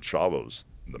too. I mean, Chavo's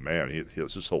the man.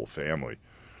 His whole family,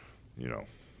 they're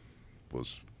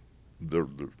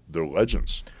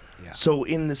legends. Yeah. So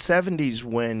in the 70s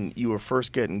when you were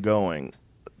first getting going,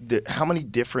 how many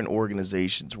different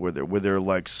organizations were there? Were there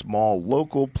like small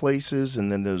local places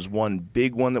and then there's one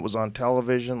big one that was on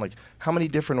television? Like how many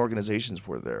different organizations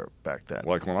were there back then?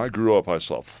 Like when I grew up, I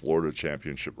saw Florida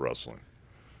Championship Wrestling,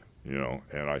 and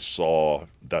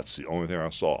that's the only thing I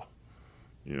saw,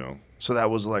 So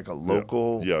that was like a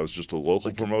local? Yeah, it was just a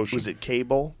local promotion. Was it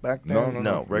cable back then?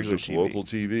 No, regular it was just TV. local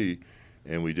TV,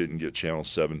 and we didn't get Channel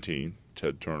 17,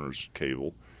 Ted Turner's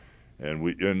cable.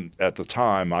 And at the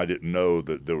time, I didn't know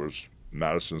that there was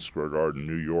Madison Square Garden,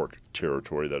 New York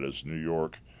territory. That is New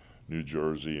York, New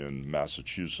Jersey, and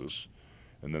Massachusetts.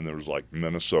 And then there was like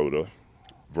Minnesota,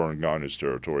 Vern Gagne's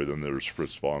territory. Then there was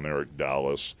Fritz Von Erich,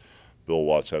 Dallas. Bill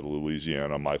Watts had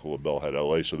Louisiana. Michael LaBelle had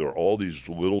L.A. So there were all these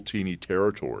little teeny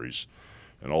territories,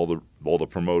 and all the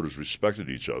promoters respected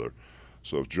each other.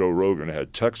 So if Joe Rogan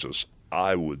had Texas,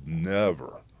 I would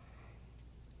never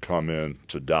come in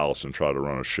to Dallas and try to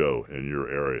run a show in your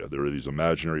area. There are these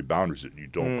imaginary boundaries that you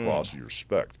don't cross, you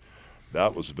respect.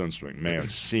 That was Vince McMahon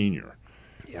Sr.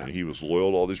 Yeah. And he was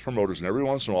loyal to all these promoters. And every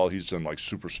once in a while, he'd send like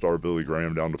superstar Billy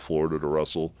Graham down to Florida to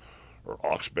wrestle, or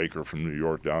Ox Baker from New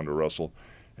York down to wrestle.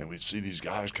 And we'd see these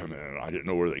guys come in, and I didn't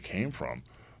know where they came from.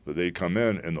 But they'd come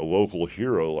in, and the local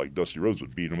hero, like Dusty Rhodes,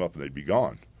 would beat them up, and they'd be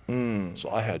gone. So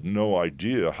I had no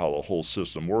idea how the whole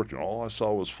system worked, and all I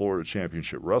saw was Florida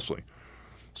Championship Wrestling.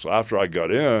 So after I got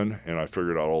in and I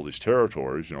figured out all these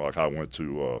territories, you know, like I went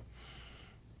to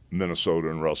Minnesota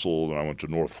and wrestled, and I went to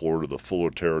North Florida, the Fuller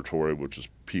Territory, which is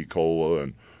Pensacola,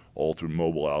 and all through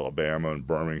Mobile, Alabama, and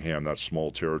Birmingham, that small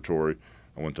territory.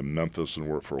 I went to Memphis and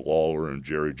worked for Lawler and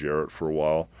Jerry Jarrett for a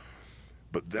while.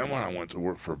 But then when I went to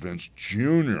work for Vince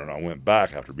Jr., and I went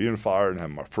back after being fired and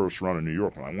having my first run in New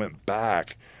York, when I went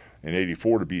back in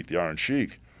 '84 to beat the Iron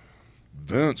Sheik,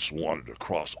 Vince wanted to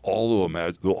cross all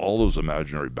those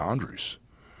imaginary boundaries,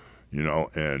 you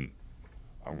know, and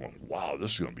I'm going, wow,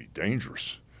 this is going to be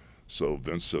dangerous. So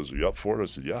Vince says, are you up for it? I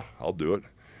said, yeah, I'll do it.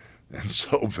 And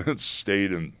so Vince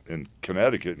stayed in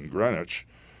Connecticut, in Greenwich,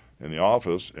 in the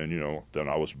office, and, you know, then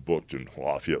I was booked in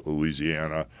Lafayette,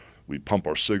 Louisiana. We pump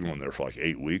our signal in there for like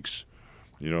 8 weeks.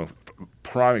 You know,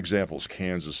 prime example is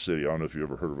Kansas City. I don't know if you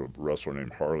ever heard of a wrestler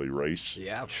named Harley Race.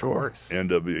 Yeah, of course.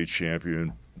 NWA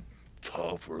champion,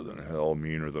 tougher than hell,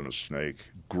 meaner than a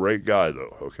snake. Great guy,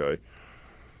 though, okay?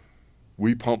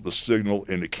 We pumped the signal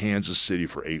into Kansas City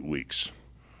for 8 weeks.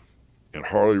 And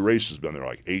Harley Race has been there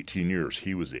like 18 years.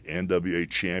 He was the NWA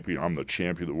champion. I'm the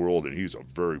champion of the world, and he's a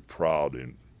very proud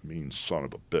and mean son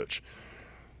of a bitch.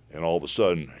 And all of a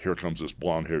sudden, here comes this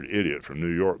blonde-haired idiot from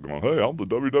New York going, hey, I'm the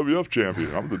WWF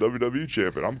champion. I'm the WWE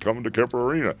champion. I'm coming to Kemper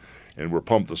Arena. And we're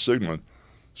pumped the signaling.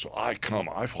 So I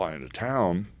fly into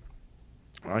town,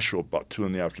 and I show up about 2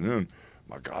 in the afternoon.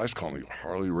 My guys call me,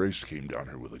 Harley Race came down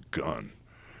here with a gun.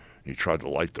 He tried to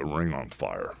light the ring on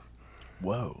fire.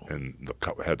 Whoa. And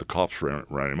had the cops ran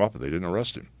him up, and they didn't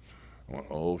arrest him. I went,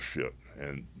 oh, shit.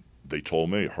 And they told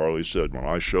me, Harley said, when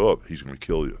I show up, he's going to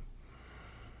kill you.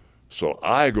 So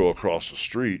I go across the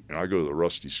street, and I go to the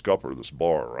Rusty Scupper, this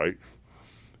bar, right?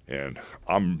 And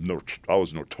I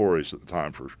was notorious at the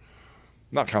time for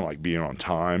not kind of like being on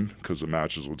time, because the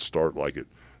matches would start like at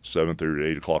 7:30 to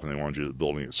 8 o'clock, and they wanted you at the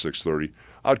building at 6:30.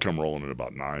 I'd come rolling at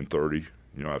about 9:30,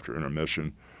 you know, after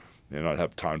intermission, and I'd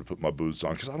have time to put my boots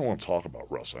on, because I don't want to talk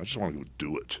about wrestling. I just want to go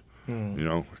do it. You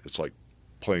know, it's like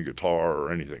playing guitar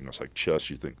or anything. It's like chess.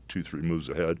 You think 2-3 moves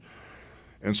ahead.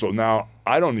 And so now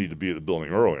I don't need to be at the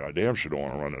building early. I damn sure don't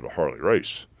want to run into Harley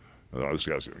Race. This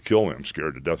guy's going to kill me. I'm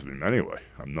scared to death of him anyway.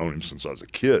 I've known him since I was a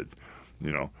kid,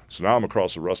 you know. So now I'm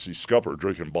across the Rusty Scupper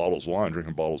drinking bottles of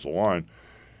wine.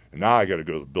 And now I got to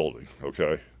go to the building,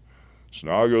 okay? So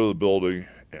now I go to the building,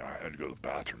 and I had to go to the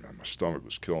bathroom, man. My stomach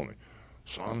was killing me.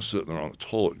 So I'm sitting there on the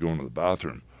toilet going to the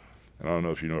bathroom. And I don't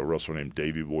know if you know a wrestler named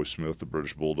Davey Boy Smith, the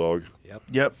British Bulldog.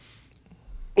 Yep.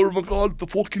 Oh my God, the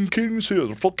fucking king is here.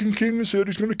 The fucking king is here.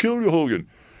 He's going to kill you, Hogan.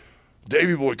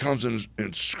 Davey Boy comes in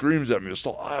and screams at me.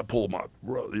 I pull my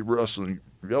wrestling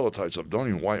yellow tights up. Don't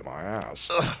even wipe my ass.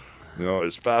 You know,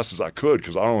 as fast as I could,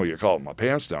 because I don't want to get caught with my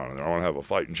pants down in there. I want to have a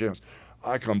fighting chance.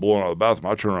 I come blowing out of the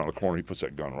bathroom. I turn around the corner. He puts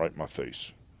that gun right in my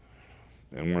face.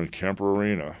 And we're in Kemper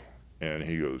Arena. And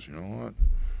he goes, you know what?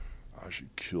 I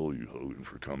should kill you, Hogan,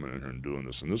 for coming in here and doing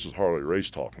this. And this is Harley Race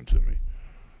talking to me.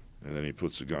 And then he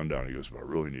puts the gun down. He goes, but I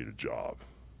really need a job.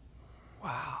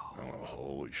 Wow. I went,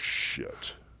 holy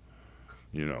shit.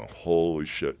 You know, holy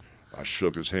shit. I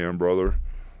shook his hand, brother,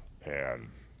 and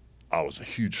I was a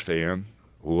huge fan.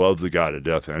 Loved the guy to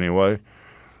death anyway.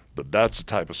 But that's the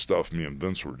type of stuff me and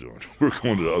Vince were doing. We're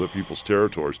going to other people's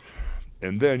territories.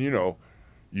 And then, you know,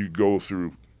 you go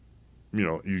through, you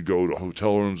know, you go to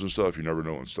hotel rooms and stuff. You never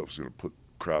know when stuff's going to put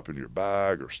crap in your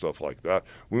bag or stuff like that.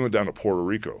 We went down to Puerto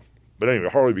Rico. But anyway,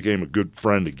 Harley became a good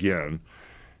friend again,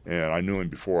 and I knew him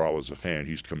before I was a fan.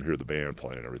 He used to come hear the band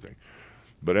play and everything.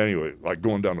 But anyway, like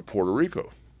going down to Puerto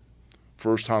Rico.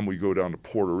 First time we go down to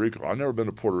Puerto Rico. I've never been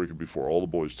to Puerto Rico before. All the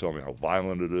boys tell me how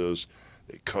violent it is.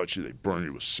 They cut you. They burn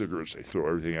you with cigarettes. They throw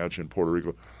everything at you in Puerto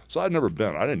Rico. So I'd never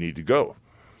been. I didn't need to go.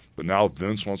 But now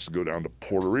Vince wants to go down to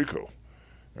Puerto Rico.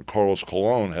 And Carlos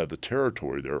Colon had the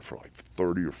territory there for like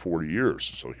 30 or 40 years.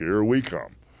 So here we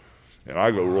come. And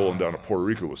I go rolling down to Puerto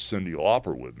Rico with Cyndi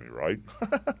Lauper with me, right?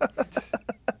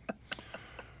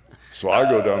 So I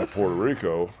go down to Puerto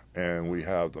Rico, and we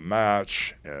have the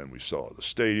match, and we sell at the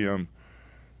stadium.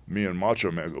 Me and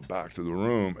Macho Man go back to the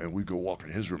room, and we go walk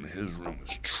in his room, and his room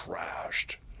is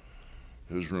trashed.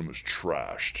 His room is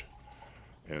trashed.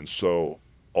 And so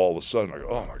all of a sudden, I go,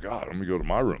 oh, my God, let me go to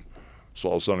my room. So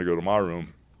all of a sudden, I go to my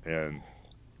room, and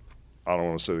I don't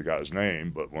want to say the guy's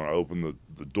name, but when I opened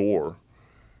the door,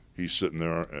 he's sitting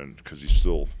there, and because he's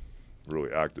still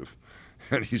really active,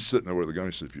 and he's sitting there with a gun.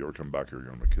 He said, "If you ever come back here,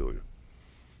 I'm going to kill you."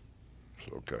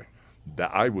 So, okay.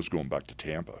 I was going back to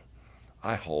Tampa.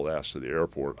 I hauled ass to the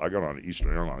airport. I got on an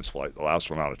Eastern Airlines flight, the last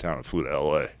one out of town, and flew to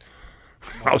L.A.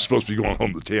 I was supposed to be going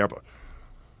home to Tampa.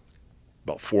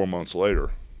 About 4 months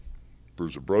later,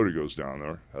 Bruiser Brody goes down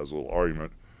there, has a little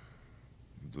argument.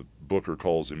 The booker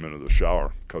calls him into the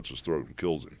shower, cuts his throat, and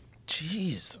kills him.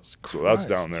 Jesus Christ. So that's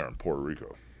down there in Puerto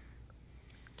Rico.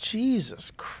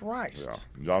 Jesus Christ.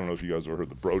 Yeah. I don't know if you guys ever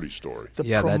heard the Brody story. The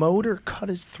promoter cut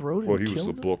his throat Well, and he was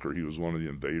killed the him? booker. He was one of the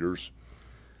invaders,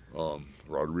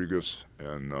 Rodriguez,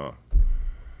 and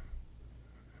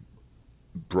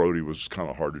Brody was kind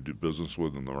of hard to do business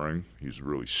with in the ring. He's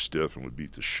really stiff and would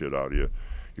beat the shit out of you.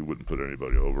 He wouldn't put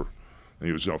anybody over. And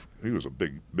he was a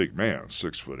big man,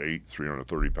 6'8",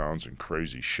 330 pounds, in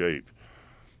crazy shape.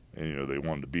 And they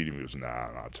wanted to beat him. He was,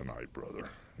 nah, not tonight, brother.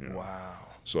 Wow.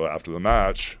 So after the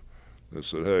match, they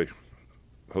said, "Hey,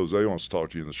 Jose wants to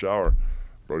talk to you in the shower."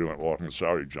 Brody went walking in the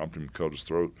shower. He jumped him, cut his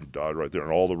throat. He died right there.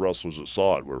 And all the wrestlers that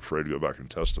saw it were afraid to go back and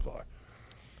testify.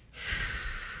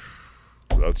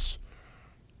 So that's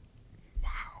wow.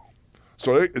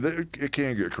 So it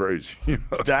can get crazy.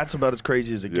 That's about as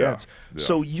crazy as it Yeah, gets. yeah.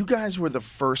 So you guys were the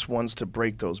first ones to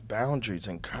break those boundaries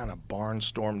and kind of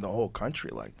barnstorm the whole country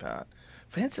like that.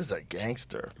 Vince is a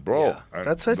gangster. Bro, Yeah. and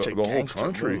That's such a the whole gangster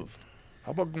country. move.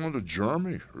 How about going to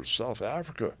Germany or South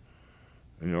Africa?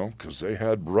 Because they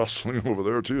had wrestling over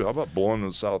there too. How about blowing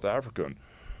in South Africa and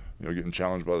getting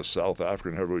challenged by the South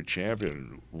African heavyweight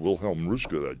champion Wilhelm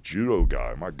Ruska, that judo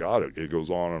guy? My God, it goes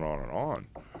on and on and on.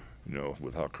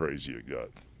 With how crazy it got.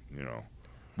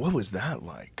 What was that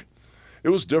like? It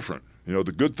was different. The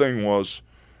good thing was,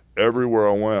 everywhere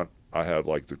I went, I had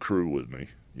like the crew with me.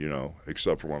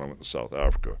 Except for when I went to South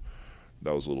Africa.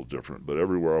 That was a little different. But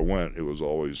everywhere I went, it was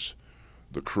always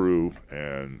the crew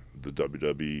and the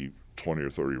WWE 20 or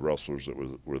 30 wrestlers that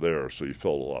were there, so you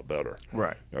felt a lot better.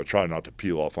 Right. I try not to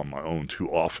peel off on my own too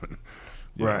often,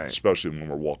 Right. especially when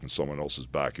we're walking someone else's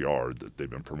backyard that they've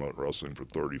been promoting wrestling for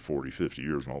 30, 40, 50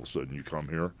 years, and all of a sudden you come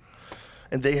here.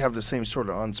 And they have the same sort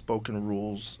of unspoken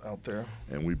rules out there?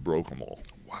 And we broke them all.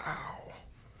 Wow.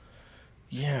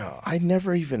 Yeah, I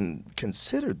never even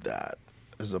considered that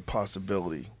as a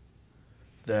possibility,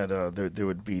 that there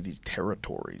would be these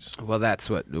territories. Well, that's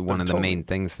one of the main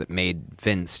things that made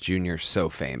Vince Jr. so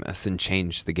famous and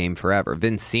changed the game forever.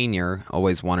 Vince Sr.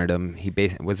 always wanted him.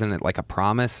 Wasn't it like a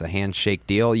promise, a handshake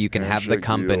deal? You can have the Handshake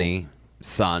company,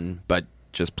 son, but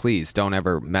just please don't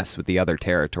ever mess with the other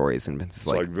territories. And Vince is It's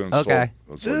like Vince okay.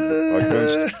 It's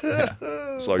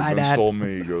like Bye, Vince Dad. told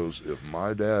me, he goes, "If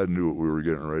my dad knew what we were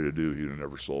getting ready to do, he'd have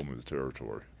never sold me the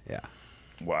territory." Yeah.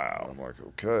 Wow. I'm like,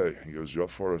 okay. He goes, "You up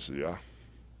for it?" I said, "Yeah,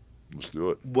 let's do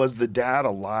it." Was the dad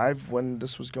alive when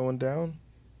this was going down?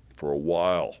 For a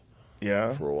while,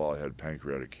 Yeah. I had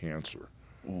pancreatic cancer.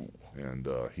 And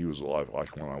he was alive.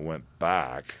 Like when I went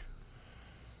back,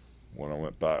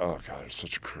 oh God, it's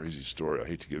such a crazy story. I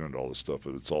hate to get into all this stuff,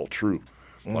 but it's all true.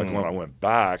 Like when I went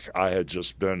back, I had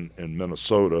just been in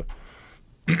Minnesota,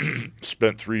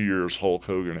 spent 3 years. Hulk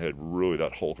Hogan had really,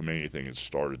 that Hulkamania thing had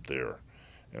started there.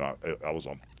 And I was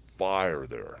on fire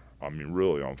there. I mean,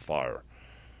 really on fire.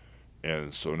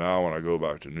 And so now when I go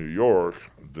back to New York,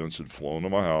 Vince had flown to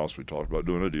my house. We talked about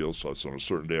doing a deal. So I said, on a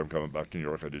certain day I'm coming back to New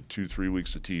York. I did 2-3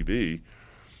 weeks of TV.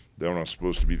 Then when I was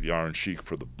supposed to beat the Iron Sheik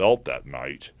for the belt that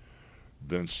night,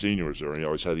 Vince Sr. was there, and he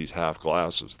always had these half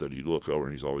glasses that he'd look over,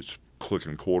 and he's always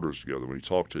clicking quarters together when he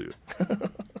talked to you.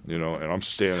 And I'm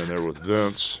standing there with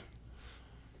Vince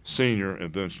Sr.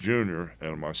 and Vince Jr.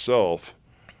 and myself,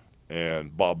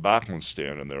 and Bob Backlund's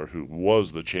standing there, who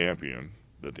was the champion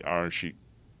that the Iron Sheik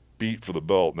beat for the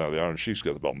belt. Now the Iron Sheik's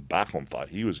got the belt, and Backlund thought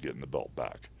he was getting the belt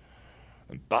back.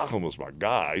 And Backlund was my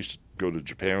guy. I used to go to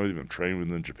Japan with him and train with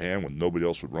him in Japan when nobody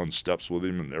else would run steps with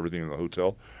him and everything in the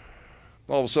hotel.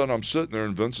 All of a sudden, I'm sitting there,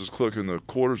 and Vince is clicking the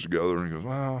quarters together, and he goes,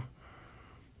 "Well,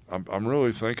 I'm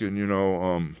really thinking,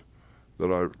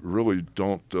 that I really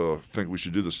don't think we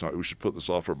should do this tonight. We should put this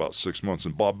off for about 6 months."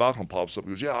 And Bob Backlund pops up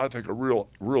and goes, "Yeah, I think a real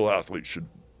athlete should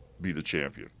be the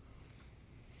champion."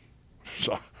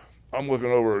 So I'm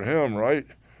looking over at him, right?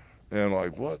 And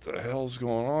like, what the hell's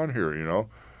going on here,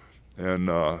 And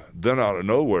then out of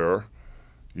nowhere,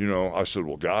 I said,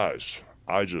 "Well, guys,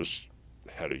 I just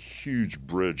had a huge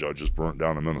bridge I just burnt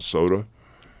down in Minnesota.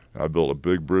 I built a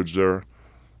big bridge there.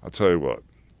 I'll tell you what,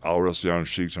 I'll wrestle the Iron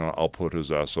Sheik and I'll put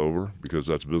his ass over because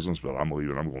that's business, but I'm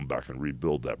leaving. I'm going back and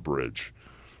rebuild that bridge.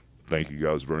 Thank you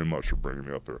guys very much for bringing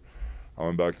me up there." I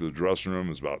went back to the dressing room. It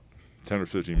was about 10 or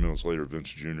 15 minutes later, Vince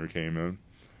Jr. came in,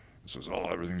 He says, oh,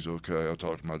 everything's okay. I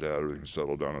talked to my dad. Everything's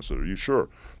settled down. I said, are you sure?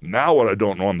 Now what I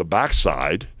don't know on the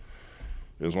backside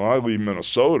is when I leave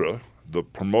Minnesota, the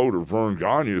promoter, Vern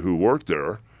Gagne, who worked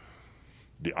there,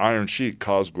 the Iron Sheik,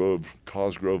 Cosgrove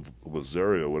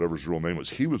Lazario, whatever his real name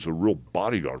was, he was a real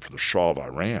bodyguard for the Shah of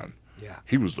Iran. Yeah.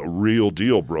 He was the real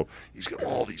deal, bro. He's got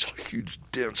all these huge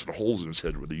dents and holes in his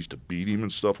head where they used to beat him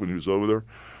and stuff when he was over there.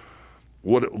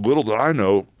 What little did I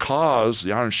know, Kaz,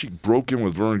 the Iron Sheik, broke in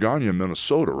with Vern Gagne in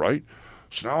Minnesota, right?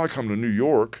 So now I come to New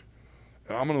York,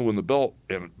 and I'm going to win the belt,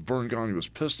 and Vern Gagne was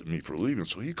pissed at me for leaving,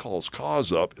 so he calls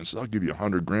Kaz up and says, I'll give you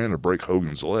 $100,000 to break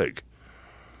Hogan's leg.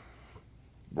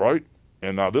 Right?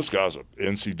 And now this guy's an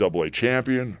NCAA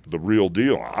champion, the real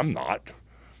deal. I'm not,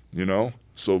 you know?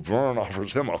 So Vern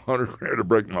offers him $100,000 to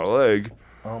break my leg.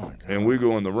 Oh, my God. And we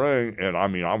go in the ring, and I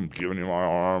mean, I'm giving him my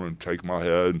arm and take my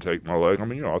head and take my leg. I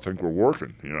mean, you know, I think we're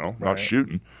working, you know, not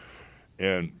shooting.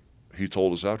 And he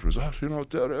told us afterwards, oh, you know,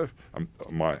 Dad,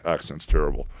 my accent's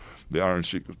terrible. The Iron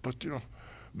Sheik goes, but, you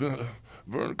know,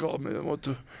 Vern called me and wanted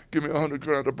to give me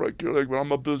 $100,000 to break your leg, but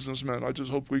I'm a businessman. I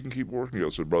just hope we can keep working together. I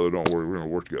said, brother, don't worry, we're going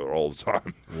to work together all the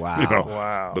time. Wow. You know?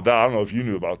 Wow. But that, I don't know if you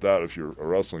knew about that, if you're a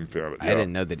wrestling fan. But, I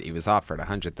didn't know that he was offered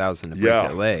 $100,000 to break Yeah,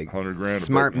 your leg. $100,000 to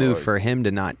Smart break my move leg. for him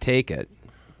to not take it.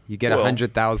 You get Well-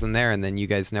 $100,000 there, and then you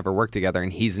guys never work together,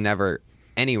 and he's never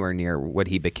anywhere near what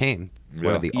he became. One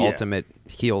Yeah. of the Yeah. ultimate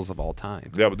heels of all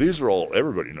time. Yeah, but these are all,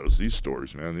 everybody knows these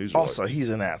stories, man. These are Also, he's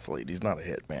an athlete. He's not a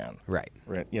hitman. Right.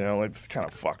 Right? You know, like, it's kind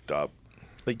of fucked up.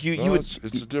 Like, you no, would.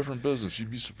 it's a different business.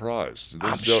 You'd be surprised.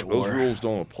 I'm Those sure. rules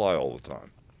don't apply all the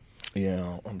time.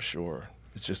 Yeah, I'm sure.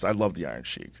 It's just, I love the Iron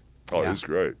Sheik. Oh, Yeah. he's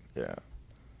great. Yeah.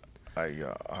 I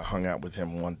hung out with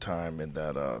him one time in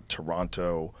that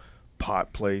Toronto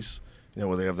pot place, you know,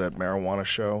 where they have that marijuana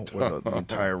show where the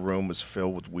entire room is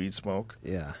filled with weed smoke.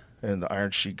 Yeah. And the Iron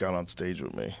Sheik got on stage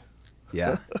with me.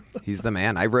 Yeah. He's the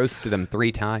man. I roasted him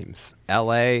 3 times.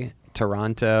 L.A.,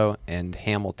 Toronto, and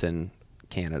Hamilton,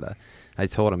 Canada. I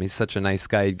told him he's such a nice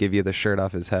guy, he'd give you the shirt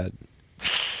off his head.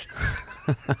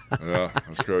 Yeah,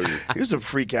 that's crazy. He was a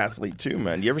freak athlete too,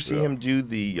 man. You ever see him do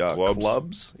the Clubs?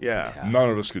 clubs? Yeah. None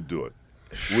of us could do it.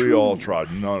 We all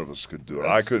tried. None of us could do it.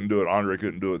 I couldn't do it. Andre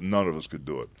couldn't do it. None of us could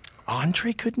do it.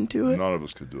 Andre couldn't do it? None of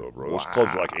us could do it, bro. Those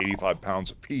clubs are like 85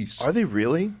 pounds apiece. Are they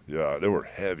really? Yeah, they were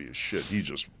heavy as shit. He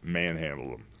just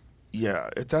manhandled them. Yeah,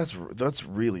 that's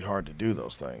really hard to do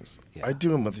those things. Yeah. I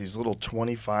do them with these little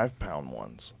 25-pound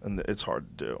ones, and it's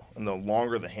hard to do. And the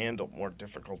longer the handle, more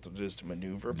difficult it is to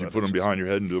maneuver. Did you but put it's them just- behind your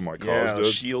head and do them like Yeah, Cos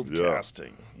did? shield Yeah.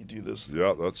 casting. You do this.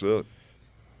 Yeah, that's it.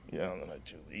 Yeah, and then I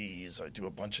do these. I do a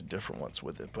bunch of different ones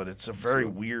with it, but it's a very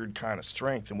weird kind of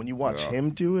strength. And when you watch Yeah. him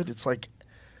do it, it's like,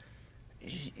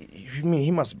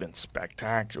 he must have been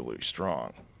spectacularly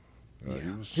strong. Yeah,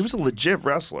 He was a legit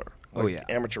wrestler. Oh, like, yeah.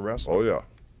 amateur wrestler. Oh, yeah.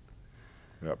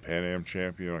 Yeah, Pan Am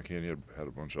champion. I can't. He had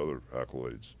a bunch of other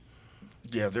accolades.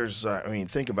 Yeah, there's. I mean,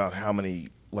 think about how many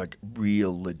like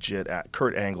real legit.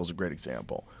 Kurt Angle's a great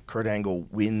example. Kurt Angle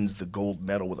wins the gold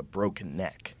medal with a broken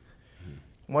neck.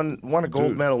 Won a gold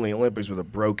Dude. medal in the Olympics with a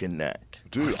broken neck.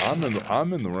 Dude, I'm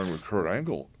in the ring with Kurt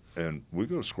Angle, and we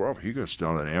go to square off. He gets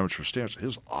down in an amateur stance.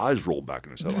 His eyes roll back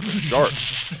in his head like a shark.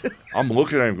 I'm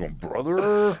looking at him going,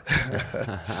 brother.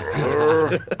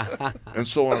 And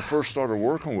so when I first started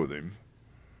working with him,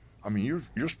 I mean,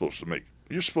 you're supposed to,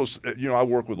 you know, I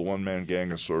work with a one-man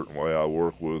gang a certain way. I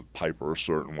work with Piper a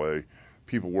certain way.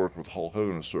 People work with Hulk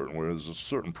Hogan a certain way. There's a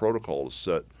certain protocol to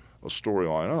set a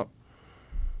storyline up.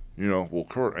 You know, well,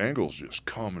 Kurt Angle's just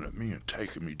coming at me and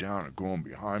taking me down and going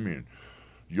behind me and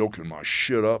yoking my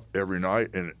shit up every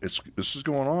night. And this is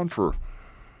going on for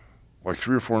like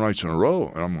 3 or 4 nights in a row.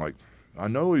 And I'm like, I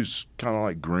know he's kind of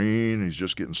like green. He's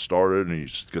just getting started, and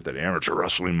he's got that amateur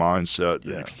wrestling mindset.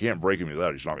 Yeah. And if you can't break him with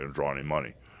that, he's not going to draw any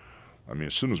money. I mean,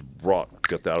 as soon as Brock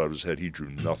got that out of his head, he drew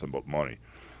nothing but money.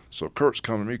 So Kurt's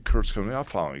coming to me. I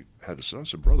finally had to say, I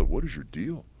said, brother, what is your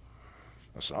deal?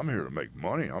 I said, I'm here to make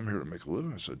money. I'm here to make a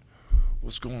living. I said,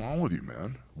 what's going on with you,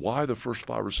 man? Why the first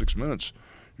 5 or 6 minutes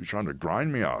you're trying to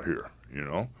grind me out here, you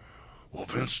know? Well,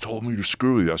 Vince told me to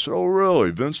screw you. I said, oh,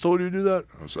 really? Vince told you to do that?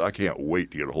 I said, I can't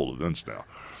wait to get a hold of Vince now.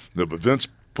 No, but Vince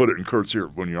put it in Kurt's ear.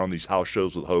 When you're on these house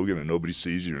shows with Hogan and nobody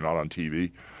sees you, you're not on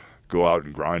TV, go out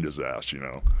and grind his ass, you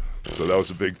know? So that was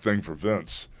a big thing for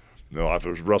Vince. You know, if I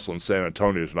was wrestling San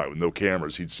Antonio tonight with no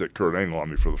cameras, he'd sit Kurt Angle on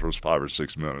me for the first 5 or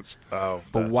 6 minutes. Oh,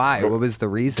 But why? What was the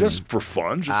reason? Just for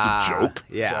fun, just a joke.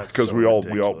 Yeah. That's Because so we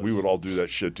ridiculous. would all do that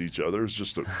shit to each other. It's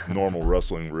just a normal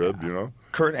wrestling rib, you know?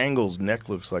 Kurt Angle's neck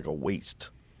looks like a waist.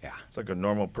 Yeah. It's like a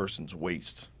normal person's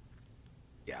waist.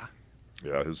 Yeah.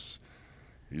 Yeah,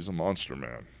 he's a monster,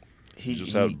 man. He He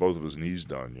just had both of his knees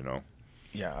done, you know?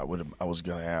 Yeah, I was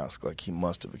gonna ask. Like, he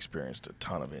must have experienced a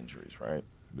ton of injuries, right?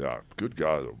 Yeah, good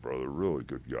guy though, brother. Really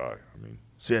good guy. I mean,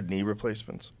 So he had knee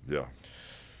replacements. yeah.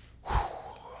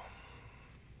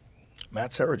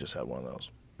 Matt Serra just had one of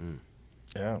those.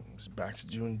 Yeah, he's back to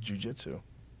doing jiu-jitsu.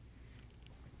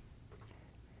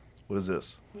 What is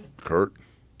this? Kurt.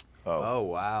 Oh,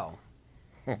 wow.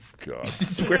 Oh God.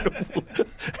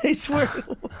 He's wearing.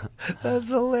 That's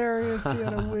hilarious. He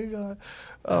had a wig on.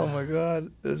 Oh my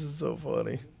God, this is so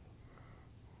funny.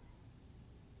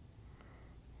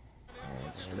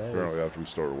 Apparently, after we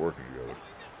started working together.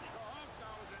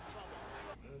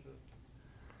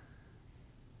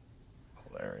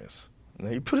 Hilarious. And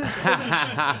then he put his.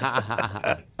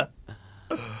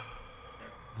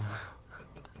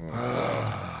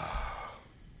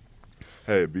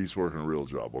 Hey, Beat's working a real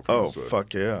job. What can I Oh say?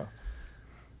 fuck yeah.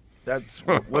 That's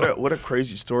what a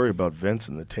crazy story about Vince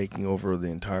and the taking over of the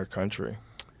entire country.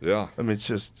 Yeah. I mean, it's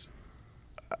just,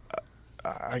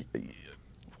 I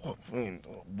mean,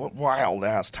 what wild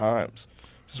ass times,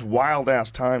 just wild ass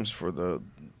times for the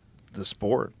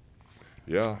sport.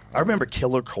 Yeah. I remember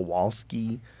Killer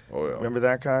Kowalski. Oh yeah. Remember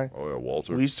that guy? Oh yeah,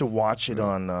 Walter. We used to watch it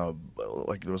on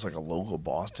like there was like a local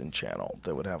Boston channel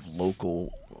that would have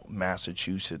local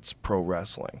Massachusetts pro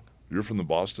wrestling. You're from the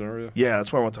Boston area? Yeah,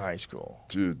 that's where I went to high school.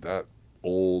 Dude, that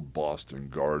old Boston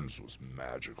Gardens was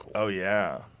magical. Oh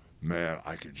yeah. Man,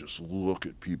 I could just look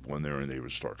at people in there and they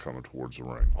would start coming towards the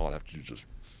ring. All I'd have to do is just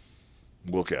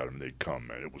look at them, they'd come,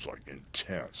 man. It was like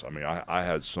intense. I mean, I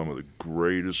had some of the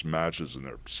greatest matches in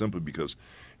there simply because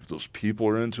if those people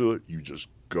are into it, you just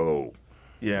go.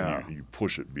 Yeah. You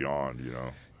push it beyond, you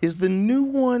know. Is the new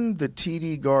one, the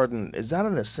TD Garden, is that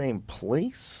in the same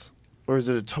place? Or is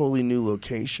it a totally new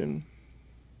location?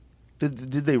 Did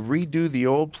they redo the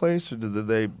old place, or did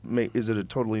they make? Is it a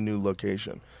totally new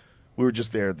location? We were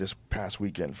just there this past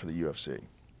weekend for the UFC.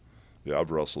 Yeah,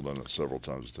 I've wrestled in it several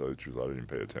times, to tell you the truth. I didn't even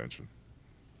pay attention.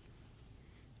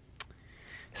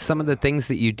 Some of the things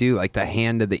that you do, like the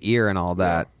hand to the ear and all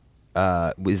that,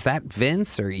 was that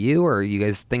Vince or you, or you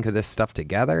guys think of this stuff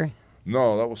together?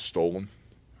 No, that was stolen.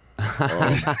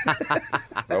 That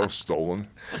was stolen.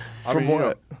 From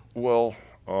what? Well,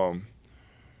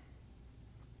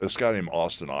 this guy named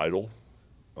Austin Idol.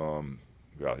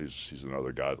 Yeah, he's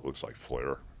another guy that looks like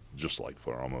Flair, just like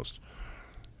Flair almost.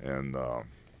 And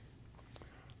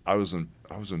I was in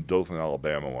Dothan,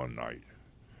 Alabama one night,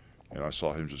 and I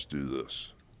saw him just do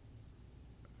this,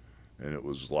 and it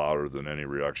was louder than any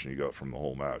reaction he got from the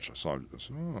whole match. I saw him. I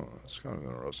said, "Oh, that's kind of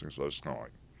interesting." So I just kind of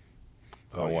like.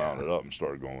 I wound it up and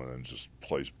started going and just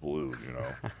place blew, you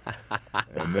know.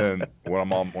 And then when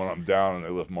I'm down and they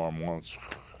lift my arm once,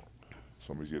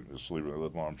 somebody's getting asleep and they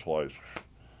lift my arm twice,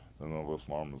 and then I lift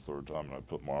my arm the third time and I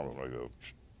put my arm up and I go.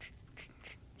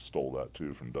 Stole that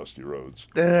too from Dusty Rhodes.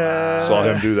 Saw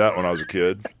him do that when I was a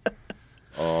kid.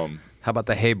 How about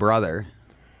the Hey Brother?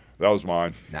 That was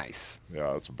mine. Nice.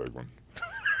 Yeah, that's a big one.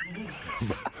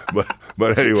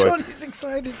 but anyway, Tony's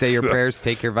excited. Say your prayers,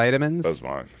 take your vitamins. that's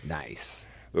mine. Nice.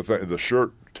 The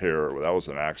shirt tear, that was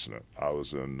an accident. I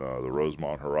was in the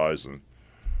Rosemont Horizon,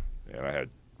 and I had,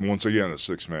 once again, a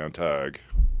 6-man tag.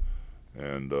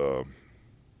 And, God,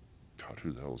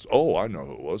 who the hell was, oh, I know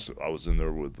who it was. I was in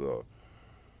there with, God,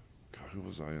 who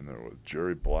was I in there with?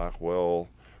 Jerry Blackwell.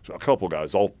 So a couple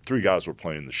guys, all 3 guys were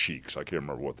playing the Sheiks. I can't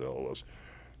remember what the hell it was.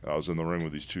 And I was in the ring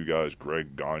with these 2 guys,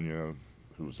 Greg Gagne,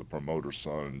 who was the promoter's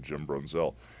son, and Jim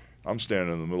Brunzell. I'm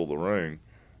standing in the middle of the ring,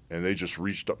 and they just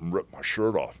reached up and ripped my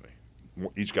shirt off me.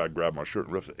 Each guy grabbed my shirt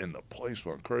and ripped it, and the place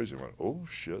went crazy. I went, oh,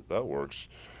 shit, that works.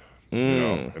 You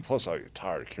know? And plus, I get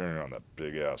tired of carrying around that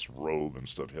big-ass robe and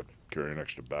stuff. You have to carry an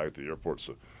extra bag at the airport.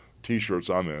 So T-shirts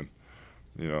I'm in,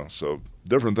 you know. So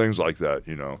different things like that,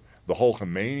 you know. The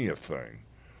Hulkamania thing,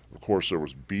 of course, there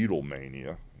was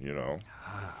Beatlemania, you know.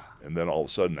 And then all of a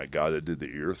sudden, that guy that did the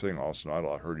ear thing, Austin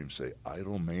Idol, I heard him say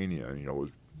Idolmania, and, you know,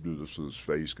 would do this with his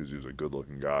face because he was a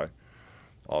good-looking guy.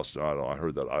 Austin Idol, I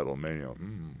heard that Idolmania.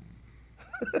 I'm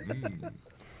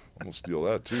gonna steal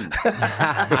that too.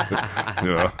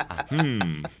 You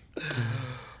know?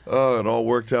 Oh, it all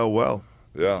worked out well.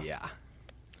 Yeah. Yeah.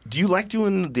 Do you like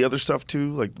doing the other stuff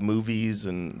too, like movies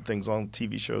and things on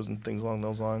TV shows and things along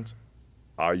those lines?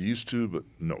 I used to, but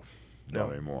no, No.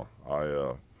 not anymore.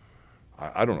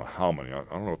 I don't know how many. I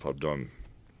don't know if I've done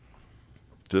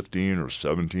 15 or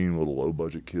 17 little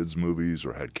low-budget kids movies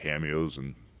or had cameos,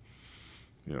 and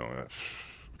you know,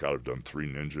 I've done 3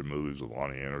 ninja movies with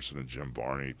Lonnie Anderson and Jim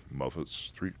Varney,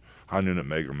 Muppets, 3 High Noon at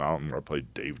Mega Mountain, where I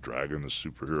played Dave Dragon, the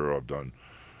superhero. I've done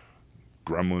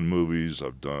Gremlin movies.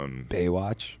 I've done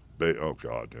Baywatch. Oh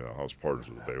God, yeah, I was partners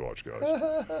with the Baywatch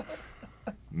guys.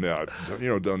 Yeah,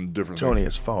 done different Tony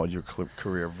things. has followed your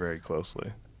career very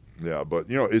closely. Yeah, but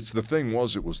it's the thing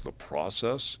was it was the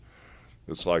process.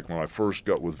 It's like when I first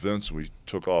got with Vince, we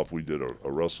took off. We did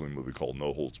a wrestling movie called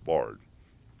No Holds Barred,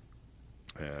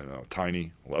 and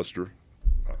Tiny Lester,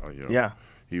 Yeah.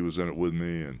 he was in it with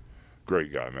me, and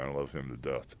great guy, man. I love him to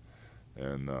death.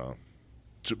 And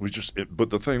but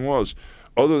the thing was,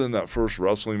 other than that first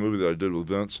wrestling movie that I did with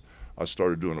Vince, I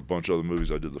started doing a bunch of other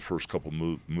movies. I did the first couple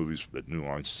movies that New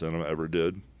Line Cinema ever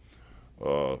did,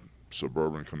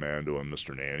 Suburban Commando and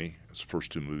Mr. Nanny. It's the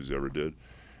first 2 movies I ever did.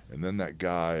 And then that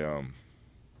guy,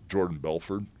 Jordan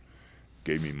Belford,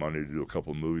 gave me money to do a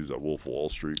couple of movies, that Wolf of Wall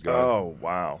Street guy. Oh,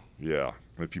 wow. Yeah.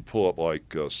 If you pull up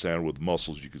like Santa with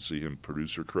Muscles, you can see him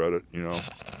producer credit,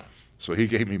 So he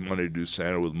gave me money to do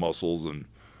Santa with Muscles and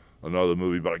another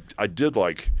movie. But I did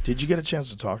like... Did you get a chance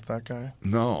to talk to that guy?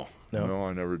 No, No?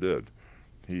 I never did.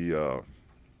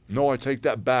 No, I take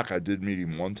that back. I did meet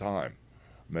him one time.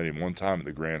 Met him one time at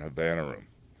the Grand Havana Room.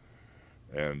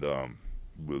 And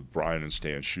with Brian and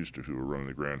Stan Schuster, who were running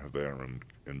the Grand Havana Room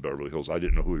in Beverly Hills. I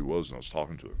didn't know who he was, and I was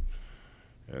talking to him.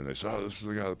 And they said, this is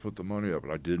the guy that put the money up.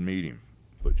 And I did meet him.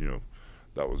 But,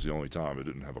 that was the only time. I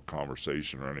didn't have a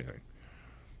conversation or anything.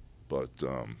 But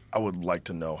I would like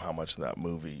to know how much of that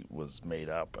movie was made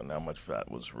up and how much of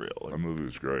that was real. that movie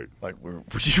was great. Like, were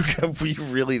you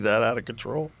really that out of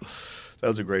control? That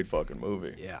was a great fucking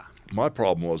movie. Yeah. My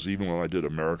problem was, even when I did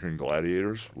American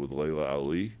Gladiators with Layla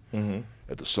Ali,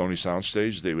 at the Sony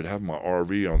soundstage, they would have my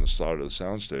RV on the side of the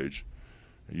soundstage.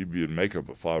 You'd be in makeup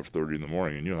at 5:30 in the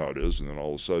morning, and you know how it is, and then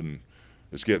all of a sudden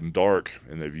it's getting dark,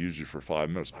 and they've used you for 5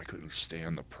 minutes. I couldn't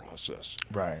stand the process.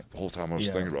 Right. The whole time I was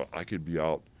thinking about I could be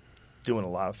out. Doing a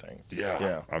lot of things.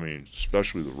 Yeah. I mean,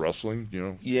 especially the wrestling,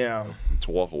 Yeah.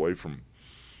 to walk away from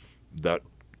that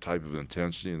type of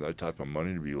intensity and that type of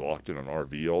money, to be locked in an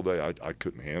RV all day, I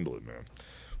couldn't handle it, man.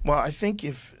 Well, I think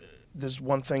if there's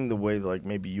one thing, the way like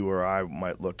maybe you or I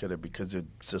might look at it, because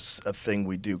it's just a thing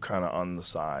we do kind of on the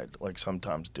side, like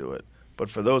sometimes do it. But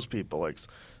for those people, like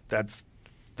that's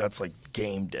like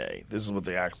game day. This is what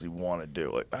they actually want to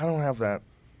do. Like, I don't have that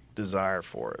desire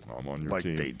for it. I'm on your like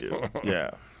team. They do.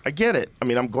 Yeah, I get it. I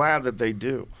mean, I'm glad that they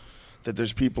do. That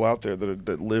there's people out there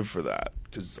that live for that,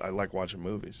 because I like watching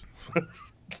movies.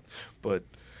 But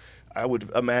I would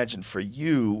imagine for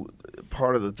you,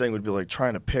 part of the thing would be like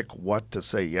trying to pick what to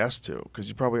say yes to, because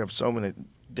you probably have so many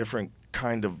different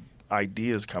kind of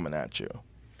ideas coming at you.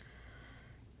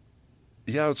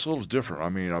 Yeah, it's a little different. I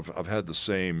mean, I've had the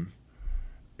same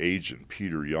agent,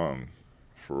 Peter Young,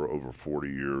 for over 40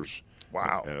 years.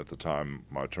 Wow. And at the time,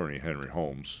 my attorney, Henry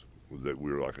Holmes, that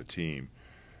we were like a team.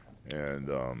 And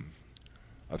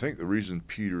I think the reason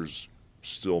Peter's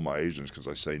still my agent is because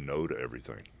I say no to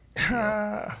everything.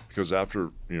 Because after,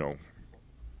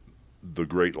 the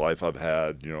great life I've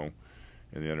had, in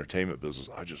the entertainment business,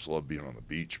 I just love being on the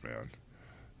beach, man.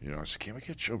 I said, can we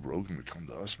get Joe Rogan to come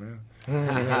to us, man? Is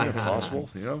that possible?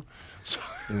 So,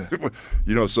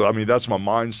 so I mean, that's my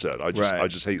mindset. I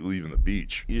just hate leaving the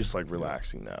beach. You just like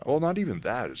relaxing now. Well, not even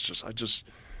that. It's just,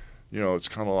 it's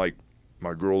kind of like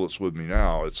my girl that's with me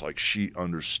now. It's like she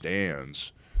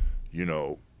understands, and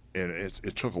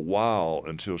it took a while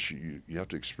until you have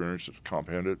to experience it,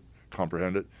 comprehend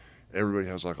it. Everybody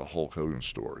has like a Hulk Hogan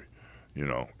story,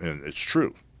 and it's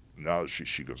true. Now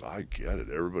she goes, I get it.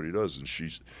 Everybody does. And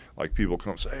she's like, people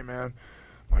come say, hey, man,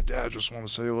 my dad just want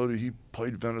to say hello to you. He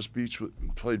played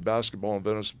played basketball in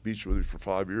Venice Beach with you for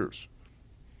 5 years.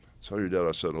 Tell your dad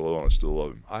I said hello and I still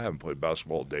love him. I haven't played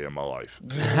basketball a day in my life.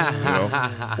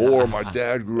 Or my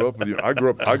dad grew up with you. I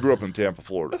grew up in Tampa,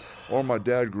 Florida. Or my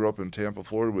dad grew up in Tampa,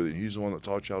 Florida with you. And he's the one that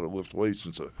taught you how to lift weights.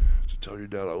 And so tell your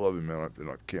dad I love him, man. And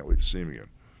I can't wait to see him again.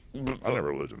 I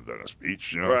never lived in Venice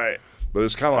Beach, Right. But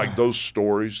it's kind of like those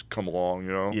stories come along,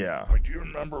 Yeah. Like, do you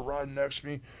remember riding next to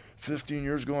me 15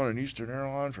 years ago on an Eastern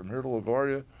airline from here to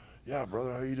LaGuardia? Yeah,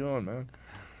 brother, how you doing, man?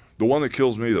 The one that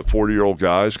kills me, the 40-year-old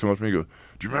guys come up to me and go,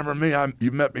 do you remember me?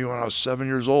 You met me when I was 7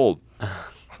 years old. I'm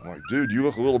like, dude, you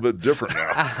look a little bit different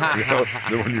now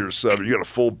than when you were 7. You got a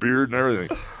full beard and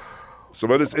everything. So,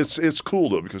 but it's cool,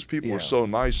 though, because people are so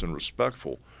nice and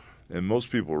respectful. And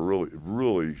most people are really,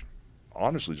 really,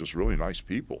 honestly, just really nice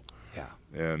people. Yeah.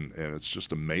 And it's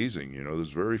just amazing, there's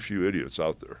very few idiots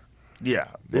out there. Yeah,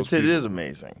 Most it people- is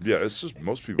amazing. Yeah, it's just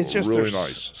most people It's are just really there's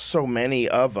nice. so many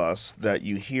of us that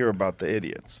you hear about the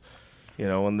idiots,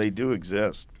 and they do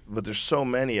exist. But there's so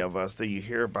many of us that you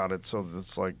hear about it, so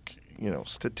it's like,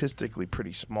 statistically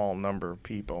pretty small number of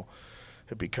people.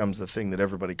 It becomes the thing that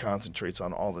everybody concentrates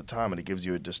on all the time, and it gives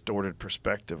you a distorted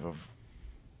perspective of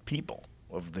people,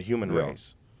 of the human Yeah.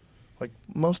 race. Like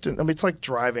it's like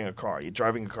driving a car.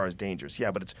 Driving a car is dangerous,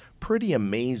 yeah, but it's pretty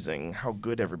amazing how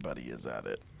good everybody is at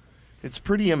it. It's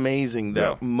pretty amazing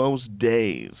that most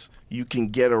days you can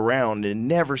get around and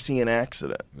never see an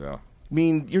accident. Yeah. I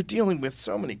mean, you're dealing with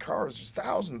so many cars. There's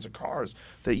thousands of cars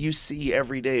that you see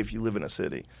every day if you live in a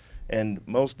city. And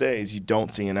most days you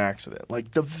don't see an accident.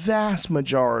 Like the vast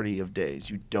majority of days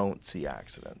you don't see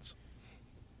accidents.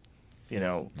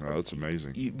 Oh, that's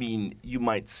amazing. You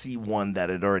might see one that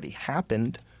had already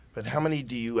happened, but how many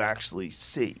do you actually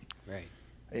see? Right.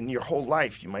 In your whole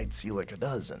life, you might see like a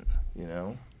dozen,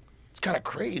 It's kind of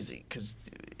crazy because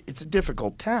it's a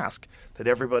difficult task that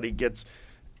everybody gets.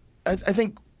 I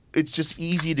think it's just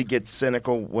easy to get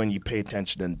cynical when you pay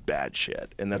attention to bad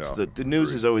shit. And that's the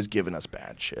news has always given us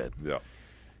bad shit. Yeah.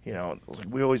 It's like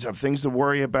we always have things to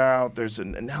worry about.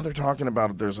 And now they're talking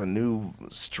about there's a new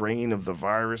strain of the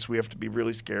virus we have to be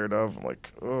really scared of. I'm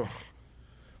like, ugh.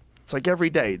 It's like every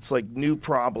day. It's like new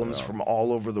problems from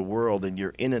all over the world, and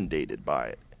you're inundated by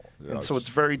it. Yeah, and so it's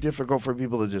very difficult for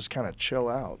people to just kind of chill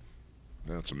out.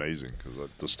 Yeah, it's amazing because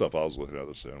the stuff I was looking at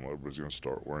this saying, well, everybody's going to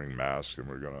start wearing masks and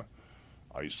we're going to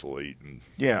isolate and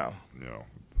Yeah,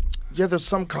 there's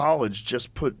some college just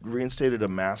reinstated a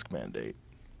mask mandate,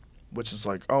 which is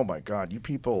like, oh my God, you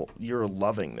people, you're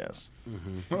loving this.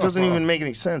 It doesn't even make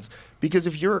any sense because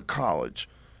if you're a college,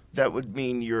 that would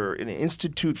mean you're an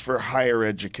institute for higher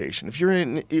education. If you're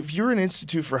an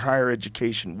institute for higher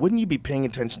education, wouldn't you be paying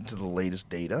attention to the latest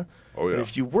data? Oh yeah. And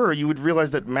if you were, you would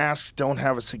realize that masks don't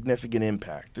have a significant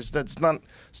impact. That's not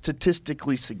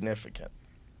statistically significant.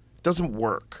 It doesn't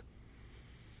work.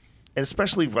 And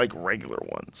especially like regular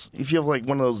ones. If you have like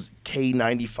one of those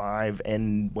K95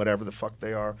 and whatever the fuck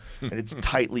they are, and it's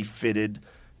tightly fitted,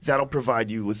 that'll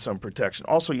provide you with some protection.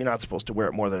 Also, you're not supposed to wear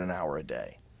it more than an hour a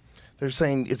day. They're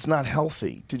saying it's not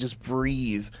healthy to just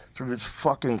breathe through this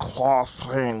fucking cloth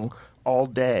thing all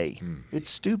day. It's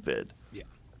stupid. Yeah.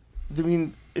 I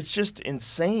mean, it's just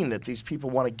insane that these people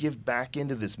want to give back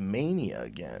into this mania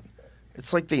again.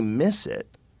 It's like they miss it.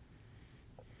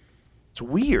 It's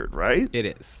weird, right? It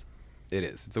is.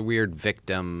 It's a weird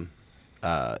victim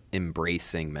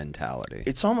embracing mentality.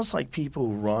 It's almost like people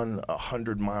who run a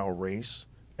 100-mile race,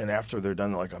 and after they're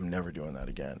done, they're like, "I'm never doing that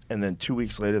again." And then 2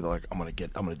 weeks later, they're like, "I'm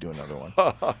gonna do another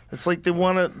one." It's like they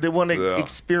want to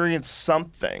experience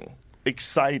something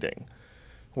exciting,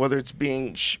 whether it's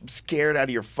being scared out of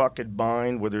your fucking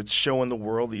mind, whether it's showing the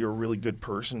world that you're a really good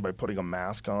person by putting a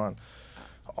mask on.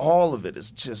 All of it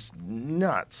is just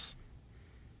nuts.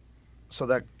 So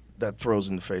that throws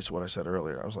in the face of what I said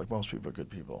earlier. I was like, most people are good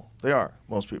people. They are.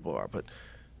 Most people are. But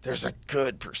there's a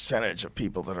good percentage of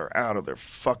people that are out of their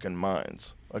fucking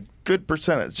minds. A good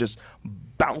percentage just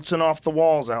bouncing off the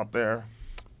walls out there.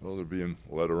 Well, they're being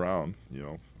led around,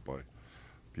 by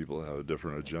people that have a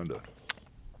different agenda.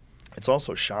 It's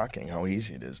also shocking how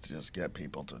easy it is to just get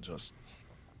people to just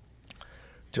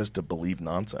to believe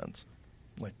nonsense.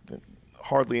 Like,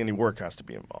 hardly any work has to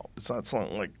be involved. It's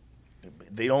not like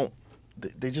they don't.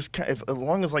 They just as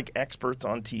long as like experts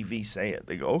on TV say it,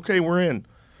 they go, okay, we're in.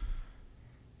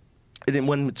 And then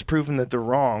when it's proven that they're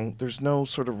wrong, there's no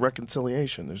sort of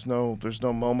reconciliation. There's no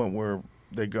moment where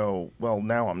they go, well,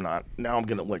 now I'm not. Now I'm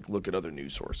gonna like look at other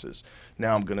news sources.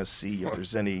 Now I'm gonna see if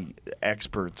there's any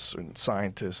experts and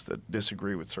scientists that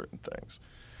disagree with certain things.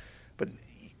 But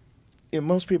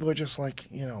most people are just like,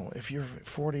 if you're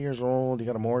 40 years old, you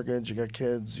got a mortgage, you got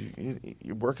kids,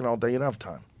 you're working all day, you don't have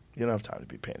time. You don't have time to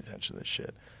be paying attention to this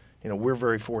shit. We're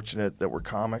very fortunate that we're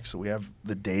comics, so we have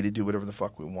the day to do whatever the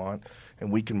fuck we want, and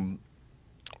we can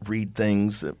read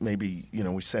things that maybe,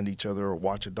 we send each other or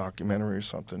watch a documentary or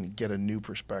something and get a new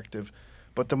perspective.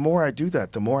 But the more I do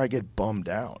that, the more I get bummed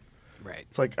out. Right.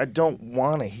 It's like I don't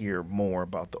want to hear more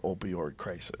about the opioid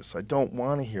crisis. I don't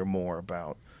want to hear more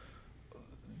about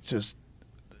just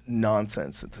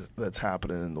nonsense that's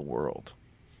happening in the world.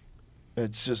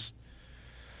 It's just...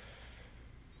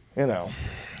 I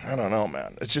don't know,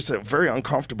 man. It's just a very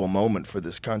uncomfortable moment for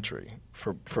this country,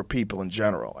 for people in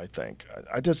general, I think.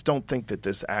 I just don't think that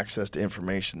this access to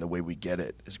information, the way we get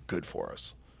it, is good for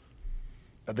us.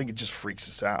 I think it just freaks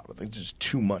us out. I think there's just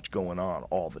too much going on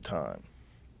all the time.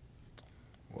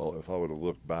 Well, if I were to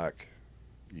look back,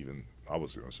 even, I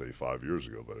was going to say 5 years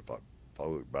ago, but if I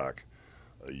look back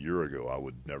a year ago, I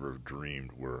would never have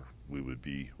dreamed where we would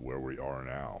be where we are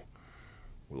now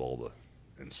with all the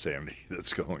insanity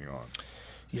that's going on.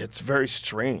 Yeah, it's very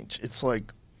strange. It's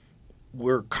like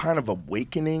we're kind of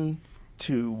awakening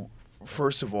to,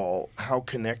 first of all, how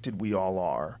connected we all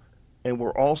are, and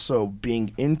we're also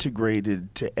being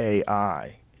integrated to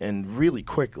AI, and really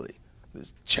quickly.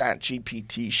 this chat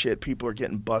GPT shit. People are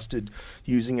getting busted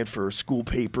using it for school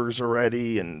papers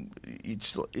already, and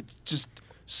it's just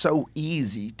so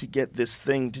easy to get this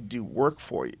thing to do work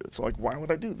for you. It's like, why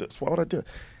would I do this? Why would I do it?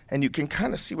 And you can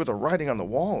kind of see where the writing on the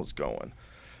wall is going.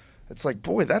 It's like,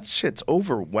 boy, that shit's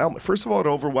overwhelming. First of all, it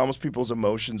overwhelms people's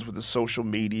emotions with the social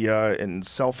media, and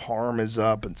self-harm is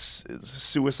up, and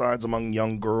suicides among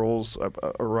young girls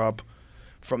are up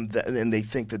from that, and they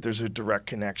think that there's a direct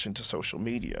connection to social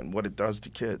media and what it does to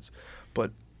kids.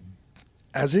 But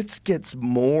as it gets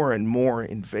more and more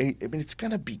invasive, I mean, it's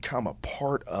going to become a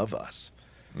part of us.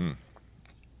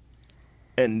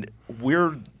 And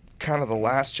we're kind of the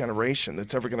last generation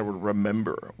that's ever going to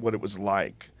remember what it was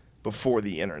like before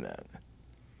the internet.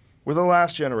 We're the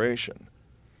last generation,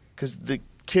 because the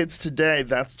kids today,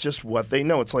 that's just what they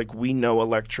know. It's like we know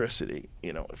electricity.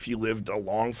 You know, if you lived a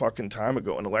long fucking time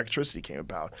ago and electricity came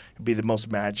about, it'd be the most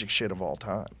magic shit of all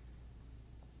time.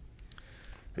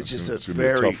 It's just it's a gonna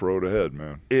very be a tough road ahead,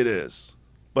 man. It is.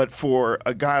 But for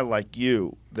a guy like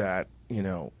you that, you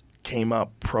know, came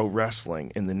up pro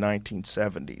wrestling in the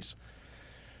 1970s,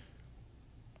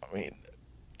 I mean,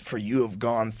 for you to have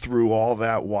gone through all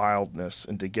that wildness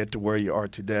and to get to where you are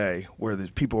today, where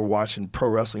there's people are watching pro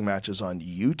wrestling matches on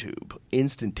YouTube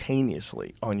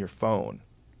instantaneously on your phone,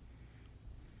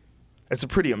 it's a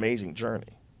pretty amazing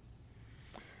journey.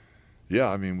 Yeah,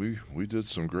 I mean, we did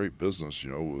some great business,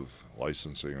 you know, with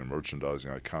licensing and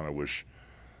merchandising. I kind of wish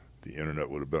the internet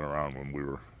would have been around when we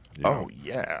were, you know. Oh,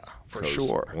 yeah, for 'Cause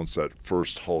sure. Once that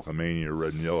first Hulkamania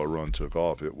Red and Yellow run took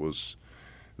off, it was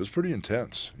pretty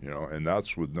intense, you know, and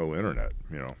that's with no internet,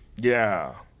 you know.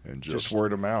 Yeah, And just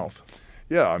word of mouth.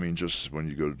 Yeah, I mean, just when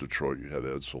you go to Detroit, you'd have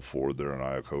Edsel Ford there and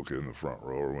Iacocca in the front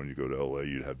row, or when you go to L.A.,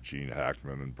 you'd have Gene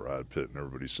Hackman and Brad Pitt and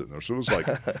everybody sitting there. So it was like,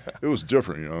 it was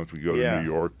different, you know. If we go to New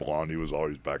York, Blondie was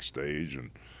always backstage,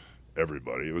 and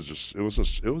everybody. It was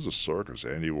a circus.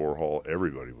 Andy Warhol,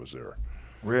 everybody was there.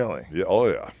 Really? Yeah. Oh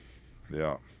yeah,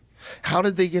 yeah. How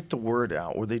did they get the word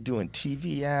out? Were they doing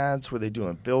TV ads? Were they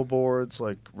doing billboards,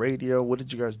 like radio? What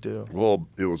did you guys do? Well,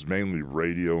 it was mainly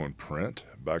radio and print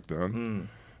back then.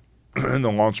 And the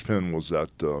launchpin was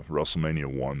at WrestleMania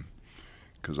 1,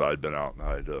 because I'd been out and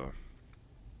I'd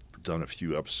done a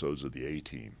few episodes of the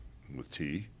A-Team with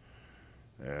T.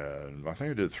 And I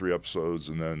think I did 3 episodes,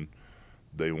 and then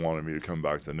they wanted me to come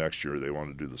back the next year. They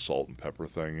wanted to do the salt and pepper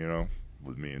thing, you know,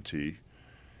 with me and T.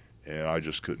 And I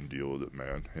just couldn't deal with it,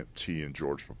 man. T and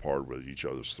George Papard were at each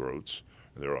other's throats.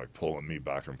 And they were like pulling me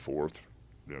back and forth.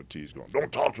 You know, T's going,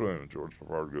 "Don't talk to him." And George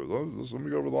Papard goes, "Oh, just let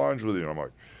me go over the lines with you." And I'm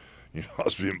like, you know, I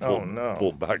was being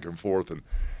pulled back and forth. And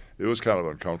it was kind of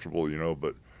uncomfortable, you know.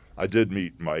 But I did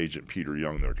meet my agent, Peter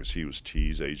Young, there, because he was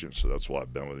T's agent. So that's why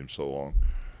I've been with him so long.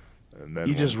 And then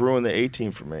You just ruined the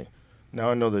A-Team for me.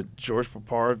 Now I know that George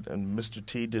Papard and Mr.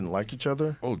 T didn't like each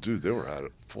other. Oh, dude, they were at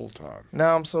it full time.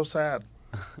 Now I'm so sad.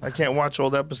 I can't watch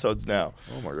old episodes now.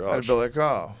 Oh, my I'd gosh. be like,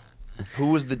 oh, who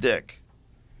was the dick?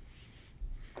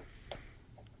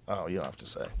 Oh, you don't have to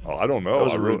say. Oh, I don't know. That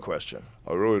was a rude question.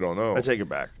 I really don't know. I take it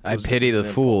back. I pity the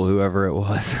fool, whoever it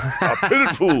was. I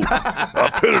pity fool.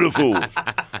 I pity the fool.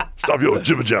 Stop your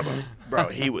jibber jabber. Bro,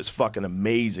 he was fucking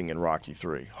amazing in Rocky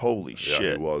 3. Holy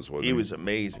shit. he was, wasn't He he? was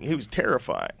amazing. He was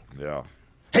terrifying. Yeah.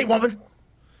 Hey, woman,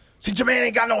 since your man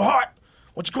ain't got no heart,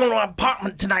 why don't you go to our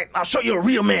apartment tonight and I'll show you a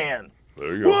real man.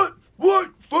 There you go. What?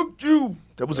 Fuck you.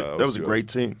 That was Yeah, a that was a good. great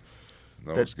scene.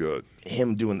 That was good.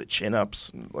 Him doing the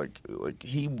chin-ups, like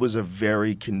he was a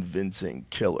very convincing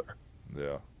killer.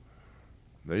 Yeah.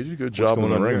 They did a good job in going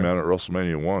the on ring, here? man, at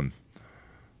WrestleMania 1.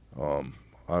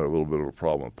 I had a little bit of a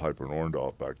problem with Piper and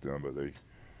Orndorff back then, but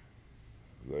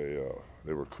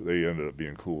they ended up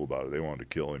being cool about it. They wanted to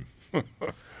kill him.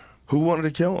 Who wanted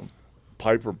to kill him?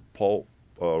 Piper,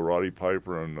 Roddy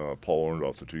Piper and Paul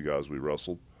Orndorff, the 2 guys we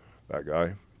wrestled. That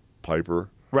guy, Piper.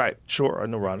 Right, sure, I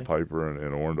know Ronnie. Piper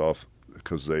and Orndorff,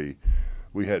 because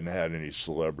we hadn't had any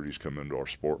celebrities come into our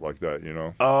sport like that, you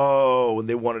know. Oh, and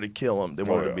they wanted to kill him. They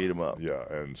wanted Oh, to beat him up. Yeah,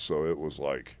 and so it was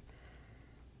like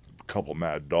a couple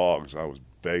mad dogs. I was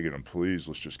begging them, please,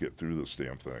 let's just get through this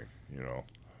damn thing, you know.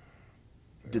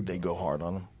 Did they go hard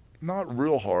on him? Not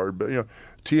real hard, but, you know,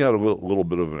 T had a little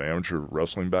bit of an amateur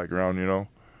wrestling background, you know.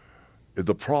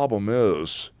 The problem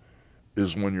is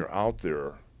when you're out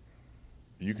there,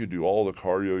 you can do all the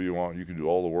cardio you want, you can do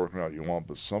all the working out you want,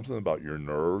 but something about your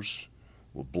nerves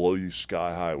will blow you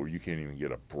sky high where you can't even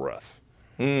get a breath.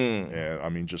 And I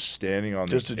mean, just standing on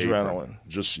Just the adrenaline. apron,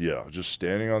 just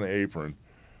standing on the apron.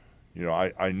 You know,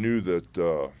 I knew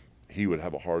that he would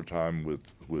have a hard time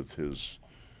with his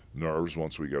nerves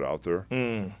once we got out there.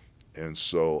 And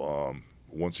so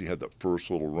once he had that first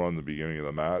little run at the beginning of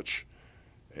the match,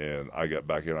 And I got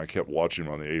back in. I kept watching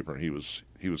him on the apron. He was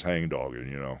hangdogging,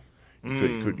 you know.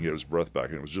 He couldn't get his breath back,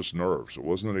 and it was just nerves. It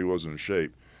wasn't that he wasn't in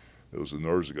shape. It was the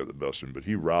nerves that got the best of him. But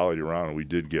he rallied around, and we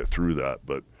did get through that.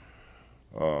 But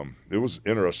it was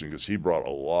interesting because he brought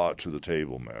a lot to the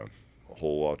table, man. A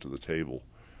whole lot to the table.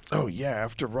 Oh yeah,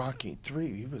 after Rocky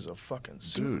 3, he was a fucking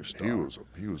superstar. Dude,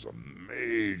 he was a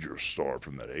major star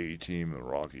from that A team and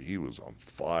Rocky. He was on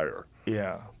fire.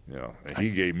 Yeah. Yeah, and he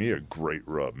gave me a great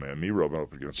rub, man. Me rubbing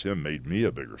up against him made me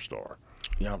a bigger star.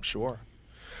 Yeah, I'm sure.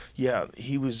 Yeah,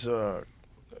 he was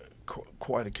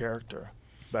quite a character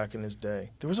back in his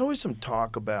day. There was always some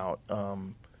talk about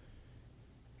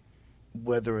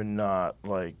whether or not,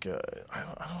 like,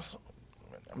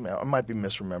 I mean, I might be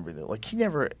misremembering it. Like, he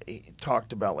never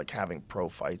talked about, like, having pro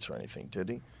fights or anything, did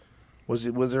he? Was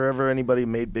there ever anybody who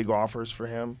made big offers for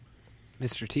him?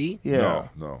 Mr. T? Yeah.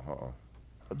 No.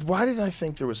 Why did I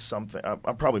think there was something?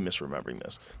 I'm probably misremembering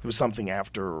this. There was something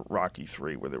after Rocky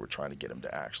 3 where they were trying to get him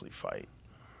to actually fight.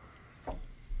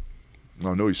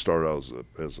 I know he started out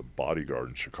as a bodyguard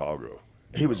in Chicago.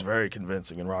 He was very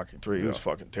convincing in Rocky 3. He was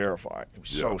fucking terrifying. He was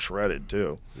so shredded,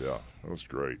 too. Yeah, that was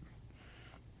great.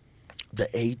 The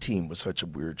A-Team was such a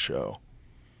weird show.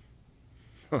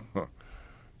 You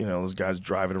know, those guys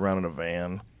driving around in a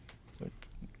van, like,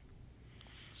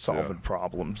 solving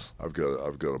problems. I've got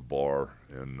a bar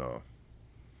in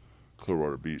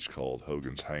Clearwater Beach called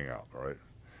Hogan's Hangout, right?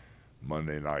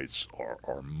 Monday nights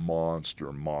are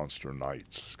monster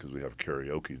nights because we have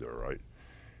karaoke there, right?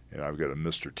 And I've got a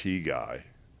Mr. T guy.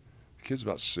 The kid's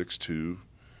about 6'2".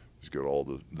 He's got all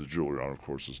the jewelry on. Of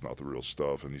course, it's not the real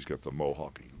stuff. And he's got the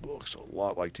mohawk. He looks a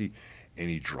lot like T. And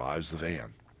he drives the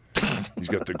van. He's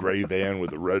got the gray van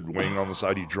with the red wing on the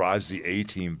side. He drives the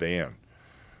A-Team van.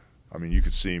 I mean, you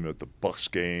could see him at the Bucks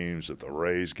games, at the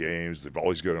Rays games. They've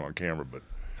always got him on camera, but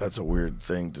That's a weird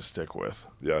thing to stick with.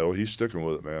 yeah, well, he's sticking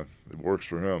with it, man. It works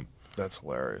for him. That's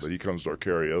hilarious. But he comes to our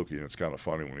karaoke, and it's kind of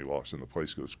funny when he walks in. The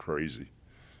place goes crazy.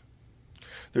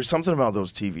 There's something about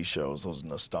those TV shows, those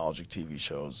nostalgic TV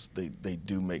shows. They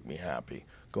do make me happy.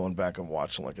 Going back and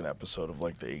watching like an episode of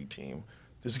like the A-Team,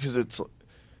 just because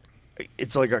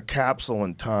it's like a capsule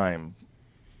in time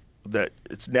that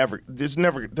they're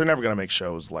never going to make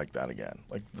shows like that again.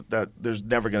 Like that, there's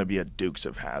never going to be a Dukes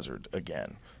of Hazzard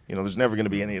again. You know, there's never going to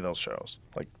be any of those shows.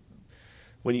 Like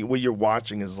what you're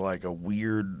watching is like a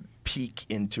weird peek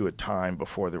into a time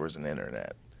before there was an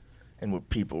internet, and where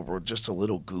people were just a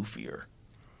little goofier.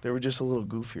 They were just a little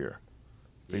goofier.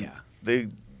 They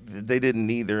didn't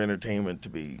need their entertainment to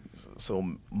be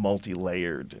so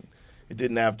multi-layered. And it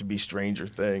didn't have to be Stranger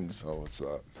Things. Oh, what's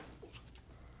that?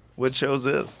 What show's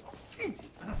this?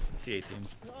 It's the A-Team.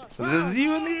 Is this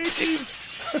you and the A-Team?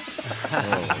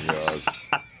 Oh, my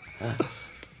God.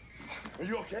 Are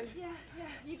you okay? Yeah.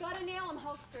 You gotta nail him,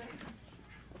 Hulkster.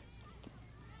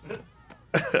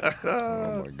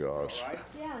 Oh, my gosh.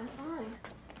 Yeah, I'm fine.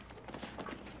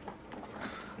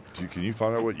 Can you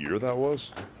find out what year that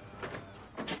was?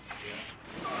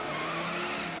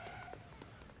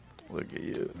 Look at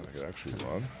you. I could actually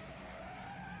run.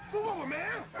 Move over,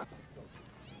 man.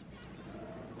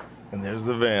 And there's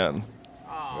the van.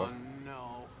 Oh,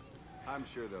 no. I'm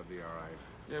sure they'll be all right.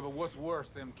 Yeah, but what's worse,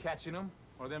 them catching them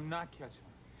or them not catching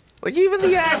them? Like even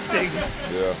the acting.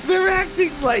 Yeah. They're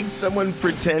acting like someone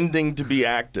pretending to be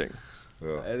acting.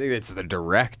 I think it's the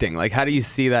directing. Like, how do you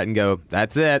see that and go,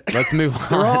 that's it, let's move on?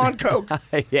 They're all on coke.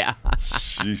 Yeah.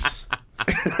 Jeez.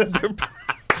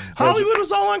 Hollywood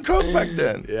was all on coke back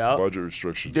then. Yeah. Budget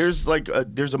restrictions. There's like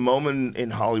there's a moment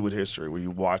in Hollywood history where you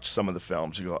watch some of the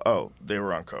films, you go, oh, they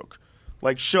were on coke.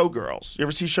 Like Showgirls. You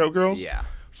ever see Showgirls? Yeah.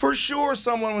 For sure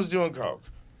someone was doing coke.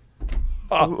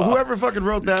 Whoever fucking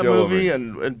wrote that killing movie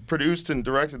me. and produced and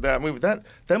directed that movie, that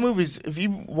movie's, if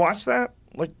you watch that,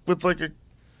 like with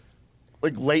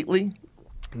like lately,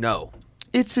 No.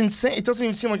 it's insane. It doesn't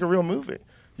even seem like a real movie.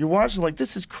 You're watching like,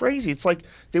 this is crazy. It's like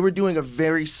they were doing a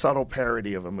very subtle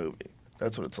parody of a movie.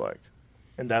 That's what it's like.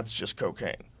 And that's just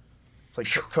cocaine. It's like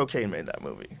cocaine made that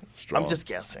movie. Strong. I'm just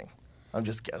guessing.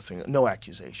 No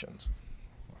accusations.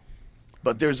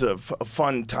 But there's a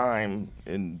fun time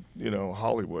in,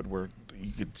 Hollywood where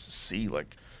you could see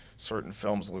like certain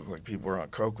films look like people were on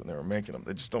coke when they were making them.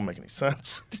 They just don't make any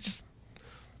sense.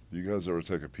 You guys ever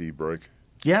take a pee break?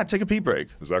 Yeah, take a pee break.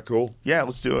 Is that cool? Yeah,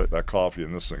 let's do it. That coffee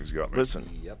and this thing's got me. Listen.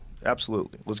 Yep.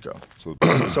 Absolutely. Let's go. So,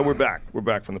 So we're back. We're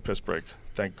back from the piss break.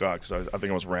 Thank God, because I think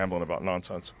I was rambling about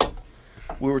nonsense.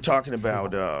 We were talking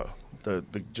about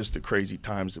the crazy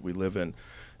times that we live in.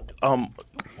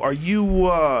 Are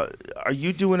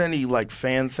you doing any like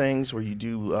fan things where you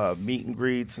do meet and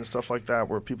greets and stuff like that,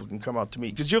 where people can come out to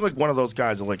meet? Because you're like one of those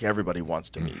guys that like everybody wants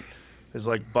to meet. as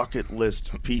like bucket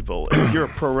list people. If you're a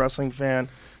pro wrestling fan,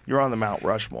 you're on the Mount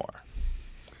Rushmore.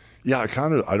 Yeah,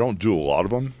 I don't do a lot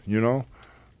of them, you know.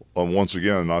 Once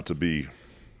again, not to be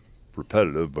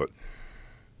repetitive, but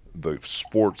the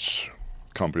sports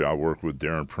company I work with,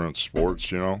 Darren Prince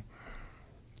Sports, you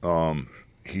know,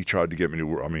 he tried to get me to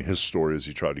work. I mean, his story is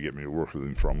he tried to get me to work with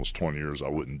him for almost 20 years. I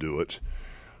wouldn't do it.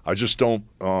 I just don't,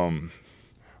 I'm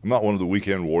not one of the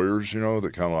weekend warriors, you know,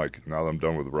 that kind of like, now that I'm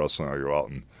done with wrestling, I go out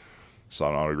and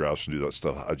sign autographs and do that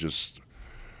stuff. I just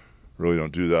really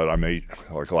don't do that. I made,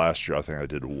 like last year, I think I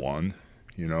did one,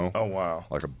 you know. Oh, wow.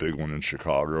 Like a big one in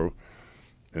Chicago.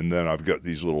 And then I've got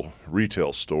these little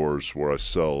retail stores where I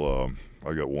sell,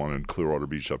 I got one in Clearwater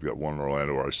Beach. I've got one in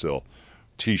Orlando where I sell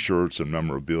T-shirts and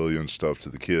memorabilia and stuff to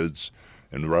the kids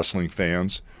and the wrestling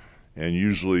fans. And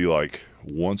usually like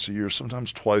once a year,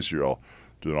 sometimes twice a year, I'll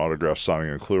do an autograph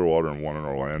signing in Clearwater and one in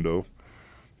Orlando.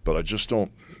 But I just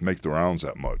don't make the rounds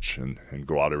that much and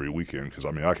go out every weekend because,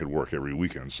 I mean, I could work every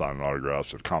weekend signing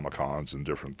autographs at Comic-Cons and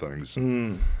different things.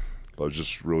 But I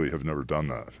just really have never done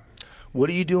that. What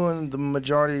are you doing the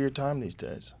majority of your time these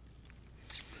days?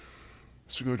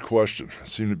 It's a good question. I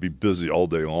seem to be busy all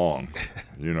day long,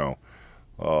 you know.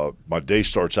 My day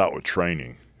starts out with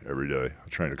training every day. I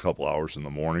train a couple hours in the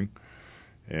morning,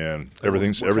 and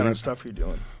everything's What kind of stuff are you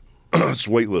doing? it's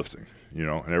weightlifting, you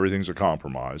know, and everything's a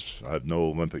compromise. I have no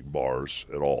Olympic bars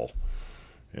at all,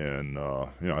 and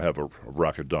you know, I have a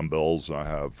rack of dumbbells. And I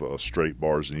have straight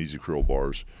bars and easy curl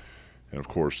bars, and of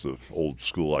course the old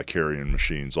school I carrying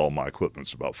machines. All my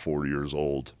equipment's about 40 years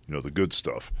old. You know, the good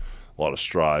stuff. A lot of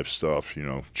Strive stuff, you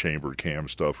know, chambered cam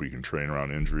stuff where you can train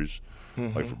around injuries,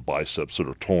 like for biceps that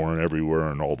are torn everywhere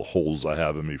and all the holes I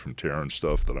have in me from tearing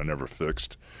stuff that I never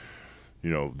fixed.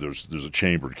 You know, there's a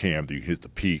chambered cam that you can hit the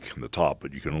peak and the top,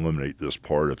 but you can eliminate this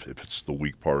part if it's the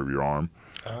weak part of your arm.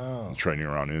 Oh. Training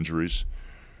around injuries.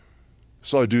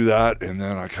 So I do that, and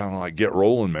then I kind of like get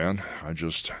rolling, man.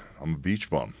 I'm a beach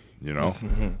bum, you know.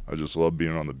 I just love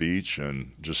being on the beach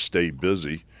and just stay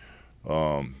busy.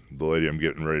 The lady I'm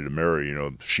getting ready to marry, you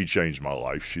know, she changed my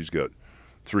life. She's got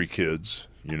 3 kids,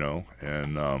 you know,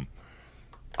 and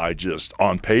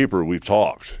on paper, we've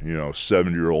talked, you know,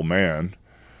 70-year-old man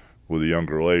with a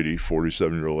younger lady,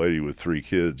 47-year-old lady with 3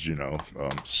 kids, you know,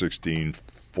 16,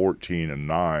 14, and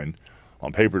 9.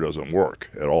 On paper, doesn't work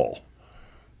at all,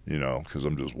 you know, because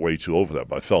I'm just way too old for that.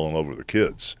 But I fell in love with the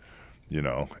kids, you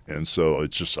know, and so I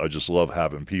just love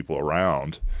having people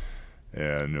around.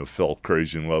 And, you know, fell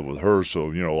crazy in love with her.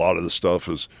 So, you know, a lot of the stuff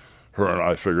is her and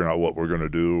I figuring out what we're going to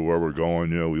do, where we're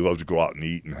going. You know, we love to go out and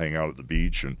eat and hang out at the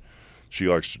beach. And she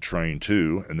likes to train,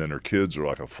 too. And then her kids are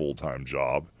like a full-time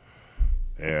job.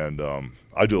 And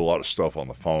I do a lot of stuff on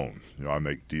the phone. You know, I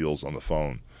make deals on the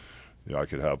phone. You know, I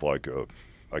could have I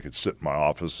could sit in my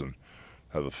office and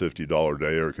have a $50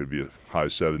 day, or it could be a high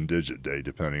 7-digit day,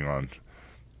 depending on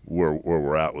where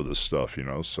we're at with this stuff, you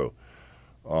know. So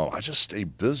I just stay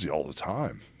busy all the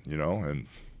time, you know, and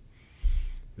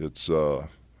it's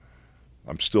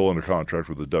I'm still under contract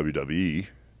with the WWE,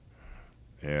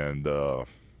 and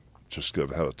just have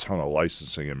had a ton of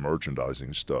licensing and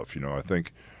merchandising stuff. You know, I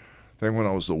think when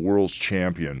I was the world's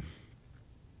champion,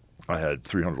 I had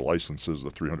 300 licenses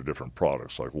of 300 different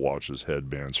products, like watches,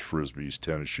 headbands, frisbees,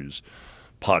 tennis shoes,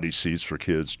 potty seats for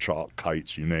kids, chalk,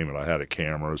 kites, you name it. I had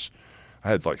cameras. I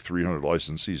had like 300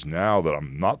 licensees. Now that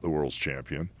I'm not the world's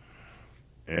champion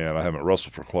and I haven't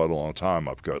wrestled for quite a long time,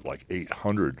 I've got like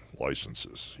 800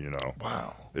 licenses, you know.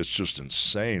 Wow. It's just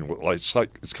insane. It's kind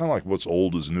of like what's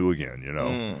old is new again, you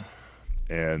know.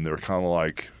 And they're kind of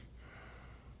like,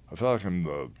 I feel like I'm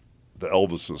the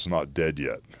Elvis that's not dead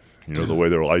yet. You know, the way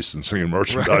they're licensing and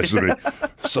merchandising me.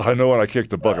 So I know when I kick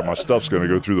the bucket, my stuff's going to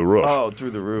go through the roof. Oh,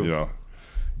 through the roof. You know.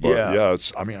 But yeah,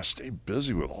 I stay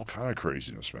busy with all kind of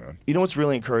craziness, man. You know what's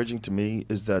really encouraging to me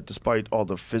is that despite all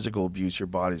the physical abuse your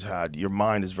body's had, your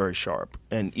mind is very sharp.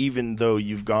 And even though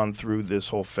you've gone through this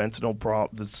whole fentanyl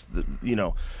problem, you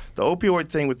know, the opioid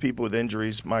thing with people with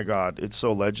injuries, my God, it's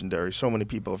so legendary. So many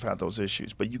people have had those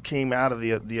issues. But you came out of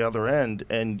the other end,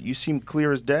 and you seem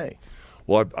clear as day.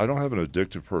 Well, I don't have an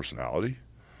addictive personality,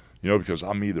 you know, because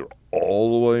I'm either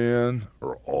all the way in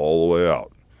or all the way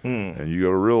out. And you got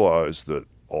to realize that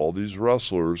all these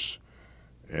wrestlers,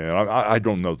 and I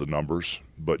don't know the numbers,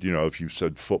 but, you know, if you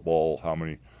said football, how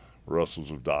many wrestlers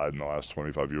have died in the last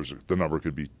 25 years, the number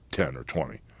could be 10 or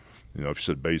 20. You know, if you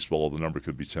said baseball, the number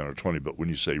could be 10 or 20. But when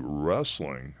you say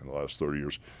wrestling in the last 30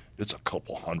 years, it's a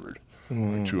couple hundred,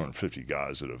 like 250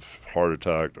 guys that have heart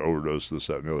attack, overdose, this,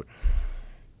 that, and the other.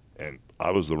 And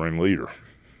I was the ringleader.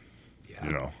 Yeah.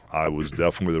 You know, I was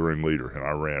definitely the ringleader, and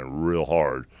I ran real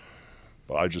hard.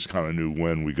 But I just kind of knew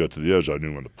when we got to the edge, I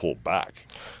knew when to pull back.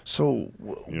 So,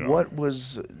 You know. what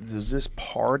was this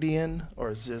partying,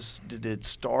 or did it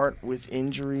start with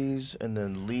injuries and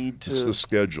then lead to? It's the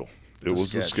schedule. It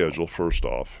was the schedule. schedule, first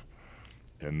off,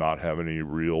 and not have any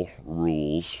real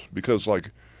rules. Because,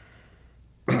 like,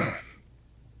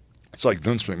 it's like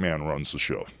Vince McMahon runs the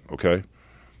show, okay?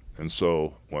 And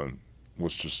so when,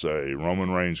 let's just say,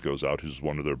 Roman Reigns goes out, who's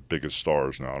one of their biggest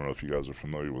stars now. I don't know if you guys are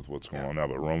familiar with what's going on now,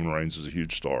 but Roman Reigns is a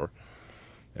huge star.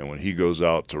 And when he goes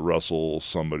out to wrestle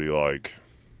somebody like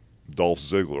Dolph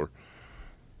Ziggler,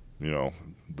 you know,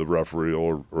 the referee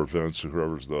or Vince,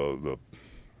 whoever's the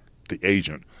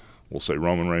agent, will say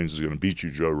Roman Reigns is going to beat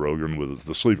you, Joe Rogan, with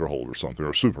the sleeper hold or something,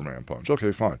 or a Superman punch.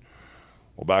 Okay, fine.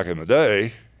 Well, back in the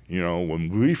day, you know, when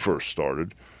we first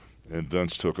started and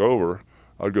Vince took over,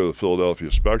 I'd go to the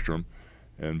Philadelphia Spectrum,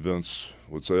 and Vince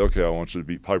would say, okay, I want you to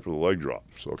beat Piper with a leg drop.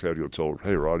 So, okay, I'd go tell her,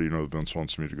 hey, Roddy, you know, Vince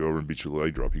wants me to go over and beat you with a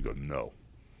leg drop. He'd go, no.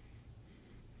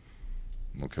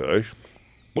 Okay.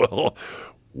 Well,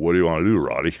 what do you want to do,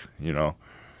 Roddy? You know?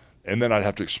 And then I'd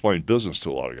have to explain business to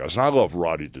a lot of guys. And I love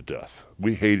Roddy to death.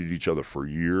 We hated each other for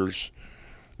years,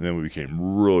 and then we became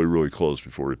really, really close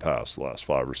before he passed the last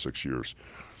 5 or 6 years.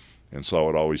 And so I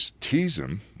would always tease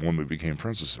him when we became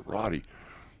friends. I said, Roddy,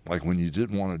 like when you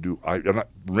didn't want to do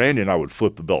Randy and I would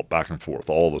flip the belt back and forth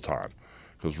all the time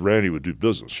because Randy would do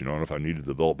business, you know, and if I needed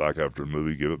the belt back after a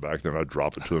movie, give it back, then I'd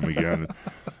drop it to him again.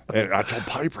 And I told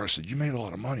Piper, I said, you made a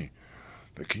lot of money,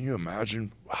 but can you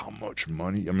imagine how much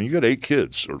money? I mean, you got 8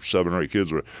 kids or 7 or 8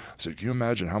 kids. I said, can you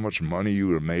imagine how much money you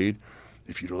would have made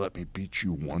if you'd have let me beat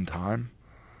you one time?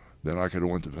 Then I could have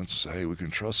went to Vince and said, hey, we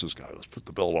can trust this guy. Let's put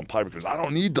the belt on Piper because I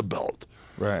don't need the belt.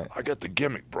 Right. I got the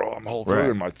gimmick, bro. I'm Hulk Right.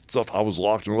 Hogan. My stuff, I was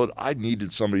locked and loaded. I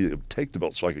needed somebody to take the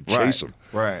belt so I could chase him.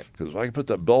 Right. Because if I can put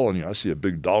that belt on you, I see a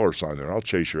big dollar sign there, and I'll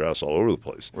chase your ass all over the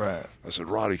place. Right. I said,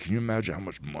 Roddy, can you imagine how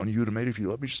much money you would have made if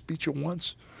you let me just beat you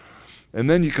once?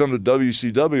 And then you come to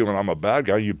WCW, and I'm a bad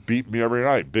guy. You beat me every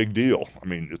night. Big deal. I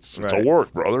mean, it's a Right.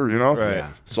 work, brother, you know? Right. Yeah.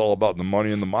 It's all about the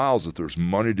money and the miles. If there's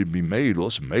money to be made,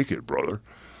 let's make it, brother.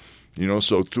 You know,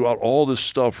 so throughout all this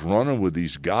stuff running with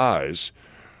these guys,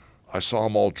 I saw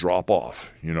them all drop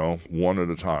off, you know, one at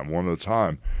a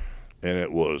time. And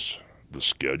it was the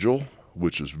schedule,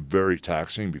 which is very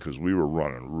taxing because we were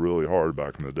running really hard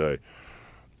back in the day.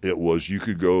 It was you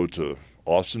could go to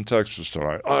Austin, Texas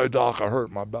tonight. Hey, Doc, I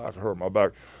hurt my back.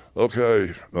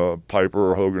 Okay,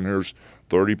 Piper or Hogan, here's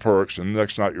 30 perks. And the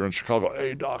next night you're in Chicago.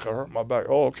 Hey, Doc, I hurt my back.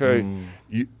 Oh, okay.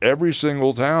 Every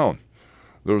single town,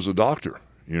 there was a doctor.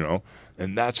 You know,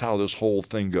 and that's how this whole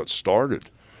thing got started,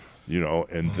 you know,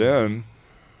 and then,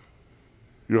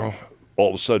 you know, all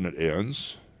of a sudden it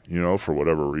ends, you know, for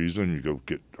whatever reason. You go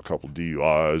get a couple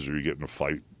DUIs or you get in a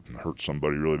fight and hurt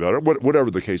somebody really bad, or whatever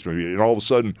the case may be. And all of a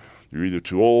sudden you're either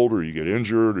too old or you get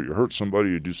injured or you hurt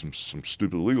somebody, you do some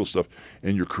stupid legal stuff,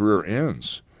 and your career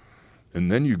ends. And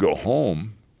then you go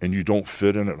home and you don't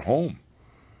fit in at home.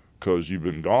 Because you've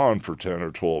been gone for 10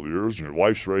 or 12 years and your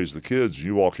wife's raised the kids, and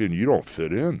you walk in, you don't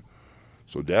fit in.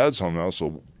 So dad's home now,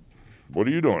 so what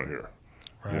are you doing here?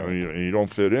 Right. You know, and you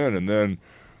don't fit in, and then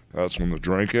that's when the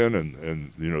drinking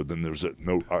and you know, then there's that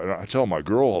no. I tell my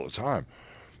girl all the time,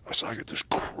 I say, I get this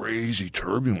crazy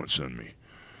turbulence in me,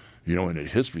 you know, and it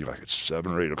hits me like it's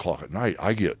 7 or 8 o'clock at night.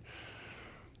 I get,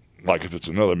 like if it's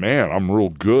another man, I'm real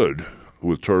good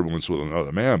with turbulence with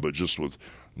another man, but just with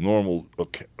normal,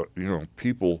 you know,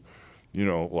 people, you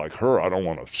know, like her, I don't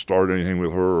want to start anything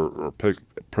with her or pick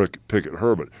at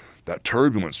her, but that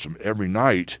turbulence from every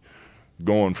night,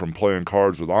 going from playing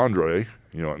cards with Andre,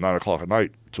 you know, at 9 o'clock at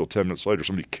night till 10 minutes later,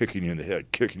 somebody kicking you in the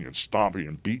head, kicking you and stomping you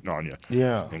and beating on you,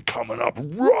 and coming up,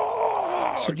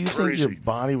 raw. So do you think your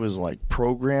body was like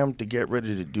programmed to get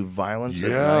ready to do violence at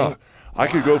night? I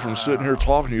could go from sitting here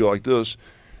talking to you like this,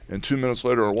 and 2 minutes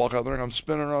later, I walk out there and I'm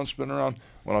spinning around.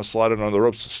 When I slide under the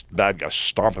ropes, this bad guy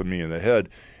stomping me in the head.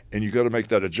 And you got to make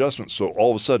that adjustment. So all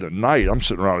of a sudden at night, I'm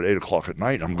sitting around at 8 o'clock at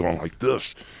night. I'm going like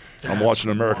this. I'm watching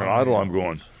American Idol. I'm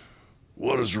going,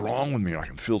 what is wrong with me? I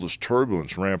can feel this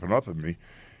turbulence ramping up in me.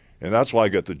 And that's why I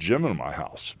get the gym in my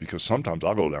house. Because sometimes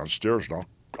I'll go downstairs and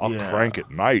I'll crank at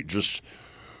night. Just,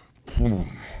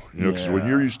 boom. You know, because when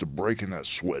you're used to breaking that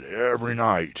sweat every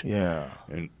night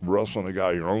and wrestling a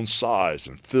guy your own size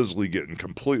and physically getting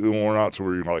completely worn out to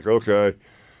where you're like, okay,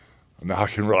 now I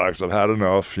can relax. I've had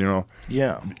enough, you know.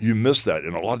 Yeah. You miss that.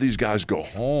 And a lot of these guys go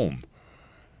home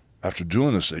after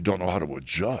doing this. They don't know how to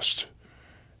adjust.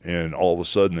 And all of a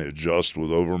sudden they adjust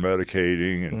with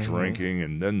over-medicating and drinking,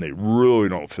 and then they really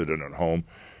don't fit in at home.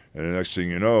 And the next thing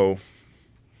you know,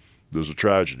 there's a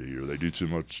tragedy, or they do too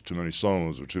many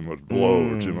solos, or too much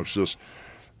blow, or too much this,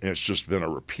 and it's just been a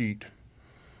repeat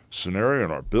scenario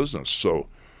in our business. So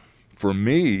for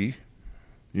me,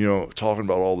 you know, talking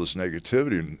about all this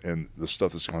negativity and the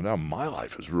stuff that's going down, my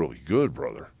life is really good,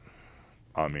 brother.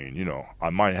 I mean, you know, I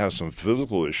might have some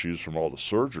physical issues from all the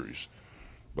surgeries,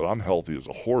 but I'm healthy as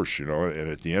a horse, you know, and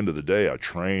at the end of the day, I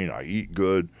train, I eat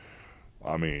good.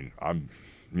 I mean, I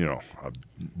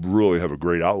really have a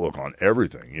great outlook on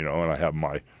everything, you know, and I have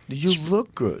my... You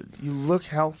look good. You look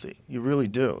healthy. You really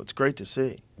do. It's great to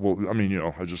see. Well, I mean, you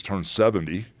know, I just turned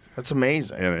 70. That's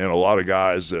amazing. And a lot of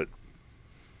guys that,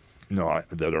 you know,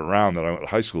 that are around that I went to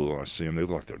high school and I see them, they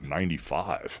look like they're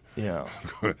 95. Yeah.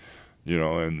 You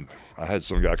know, and I had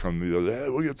some guy come to me the other day, hey,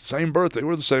 we got the same birthday,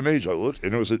 we're the same age. I looked,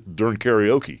 and it was during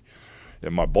karaoke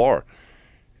at my bar.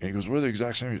 And he goes, we're the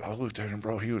exact same age. I looked at him,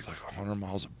 bro, he was like 100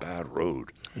 miles of bad road.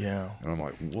 Yeah. And I'm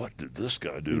like, what did this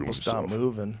guy do to People himself? stop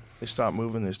moving. They stop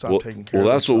moving. They stop taking care well,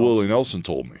 of that's what themselves. Willie Nelson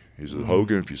told me. He said,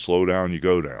 Hogan, if you slow down, you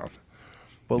go down.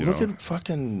 Well, You look know? at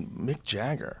fucking Mick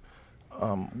Jagger.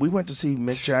 We went to see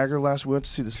Mick Jagger we went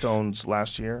to see the Stones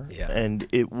last year. Yeah. And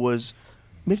it was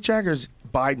Mick Jagger's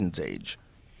Biden's age.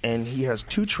 And he has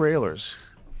 2 trailers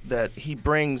that he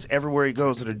brings everywhere he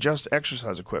goes that are just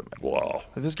exercise equipment. Wow.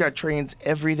 This guy trains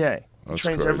every day. He That's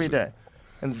trains crazy. every day.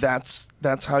 And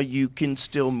that's how you can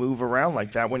still move around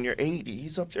like that when you're 80.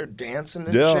 He's up there dancing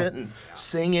and Yeah. shit and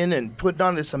singing and putting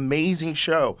on this amazing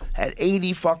show at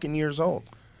 80 fucking years old.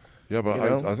 Yeah, but You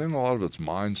know? I think a lot of it's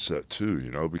mindset too, you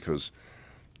know, because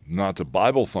not to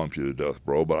Bible thump you to death,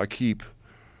 bro, but I keep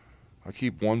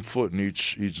 1 foot in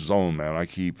each zone, man. I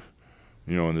keep,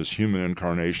 you know, in this human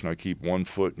incarnation, I keep 1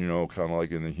 foot, you know, kind of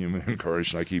like in the human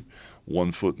incarnation, I keep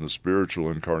 1 foot in the spiritual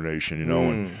incarnation, you know,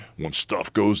 and when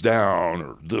stuff goes down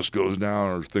or this goes down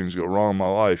or things go wrong in my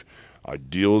life, I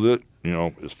deal with it, you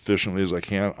know, as efficiently as I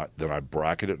can. Then I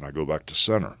bracket it and I go back to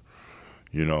center,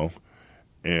 you know.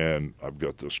 And I've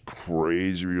got this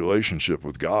crazy relationship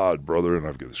with God, brother, and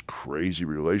I've got this crazy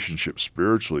relationship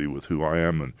spiritually with who I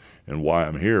am and why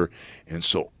I'm here. And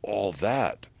so all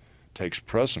that takes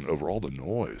precedent over all the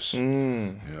noise. You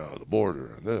know, the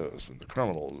border and this and the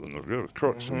criminals and the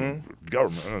crooks and the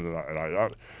government. And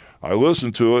I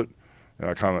listen to it, and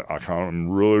I kind of am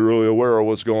really, really aware of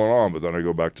what's going on, but then I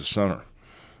go back to center.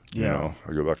 You know,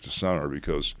 I go back to center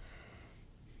because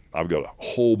I've got a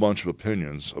whole bunch of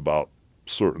opinions about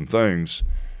certain things,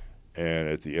 and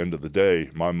at the end of the day,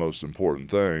 my most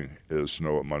important thing is to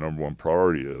know what my number 1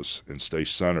 priority is and stay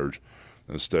centered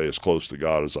and stay as close to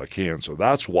God as I can. So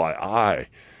that's why I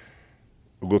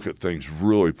look at things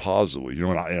really positively. You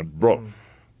know, and bro,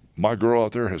 my girl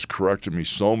out there has corrected me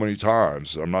so many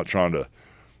times. I'm not trying to,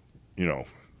 you know,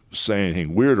 say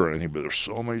anything weird or anything, but there's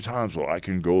so many times where I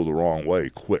can go the wrong way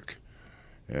quick.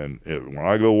 And when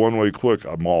I go one way quick,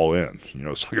 I'm all in, you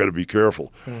know, so I got to be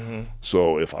careful.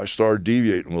 So if I start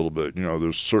deviating a little bit, you know,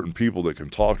 there's certain people that can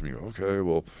talk to me, okay,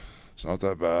 well, it's not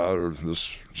that bad, or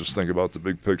this, just think about the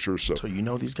big picture. So you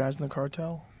know these guys in the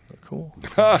cartel? They're cool.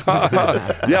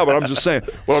 yeah, but I'm just saying,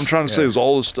 what I'm trying to say is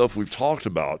all this stuff we've talked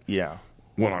about, Yeah.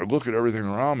 when I look at everything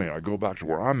around me, I go back to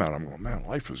where I'm at, I'm going, man,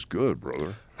 life is good,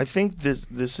 brother. I think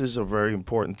this is a very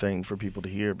important thing for people to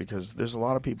hear because there's a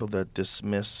lot of people that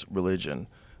dismiss religion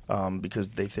because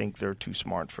they think they're too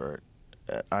smart for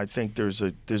it. I think there's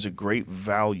a great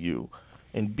value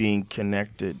in being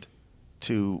connected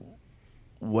to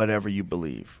whatever you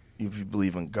believe. If you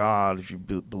believe in God, if you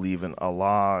believe in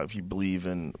Allah, if you believe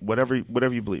in whatever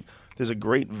you believe, there's a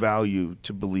great value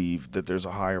to believe that there's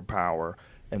a higher power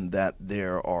and that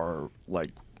there's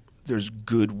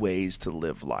good ways to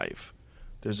live life.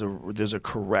 There's a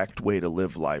correct way to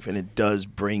live life, and it does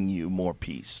bring you more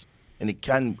peace, and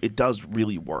it does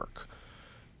really work.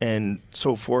 And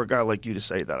so for a guy like you to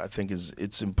say that, I think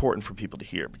it's important for people to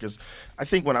hear, because I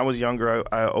think when I was younger,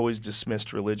 I always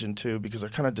dismissed religion too, because I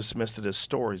kind of dismissed it as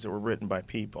stories that were written by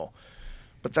people.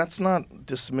 But that's not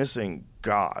dismissing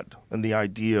God and the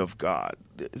idea of God.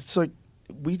 It's like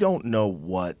we don't know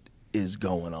what is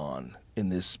going on in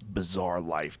this bizarre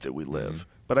life that we live.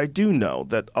 But I do know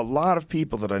that a lot of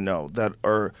people that I know that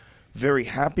are very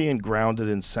happy and grounded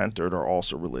and centered are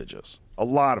also religious. A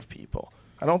lot of people.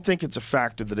 I don't think it's a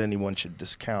factor that anyone should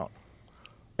discount.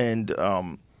 And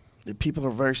people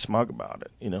are very smug about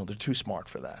it. You know, they're too smart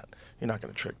for that. You're not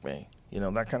going to trick me. You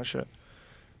know, that kind of shit.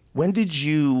 When did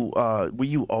you, were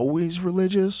you always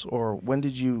religious, or when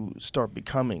did you start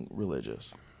becoming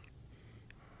religious?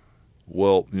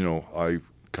 Well, you know, I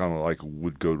kind of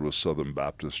would go to a Southern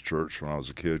Baptist church when I was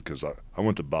a kid, because I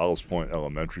went to Ballast Point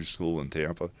Elementary School in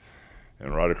Tampa,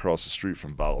 and right across the street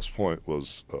from Ballast Point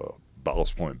was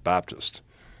Ballast Point Baptist.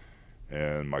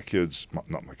 And my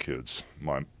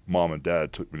mom and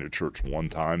dad took me to church one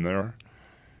time there,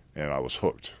 and I was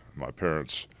hooked. My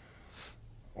parents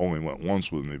only went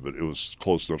once with me, but it was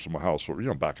close enough to my house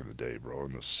where, back in the day, bro,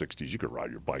 in the 60s, you could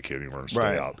ride your bike anywhere and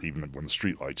stay out, even when the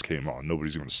street lights came on.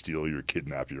 Nobody's going to steal you or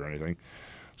kidnap you or anything.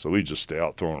 So we'd just stay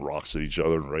out throwing rocks at each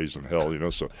other and raising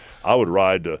hell, So I would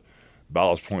ride to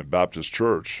Ballast Point Baptist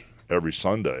Church every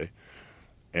Sunday,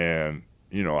 and,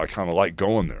 I kind of liked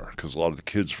going there because a lot of the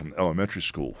kids from elementary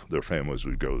school, their families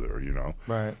would go there,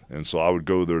 Right. And so I would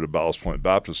go there to Ballast Point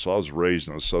Baptist. So I was raised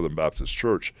in a Southern Baptist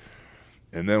church.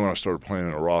 And then when I started playing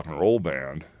in a rock and roll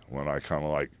band, when I kind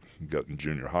of got in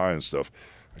junior high and stuff,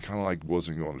 I kind of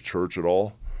wasn't going to church at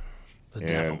all.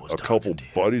 And a couple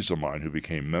buddies of mine who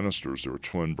became ministers, they were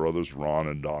twin brothers, Ron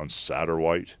and Don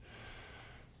Satterwhite.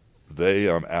 They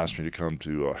asked me to come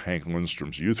to Hank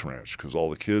Lindstrom's youth ranch because all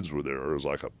the kids were there. It was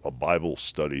like a Bible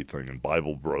study thing and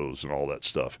Bible bros and all that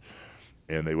stuff.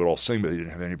 And they would all sing, but they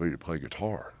didn't have anybody to play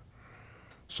guitar.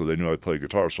 So they knew I'd play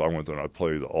guitar, so I went there and I'd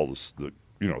play all the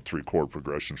 3-chord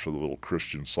progressions for the little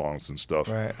Christian songs and stuff.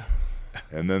 Right.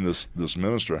 And then this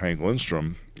minister, Hank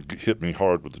Lindstrom, hit me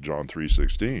hard with the John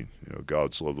 3:16.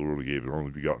 God so loved the world, he gave his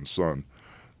only begotten Son,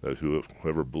 that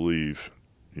whoever believe,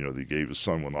 that he gave his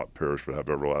Son will not perish but have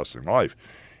everlasting life.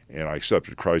 And I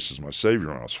accepted Christ as my Savior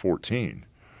when I was 14.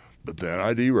 But then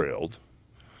I derailed,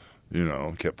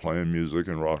 kept playing music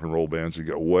and rock and roll bands and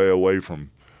got way away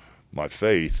from my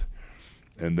faith.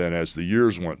 And then as the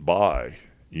years went by,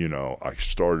 I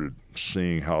started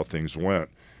seeing how things went.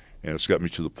 And it's got me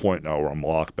to the point now where I'm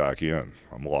locked back in.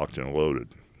 I'm locked and loaded,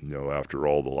 after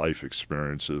all the life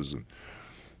experiences and,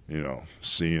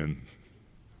 seeing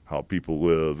how people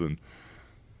live and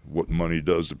what money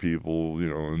does to people,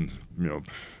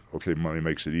 okay, money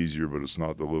makes it easier, but it's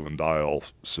not the live and die all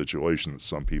situation that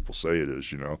some people say it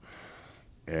is,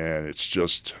 And it's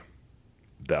just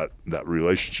that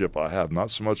relationship I have,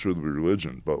 not so much with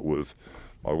religion, but with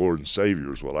my Lord and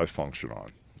Savior is what I function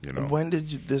on. When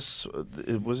did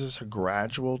was this a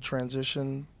gradual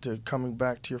transition to coming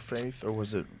back to your faith, or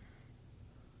was it?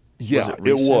 Yeah,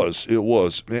 it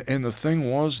was. And the thing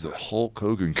was, the Hulk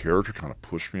Hogan character kind of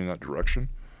pushed me in that direction,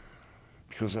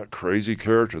 because that crazy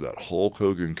character, that Hulk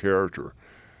Hogan character,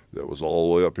 that was all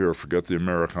the way up here. Forget the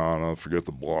Americana, forget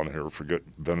the blonde hair, forget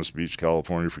Venice Beach,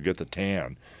 California, forget the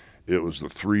tan. It was the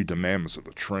 3 demandments of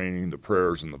the training, the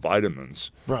prayers, and the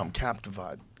vitamins. Bro, I'm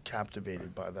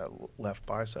captivated by that left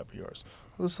bicep of yours.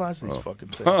 Look at the size of these fucking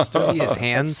things. See his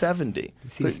hands? That's 70.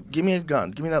 Give me a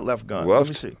gun. Give me that left gun. Left? Let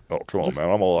me see. Oh, come on, man.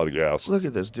 I'm all out of gas. Look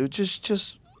at this, dude.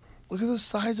 Just look at the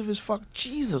size of his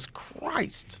Jesus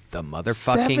Christ. The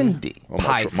motherfucking 70. Well,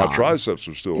 pythons. my triceps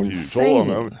are still huge. Insane. Hold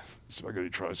on, man. See if I got any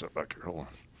tricep back here. Hold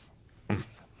on.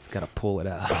 He's got to pull it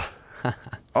out.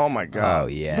 Oh my God. Oh,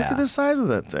 yeah. Look at the size of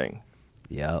that thing.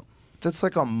 Yep. That's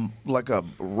like a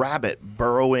rabbit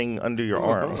burrowing under your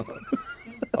arm.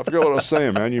 I forgot what I was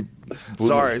saying, man. You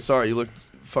Sorry. You look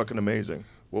fucking amazing.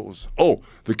 What was? Oh,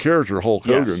 the character Hulk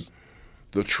Hogan, Yes.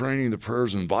 the training, the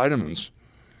prayers, and vitamins.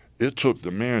 It took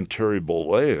the man Terry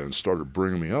Bollea and started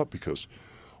bringing me up, because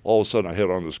all of a sudden I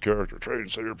hit on this character: train,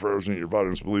 say your prayers, and eat your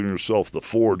vitamins, believe in yourself, the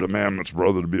 4 demandments,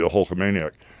 brother, to be a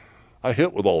Hulkamaniac. I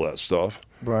hit with all that stuff.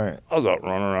 Right. I was out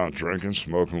running around drinking,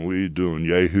 smoking weed, doing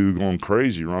yahoo, going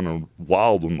crazy, running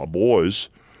wild with my boys.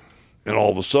 And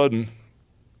all of a sudden,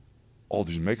 all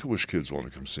these Make-A-Wish kids want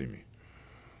to come see me.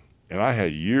 And I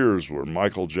had years where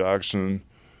Michael Jackson,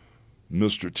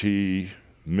 Mr. T,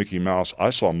 Mickey Mouse,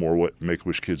 I saw more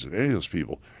Make-A-Wish kids than any of those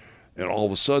people. And all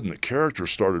of a sudden, the character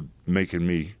started making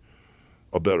me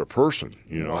a better person,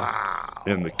 Wow.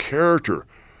 And the character,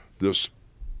 this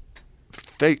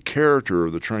fake character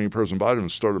of the training person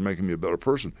vitamins, started making me a better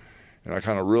person. And I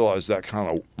kind of realized that kind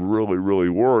of really, really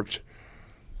worked.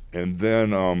 And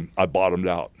then I bottomed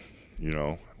out,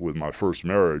 with my first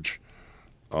marriage.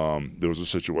 There was a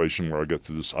situation where I got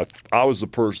through this. I was the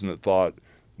person that thought,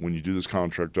 when you do this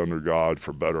contract under God,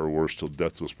 for better or worse, till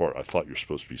death do us part, I thought you're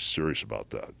supposed to be serious about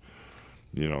that.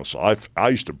 So I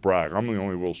used to brag. I'm the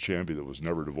only world's champion that was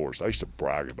never divorced. I used to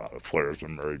brag about it. Flair's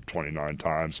been married 29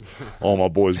 times. All my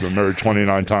boys been married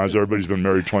 29 times. Everybody's been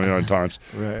married 29 times.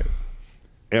 Right.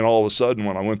 And all of a sudden,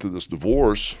 when I went through this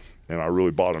divorce and I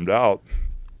really bottomed out,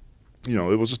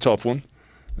 it was a tough one.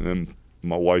 And then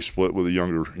my wife split with a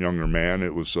younger man.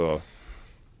 It was a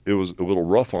little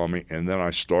rough on me. And then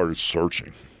I started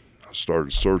searching.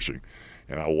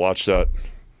 And I watched that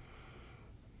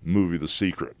movie, The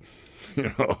Secret.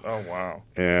 Oh, wow.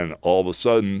 And all of a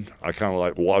sudden, I kind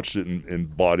of watched it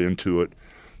and bought into it.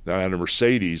 Then I had a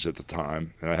Mercedes at the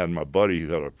time, and I had my buddy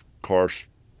who had a car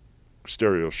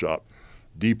stereo shop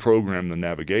deprogram the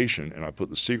navigation, and I put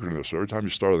The Secret in there. So every time you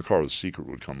started the car, The Secret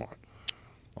would come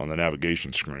on the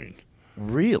navigation screen.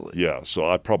 Really? Yeah,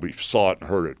 so I probably saw it and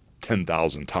heard it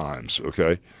 10,000 times,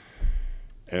 okay?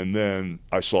 And then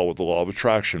I saw what the law of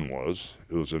attraction was.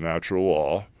 It was a natural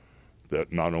law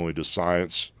that not only does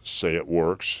science say it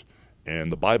works,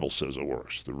 and the Bible says it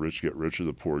works. The rich get richer,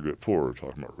 the poor get poorer. We're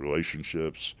talking about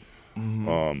relationships.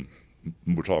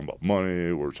 We're talking about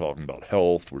money. We're talking about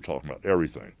health. We're talking about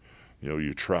everything. You know,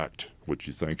 you attract what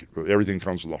you think. Everything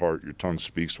comes from the heart. Your tongue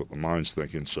speaks what the mind's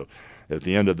thinking. So at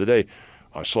the end of the day,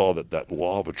 I saw that that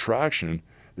law of attraction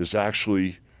is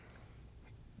actually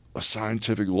a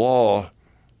scientific law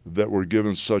that we're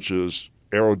given, such as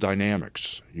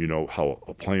aerodynamics. You know, how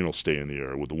a plane will stay in the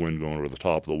air with the wind going over the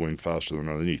top of the wing faster than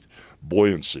underneath.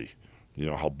 Buoyancy. You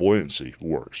know, how buoyancy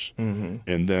works. And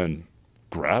then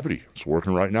gravity. It's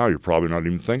working right now. You're probably not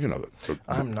even thinking of it. But,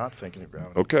 I'm not thinking of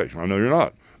gravity. okay, I know you're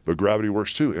not. But gravity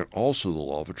works too. And also the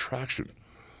law of attraction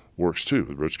works too.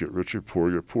 The rich get richer,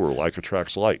 poor get poorer. Like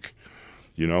attracts like.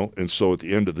 You know? And so at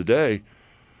the end of the day,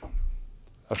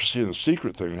 after seeing the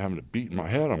secret thing and having it beat in my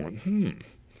head, I went,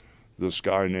 This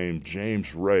guy named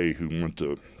James Ray, who went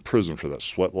to prison for that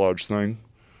sweat lodge thing.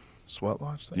 Sweat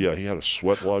lodge thing? Yeah, he had a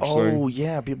sweat lodge thing. Oh,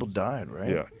 yeah, people died,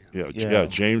 right? Yeah,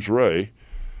 James Ray.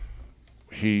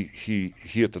 He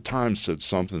at the time said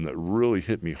something that really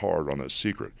hit me hard on that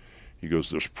secret. He goes,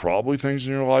 there's probably things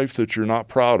in your life that you're not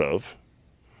proud of,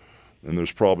 and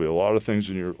there's probably a lot of things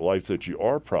in your life that you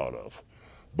are proud of,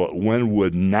 but when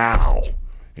would now,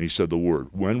 and he said the word,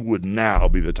 when would now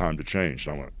be the time to change?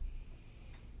 And I went,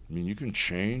 I mean, you can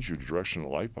change your direction of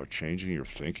life by changing your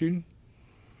thinking?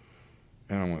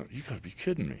 And I went, you got to be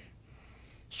kidding me.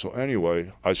 So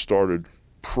anyway, I started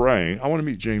praying. I want to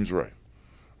meet James Ray.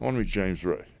 And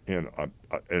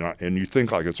you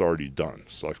think like it's already done.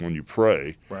 It's like when you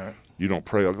pray, Right. you don't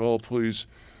pray like, oh, please,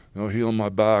 heal my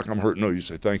back, I'm hurt. No, you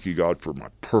say, thank you, God, for my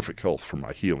perfect health, for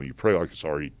my healing. You pray like it's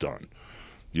already done.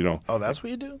 You know? Oh, that's what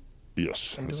you do?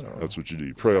 Yes, I'm doing it wrong. that's what you do.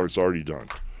 You pray like it's already done.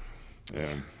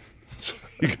 And so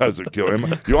you guys are killing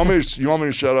me. You want me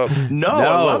to shut up? No,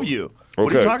 I love you. What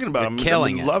are you Okay. talking about? I'm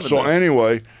killing it. loving So this.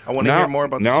 anyway, I want to hear more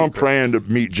about the now I'm secret. praying to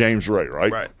meet James Ray,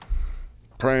 right? Right.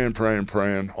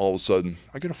 Praying. All of a sudden,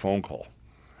 I get a phone call.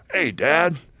 Hey,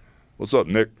 Dad. What's up,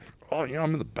 Nick? Oh,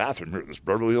 I'm in the bathroom here at this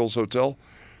Beverly Hills hotel.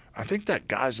 I think that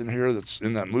guy's in here that's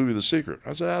in that movie, The Secret.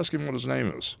 I said, ask him what his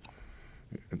name is.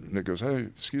 And Nick goes, hey,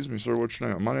 excuse me, sir, what's your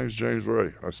name? My name's James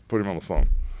Ray. I put him on the phone.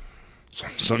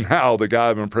 So now the guy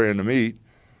I've been praying to meet,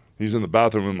 he's in the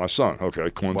bathroom with my son. Okay,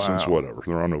 coincidence, Wow. whatever.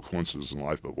 There are no coincidences in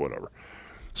life, but whatever.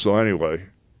 So anyway,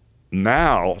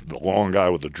 now the long guy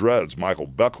with the dreads, Michael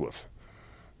Beckwith,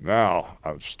 now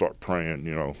I start praying,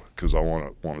 because I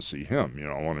want to see him.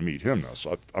 I want to meet him now.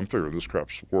 So I'm figuring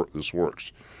this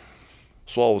works.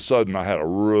 So all of a sudden, I had a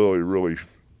really, really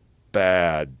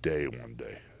bad day one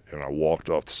day, and I walked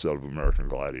off the set of American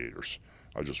Gladiators.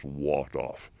 I just walked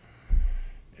off.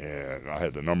 And I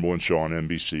had the #1 show on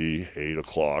NBC, 8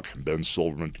 o'clock. Ben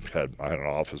Silverman I had an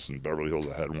office in Beverly Hills.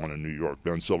 I had one in New York.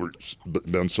 Ben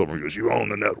Silverman goes, you own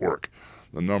the network.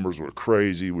 The numbers were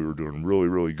crazy. We were doing really,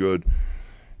 really good.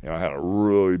 And I had a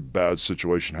really bad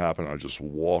situation happen. I just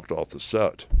walked off the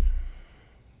set.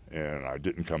 And I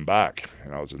didn't come back.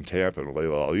 And I was in Tampa, and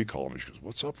Layla Ali called me. She goes,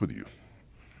 what's up with you?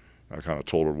 And I kind of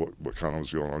told her what kind of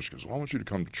was going on. She goes, well, I want you to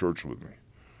come to church with me.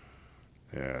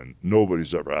 And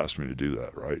nobody's ever asked me to do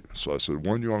that, right? So I said,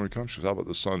 when do you want me to come? She goes, how about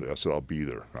this Sunday? I said, I'll be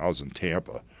there. I was in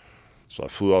Tampa. So I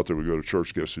flew out there. We go to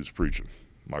church. Guess who's preaching?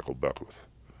 Michael Beckwith.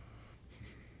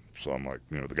 So I'm like,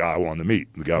 the guy I wanted to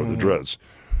meet, the guy with the dreads.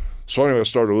 So anyway, I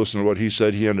started listening to what he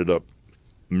said. He ended up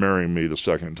marrying me the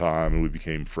second time, and we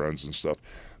became friends and stuff.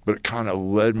 But it kind of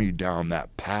led me down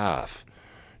that path,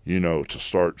 to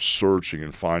start searching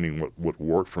and finding what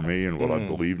worked for me and what I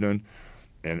believed in.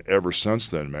 And ever since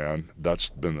then, man,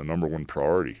 that's been the #1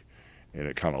 priority. And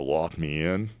it kind of locked me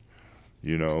in,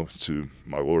 to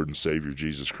my Lord and Savior,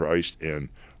 Jesus Christ, and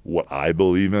what I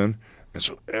believe in. And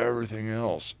so everything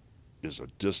else is a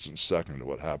distant second to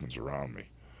what happens around me.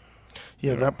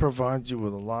 Yeah, that provides you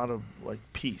with a lot of,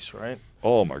 peace, right?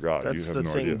 Oh, my God, That's you have the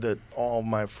no thing idea. that all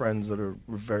my friends that are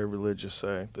very religious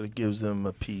say, that it gives them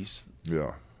a peace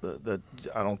Yeah. that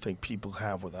I don't think people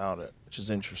have without it, which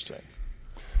is interesting.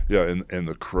 Yeah, and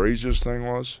the craziest thing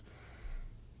was,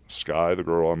 Sky, the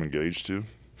girl I'm engaged to,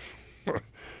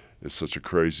 it's such a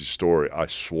crazy story. I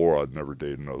swore I'd never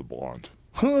date another blonde.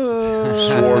 Swore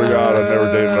to God I'd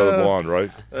never date another blonde,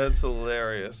 right? That's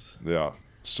hilarious. Yeah.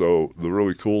 So the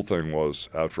really cool thing was,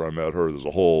 after I met her, there's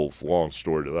a whole long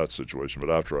story to that situation, but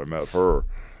after I met her,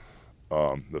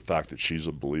 the fact that she's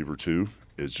a believer too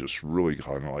is just really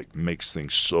kind of makes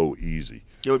things so easy.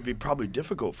 It would be probably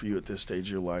difficult for you at this stage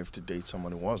of your life to date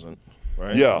someone who wasn't,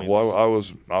 right? Yeah, I mean, well,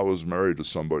 I was married to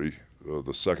somebody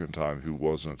the second time who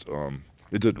wasn't.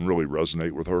 It didn't really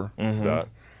resonate with her. That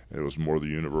it was more the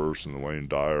universe and the Wayne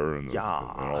Dyer and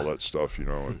all that stuff,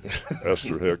 and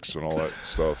Esther Hicks and all that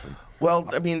stuff. And, well,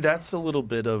 I mean, that's a little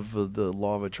bit of the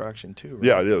law of attraction too, right?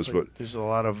 Yeah, it is, but there's a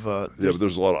lot of but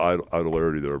there's a lot of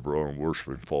idolarity there, bro, and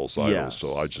worshiping false idols.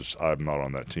 So I'm not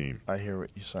on that team. I hear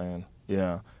what you're saying.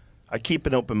 Yeah, I keep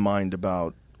an open mind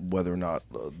about whether or not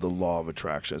the law of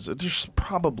attraction is. There's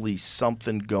probably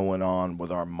something going on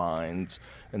with our minds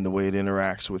and the way it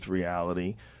interacts with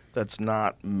reality that's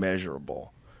not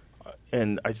measurable.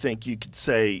 And I think you could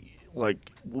say,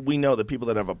 like, we know that people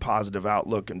that have a positive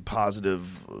outlook and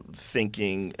positive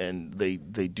thinking and they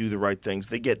do the right things,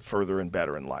 they get further and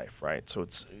better in life, right? So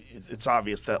it's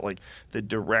obvious that, like, the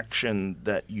direction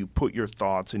that you put your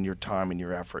thoughts and your time and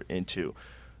your effort into,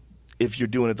 if you're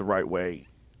doing it the right way,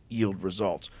 yield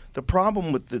results. The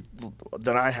problem with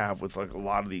that I have with, like, a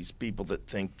lot of these people that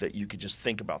think that you could just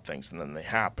think about things and then they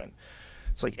happen.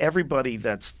 It's like everybody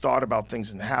that's thought about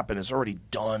things and happen has already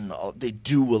done. They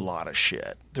do a lot of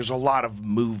shit. There's a lot of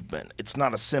movement. It's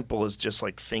not as simple as just,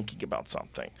 like, thinking about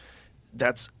something.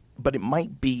 But it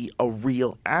might be a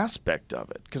real aspect of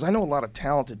it. Because I know a lot of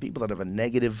talented people that have a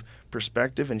negative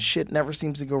perspective and shit never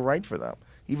seems to go right for them,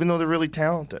 even though they're really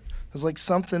talented. There's, like,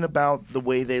 something about the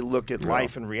way they look at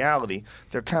life and reality.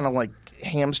 They're kind of, like,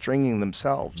 hamstringing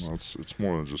themselves. Well, it's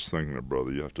more than just thinking it,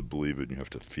 brother. You have to believe it and you have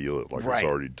to feel it like Right. it's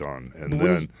already done.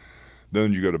 And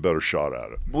then you got a better shot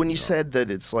at it. When you said that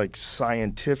it's, like,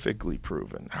 scientifically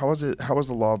proven, how is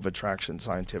the law of attraction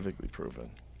scientifically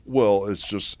proven? Well,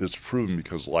 it's proven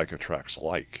because like attracts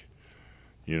like.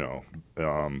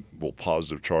 Well,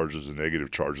 positive charges and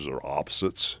negative charges are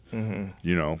opposites,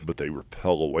 but they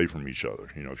repel away from each other,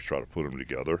 if you try to put them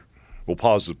together. Well,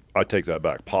 positive, I take that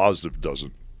back. Positive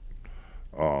doesn't,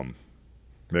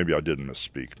 maybe I didn't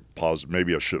misspeak. Positive,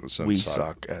 maybe I shouldn't have said We science.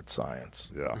 suck at science.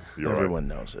 Yeah, you're Everyone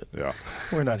right. knows it. Yeah.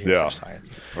 We're not here for science.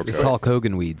 Okay. This Hulk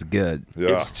Hogan weed's good.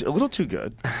 Yeah. It's a little too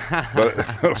good. But,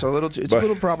 It's a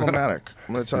little problematic.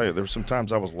 I'm going to tell you, there were some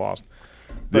times I was lost.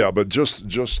 but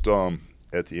just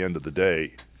at the end of the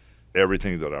day,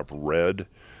 everything that I've read,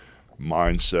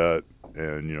 mindset,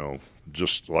 and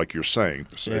just like you're saying,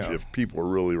 if people are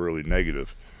really, really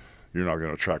negative, you're not going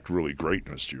to attract really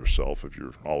greatness to yourself if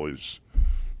you're always,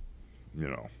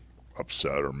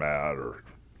 upset or mad or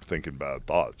thinking bad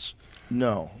thoughts.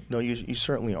 No, you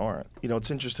certainly aren't.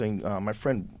 It's interesting. My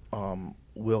friend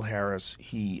Will Harris,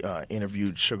 he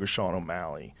interviewed Sugar Sean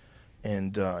O'Malley,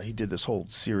 and he did this whole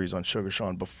series on Sugar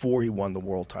Sean before he won the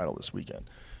world title this weekend.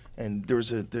 And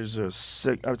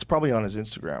it's probably on his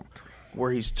Instagram,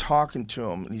 where he's talking to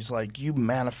him, and he's like, "You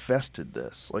manifested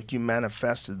this. Like, you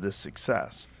manifested this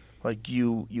success. Like,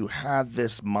 you had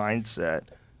this mindset.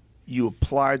 You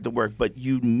applied the work, but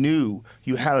you knew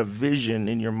you had a vision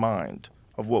in your mind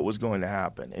of what was going to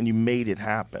happen, and you made it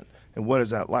happen. And what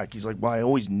is that like?" He's like, "Well, I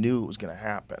always knew it was going to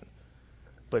happen.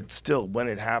 But still, when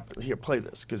it happened," here, play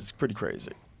this, because it's pretty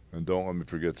crazy. And don't let me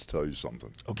forget to tell you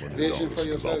something. Okay. Vision for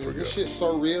yourself. Is this shit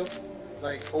so real?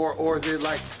 Like, or is it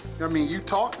like? I mean, you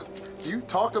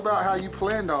talked about how you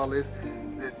planned all this.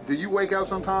 Do you wake up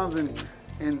sometimes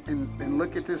and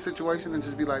look at this situation and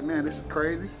just be like, man, this is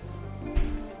crazy?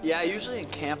 Yeah, usually in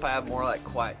camp I have more like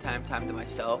quiet time to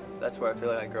myself. That's where I feel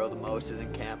like I grow the most, is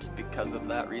in camps, because of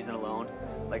that reason alone.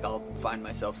 Like, I'll find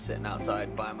myself sitting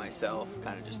outside by myself,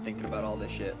 kind of just thinking about all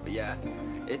this shit. But yeah,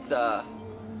 it's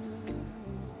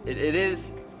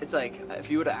it's like, if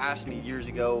you would have asked me years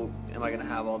ago, am I gonna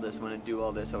have all this, am I gonna do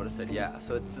all this, I would have said yeah.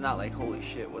 So it's not like, holy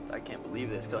shit, I can't believe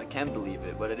this, because I can believe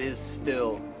it, but it is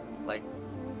still like,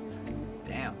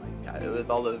 damn, like, it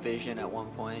was all the vision at one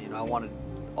point.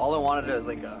 All I wanted was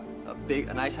like a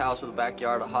nice house with a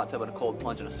backyard, a hot tub, and a cold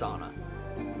plunge, and a sauna,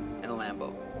 and a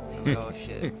Lambo. I'm like, oh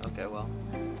shit, okay, well,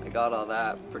 I got all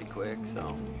that pretty quick.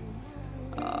 So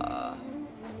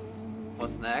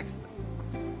what's next?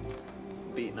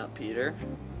 Beating up Peter,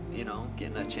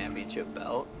 getting a championship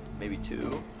belt, maybe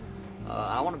 2.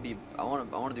 I want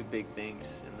to do big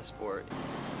things in the sport.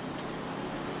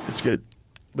 It's good.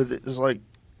 But it's like,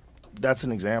 that's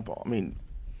an example. I mean,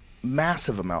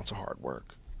 massive amounts of hard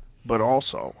work, but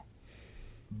also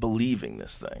believing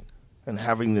this thing and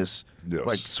having this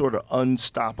like sort of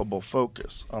unstoppable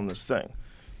focus on this thing.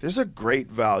 There's a great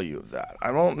value of that.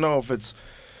 I don't know if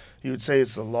you would say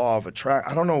it's the law of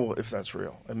attraction. I don't know if that's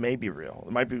real. It may be real.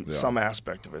 It might be some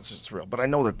aspect of it's real. But I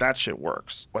know that shit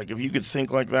works. Like, if you could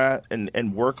think like that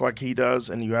and work like he does,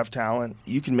 and you have talent,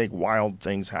 you can make wild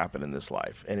things happen in this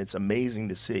life. And it's amazing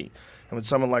to see.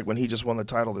 And when he just won the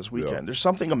title this weekend, there's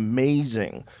something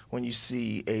amazing when you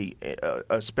see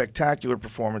a spectacular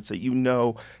performance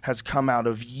that has come out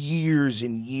of years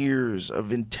and years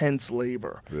of intense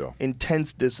labor,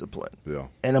 intense discipline,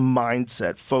 and a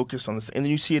mindset focused on this. And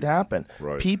then you see it happen.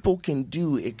 Right. People can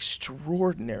do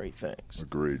extraordinary things.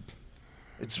 Agreed.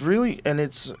 It's really, and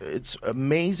it's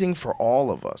amazing for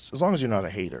all of us, as long as you're not a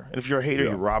hater. And if you're a hater,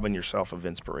 you're robbing yourself of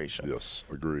inspiration. Yes,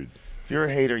 agreed. If you're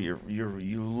a hater, you're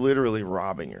literally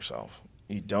robbing yourself.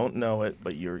 You don't know it,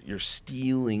 but you're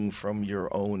stealing from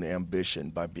your own ambition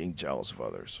by being jealous of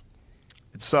others.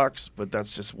 It sucks, but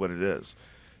that's just what it is.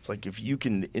 It's like if you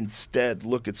can instead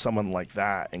look at someone like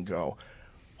that and go,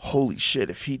 holy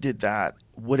shit, if he did that,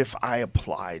 what if I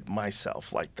applied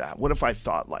myself like that? What if I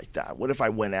thought like that? What if I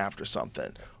went after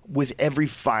something with every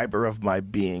fiber of my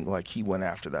being like he went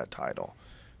after that title?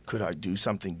 Could I do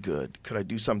something good? Could I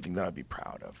do something that I'd be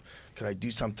proud of? Could I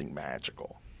do something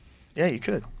magical? Yeah, you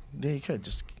could. Yeah, you could.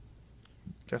 Just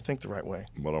gotta think the right way.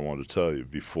 What I wanted to tell you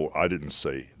before, I didn't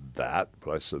say that,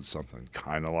 but I said something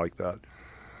kind of like that.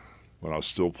 When I was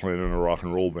still playing in a rock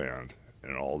and roll band,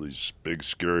 and all these big,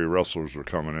 scary wrestlers were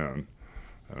coming in,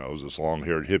 and I was this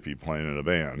long-haired hippie playing in a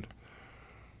band,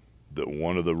 that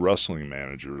one of the wrestling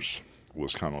managers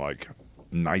was kind of like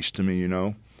nice to me, you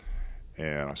know?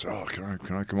 And I said, oh,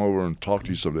 can I come over and talk to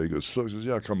you someday? He goes, so he says,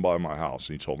 yeah, come by my house.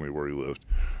 And he told me where he lived.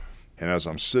 And as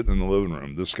I'm sitting in the living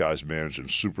room, this guy's managing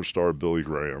superstar Billy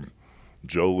Graham,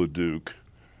 Joe LeDuc,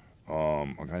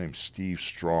 a guy named Steve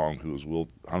Strong, who was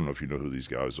I don't know if you know who these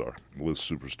guys are, with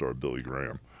superstar Billy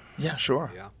Graham. Yeah,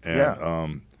 sure. Yeah.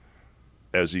 And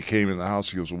as he came in the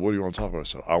house, he goes, well, what do you want to talk about? I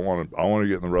said, I want to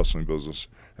get in the wrestling business.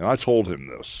 And I told him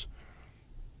this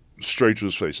straight to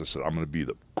his face. I said, I'm going to be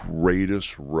the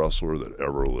greatest wrestler that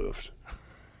ever lived.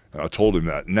 And I told him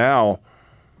that. Now,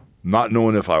 not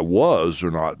knowing if I was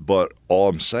or not, but all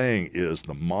I'm saying is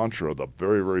the mantra, the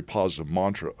very, very positive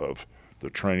mantra of the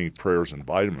training, prayers, and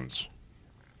vitamins,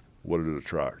 what did it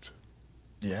attract?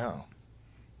 Yeah.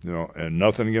 You know, and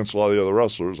nothing against a lot of the other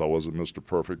wrestlers. I wasn't Mr.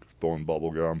 Perfect throwing bubble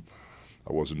gum.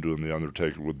 I wasn't doing the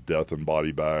Undertaker with death and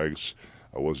body bags.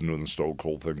 I wasn't doing the Stone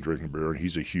Cold thing, drinking beer. And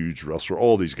he's a huge wrestler.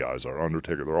 All these guys are.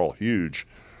 Undertaker, they're all huge.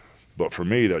 But for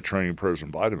me, that training, prayers,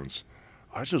 and vitamins,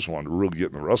 I just wanted to really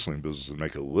get in the wrestling business and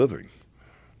make a living.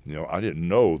 You know, I didn't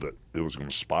know that it was going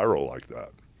to spiral like that.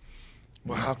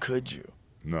 Well, how could you?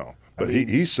 No. But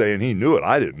he's saying he knew it.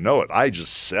 I didn't know it. I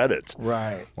just said it.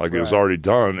 Right. Like it was already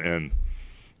done, and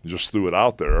just threw it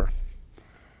out there.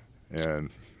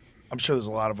 And I'm sure there's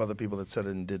a lot of other people that said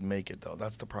it and didn't make it, though.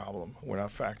 That's the problem. We're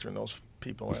not factoring those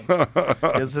people in.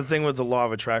 It's the thing with the law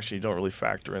of attraction. You don't really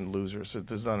factor in losers.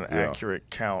 There's not an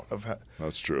accurate count of how.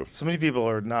 That's true. So many people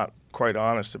are not quite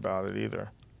honest about it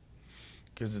either,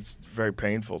 because it's very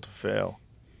painful to fail.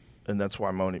 And that's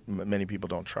why many people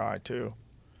don't try, too.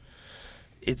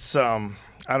 It's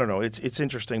I don't know. It's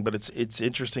interesting, but it's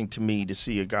interesting to me to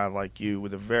see a guy like you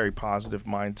with a very positive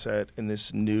mindset and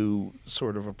this new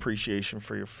sort of appreciation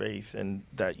for your faith, and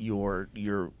that you're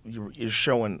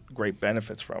showing great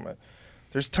benefits from it.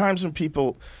 There's times when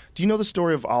people. Do you know the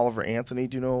story of Oliver Anthony?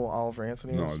 Do you know who Oliver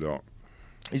Anthony is? No, I don't.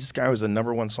 He's this guy who was the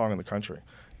 #1 song in the country,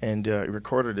 and he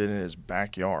recorded it in his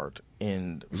backyard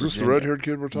in Virginia. Is this the red-haired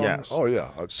kid we're talking about? Yes. Oh, yeah.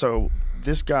 So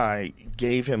this guy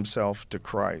gave himself to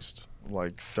Christ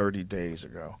like 30 days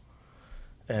ago,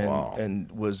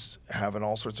 and was having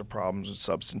all sorts of problems with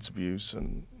substance abuse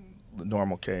and the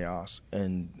normal chaos,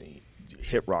 and he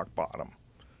hit rock bottom,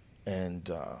 and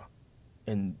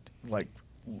like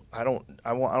I don't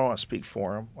want to speak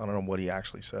for him. I don't know what he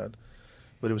actually said,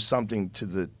 but it was something to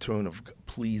the tune of,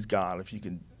 "Please God, if you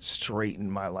could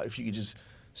straighten my life, if you could just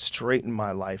straighten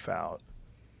my life out,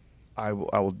 I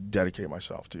will dedicate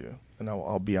myself to you, and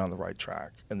I'll be on the right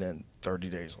track." And then 30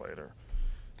 days later,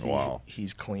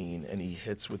 he's clean, and he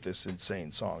hits with this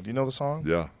insane song. Do you know the song?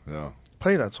 Yeah, yeah.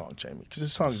 Play that song, Jamie, because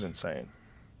this song is insane.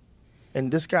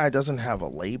 And this guy doesn't have a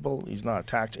label. He's not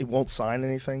attached. He won't sign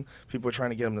anything. People are trying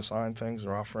to get him to sign things.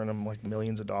 They're offering him like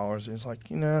millions of dollars. And he's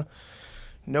like,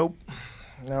 nope,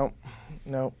 I'm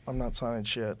not signing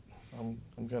shit. I'm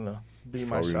gonna be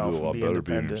myself and be independent.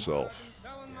 Being himself.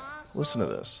 Listen to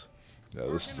this. Yeah,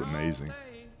 this is amazing.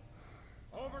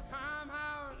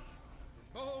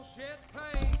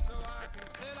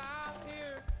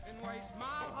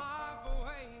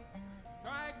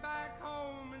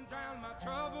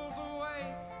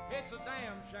 It's a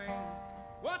damn shame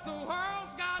what the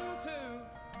world's gotten to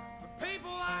for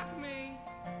people like me,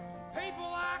 people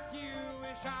like you.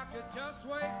 Wish I could just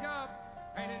wake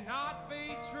up and it not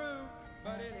be true,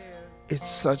 but it is. It's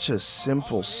such a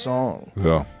simple song.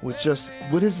 Yeah. With just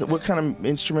what kind of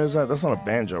instrument is that? That's not a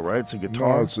banjo, right? It's a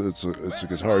guitar. No, it's a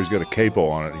guitar. He's got a capo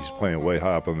on it. He's playing way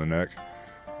high up on the neck.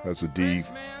 That's a D.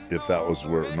 If that was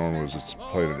where it normally was, it's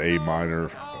playing an A minor,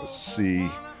 a C,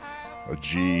 a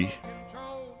G,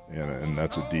 and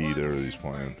that's a D there that he's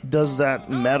playing. Does that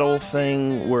metal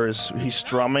thing where he's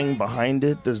strumming behind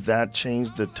it, does that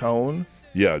change the tone?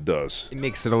 Yeah, it does. It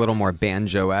makes it a little more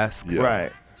banjo-esque. Yeah.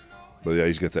 Right. But yeah,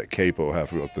 he's got that capo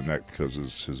halfway up the neck because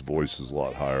his voice is a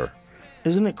lot higher.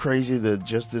 Isn't it crazy that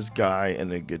just this guy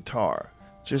and a guitar,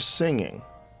 just singing,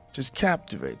 just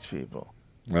captivates people?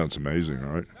 That's amazing,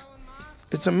 right?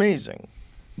 It's amazing.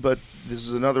 But this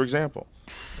is another example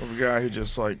of a guy who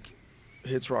just like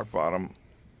hits rock bottom,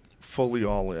 fully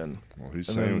all in. Well, he's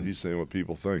saying what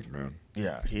people think, man.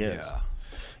 Yeah, he is. Yeah.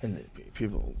 And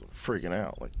people are freaking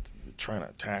out, like trying to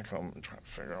attack him and trying to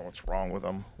figure out what's wrong with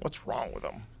him. What's wrong with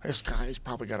him? This guy's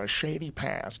probably got a shady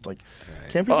past. Like,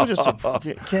 can't people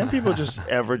just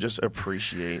ever just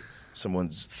appreciate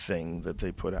someone's thing that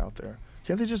they put out there?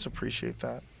 Can't they just appreciate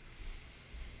that?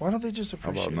 Why don't they just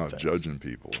appreciate How about not things? judging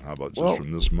people? How about just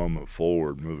from this moment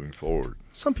forward, moving forward?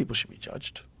 Some people should be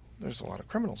judged. There's a lot of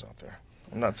criminals out there.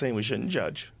 I'm not saying we shouldn't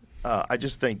judge. I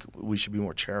just think we should be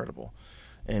more charitable.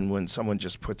 And when someone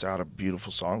just puts out a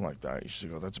beautiful song like that, you should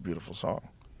go, that's a beautiful song.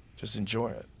 Just enjoy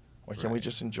it. Why can't we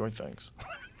just enjoy things?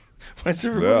 Why is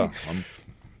everybody...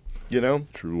 Yeah,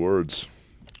 true words.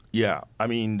 Yeah, I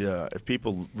mean, if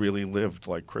people really lived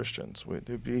like Christians,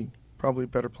 it'd be probably a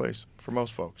better place for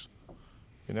most folks.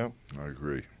 You know? I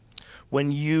agree.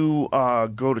 When you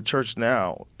go to church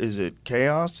now, is it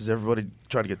chaos? Does everybody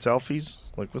try to get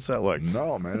selfies? Like, what's that like?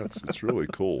 No, man, it's really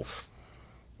cool.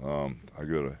 I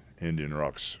go to Indian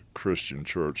Rocks Christian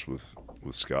Church with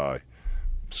Sky.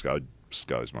 Sky's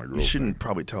my girlfriend. You shouldn't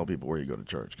probably tell people where you go to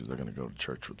church because they're going to go to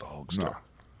church with the Hulkster. No.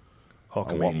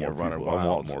 Hulkamania running wild. I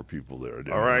want more people there.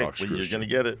 All right, well, you're going to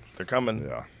get it. They're coming.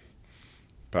 Yeah.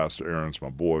 Pastor Aaron's my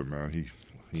boy, man.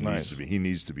 He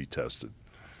needs to be tested.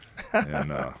 And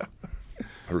one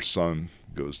of her sons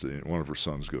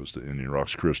goes to Indian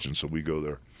Rocks Christian, so we go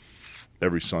there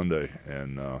every Sunday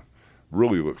and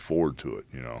really look forward to it.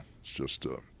 You know, it's just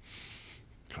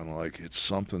kind of like it's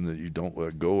something that you don't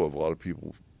let go of. A lot of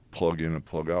people plug in and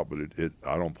plug out, but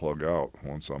I don't plug out.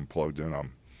 Once I'm plugged in,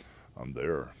 I'm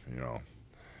there. You know,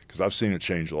 because I've seen it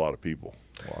change a lot of people.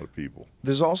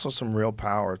 There's also some real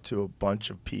power to a bunch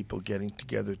of people getting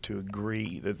together to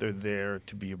agree that they're there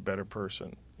to be a better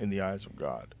person in the eyes of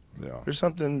God. Yeah. There's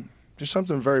something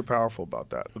very powerful about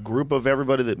that. A group of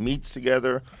everybody that meets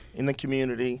together in the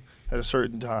community at a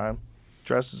certain time,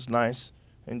 dresses nice,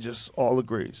 and just all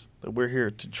agrees that we're here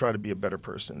to try to be a better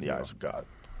person in the eyes of God.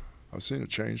 I've seen it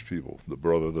change people. The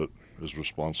brother that is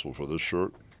responsible for this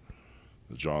shirt,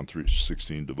 the John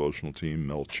 3:16 devotional team,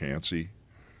 Mel Chansey,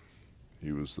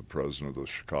 he was the president of the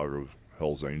Chicago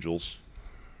Hells Angels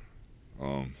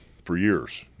for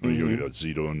years. Mm-hmm. You had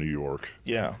Zito in New York.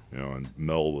 Yeah. You know, and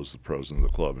Mel was the president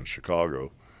of the club in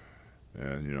Chicago.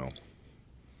 And, you know,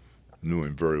 knew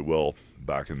him very well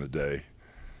back in the day.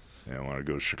 And when I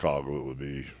go to Chicago, it would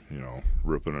be, you know,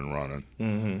 ripping and running.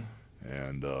 Mm-hmm.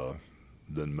 And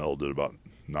then Mel did about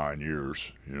 9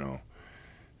 years, you know,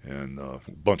 and a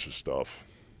bunch of stuff,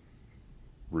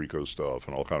 Rico stuff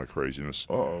and all kind of craziness.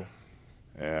 Uh-oh.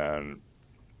 And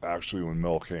actually, when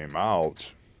Mel came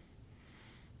out,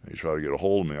 he tried to get a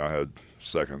hold of me. I had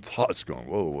second thoughts going,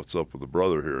 whoa, what's up with the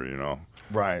brother here, you know?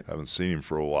 Right. Haven't seen him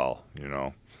for a while, you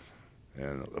know?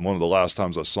 And one of the last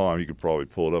times I saw him, you could probably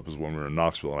pull it up, is when we were in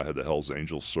Knoxville, and I had the Hells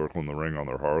Angels circling the ring on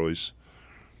their Harleys.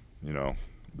 You know,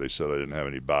 they said I didn't have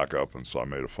any backup, and so I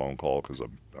made a phone call because I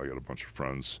got a bunch of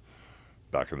friends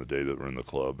back in the day that were in the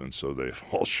club, and so they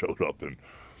all showed up in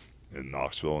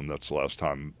Knoxville, and that's the last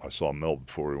time I saw Mel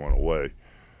before he went away.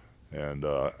 And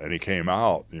he came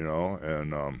out, you know,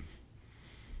 and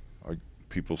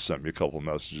people sent me a couple of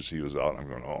messages. He was out, and I'm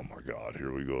going, oh, my God,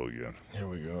 here we go again. Here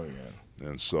we go again.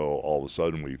 And so all of a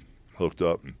sudden we hooked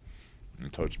up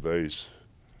and touched base.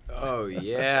 Oh,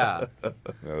 yeah. Yeah,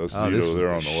 that's Zito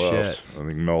there on the left. I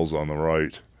think Mel's on the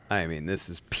right. I mean, this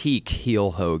is peak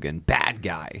heel Hogan, bad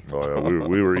guy. Oh, yeah,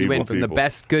 we were He evil went from people. the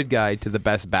best good guy to the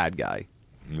best bad guy.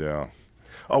 Yeah.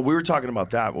 Oh, we were talking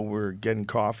about that when we were getting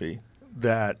coffee.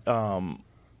 That that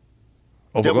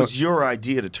but was your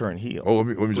idea to turn heel. Oh,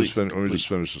 let me just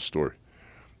finish the story.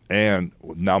 And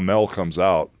now Mel comes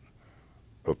out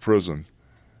of prison,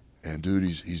 and dude,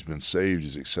 he's been saved.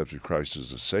 He's accepted Christ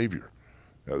as a savior.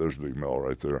 Yeah, there's Big Mel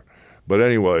right there. But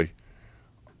anyway,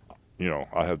 you know,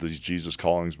 I have these Jesus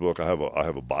Callings book. I have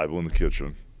a Bible in the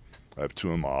kitchen. I have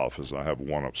 2 in my office. And I have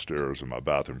 1 upstairs in my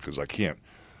bathroom because I can't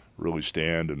really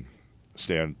stand and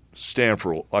stand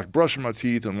for like brushing my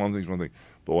teeth and one thing.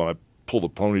 But when I pull the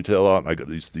ponytail out and I got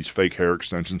these fake hair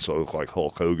extensions, so I look like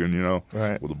Hulk Hogan, you know,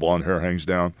 Right. with the blonde hair hangs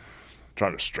down.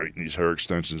 Trying to straighten these hair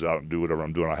extensions out and do whatever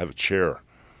I'm doing. I have a chair,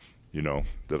 you know,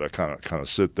 that I kind of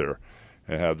sit there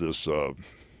and have this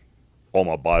all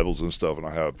my Bibles and stuff, and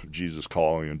I have Jesus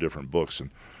Calling and different books.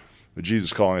 And the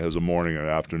Jesus Calling has a morning and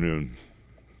afternoon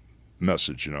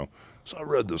message, you know. So I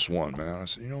read this one, man. I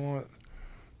said, you know what?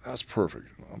 That's perfect.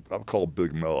 I'll call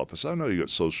Big Mel up. I said, I know you got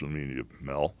social media,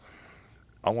 Mel.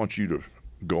 I want you to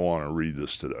go on and read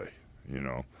this today, you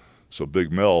know. So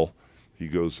Big Mel, he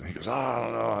goes, I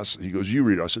don't know. He goes, you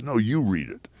read it. I said, no, you read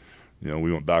it. You know,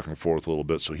 we went back and forth a little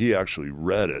bit. So he actually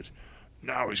read it.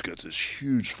 Now he's got this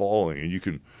huge following, and you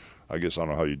can, I guess I don't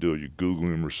know how you do it. You Google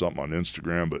him or something on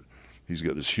Instagram, but he's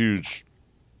got this huge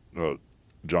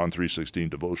John 3:16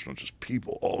 devotional. Just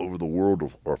people all over the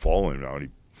world are following him now,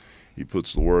 and he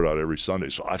puts the word out every Sunday.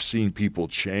 So I've seen people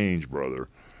change, brother,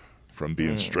 from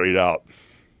being straight out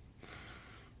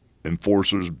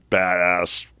enforcers,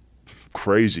 badass,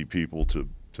 crazy people to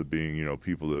being, you know,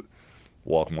 people that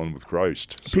walk one with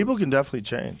Christ. So, people can definitely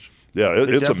change. Yeah,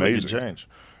 They it's definitely amazing. can change.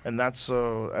 And that's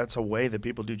a way that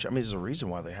people do. I mean, there's a reason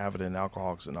why they have it in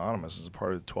Alcoholics Anonymous as a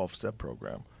part of the 12-step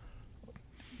program,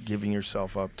 giving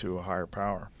yourself up to a higher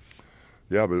power.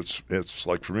 Yeah, but it's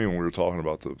like for me when we were talking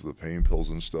about the pain pills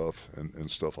and stuff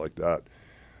and stuff like that.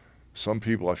 Some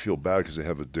people I feel bad because they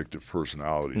have addictive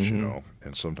personalities, you know,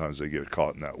 and sometimes they get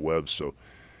caught in that web. So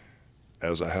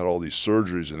as I had all these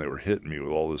surgeries and they were hitting me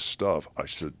with all this stuff, I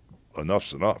said,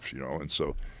 enough's enough, you know. And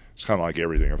so it's kind of like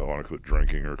everything. If I want to quit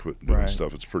drinking or quit doing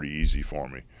stuff, it's pretty easy for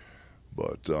me.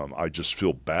 But I just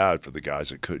feel bad for the guys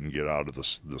that couldn't get out of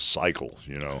the cycle,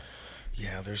 you know.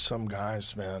 Yeah, there's some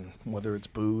guys, man, whether it's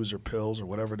booze or pills or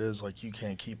whatever it is, like you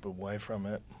can't keep away from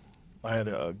it. I had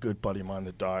a good buddy of mine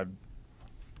that died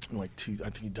in I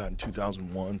think he died in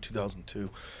 2001, 2002.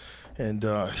 And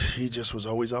he just was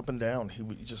always up and down. He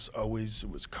just always, it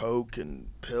was coke and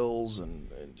pills and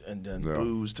then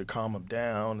booze to calm him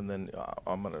down. And then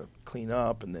I'm going to clean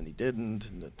up. And then he didn't.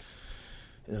 And then,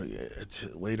 you know,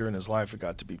 later in his life, it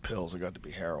got to be pills. It got to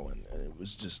be heroin. And it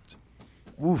was just,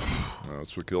 woof. Yeah,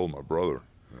 that's what killed my brother.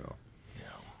 Yeah.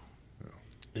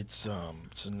 It's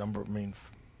a number, I mean,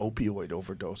 opioid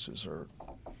overdoses are,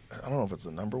 I don't know if it's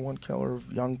the number one killer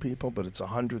of young people, but it's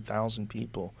 100,000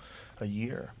 people a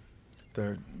year.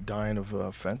 They're dying of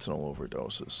fentanyl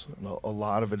overdoses. And a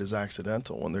lot of it is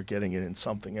accidental when they're getting it in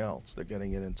something else. They're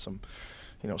getting it in some,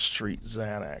 you know, street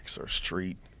Xanax or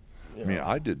street. I mean,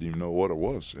 I didn't even know what it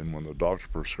was. And when the doctor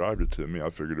prescribed it to me, I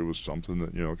figured it was something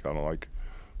that, you know, kind of like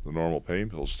the normal pain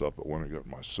pill stuff. But when it got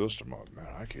in my system,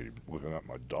 I can't even, looking at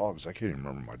my dogs, I can't even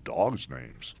remember my dogs'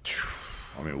 names.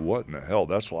 I mean, what in the hell?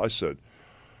 That's why I said,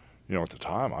 you know, at the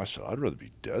time, I said, I'd rather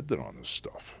be dead than on this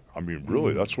stuff. I mean,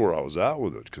 really, that's where I was at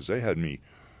with it, because they had me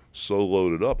so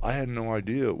loaded up. I had no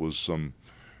idea it was some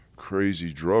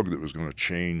crazy drug that was going to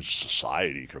change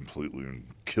society completely and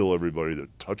kill everybody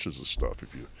that touches the stuff.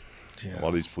 If you, a lot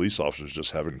of these police officers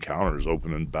just have encounters,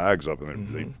 opening bags up,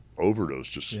 and they overdose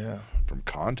just from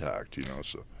contact, you know.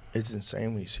 So it's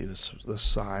insane when you see the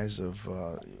size of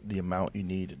the amount you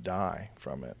need to die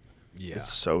from it. Yeah.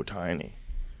 It's so tiny.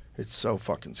 It's so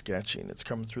fucking sketchy, and it's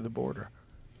coming through the border.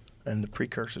 And the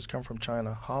precursors come from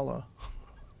China. Holla.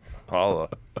 Holla.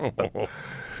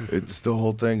 It's the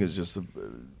whole thing is just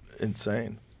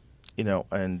insane, you know,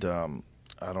 and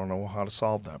I don't know how to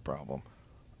solve that problem.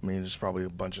 I mean, there's probably a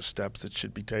bunch of steps that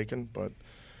should be taken, but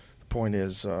the point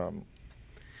is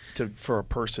for a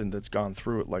person that's gone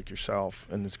through it like yourself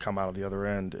and has come out of the other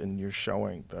end and you're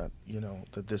showing that, you know,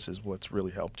 that this is what's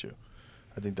really helped you.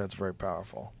 I think that's very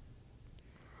powerful.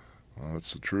 Well,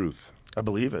 that's the truth. I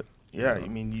believe it. Yeah, I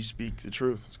mean, you speak the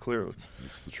truth. It's clear.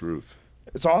 It's the truth.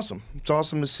 It's awesome. It's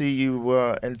awesome to see you,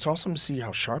 and it's awesome to see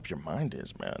how sharp your mind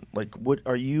is, man. Like, what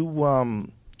are you?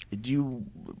 Do you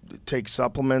take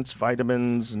supplements,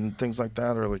 vitamins, and things like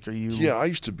that, or like, are you? Yeah, I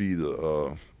used to be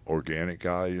the organic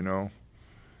guy, you know,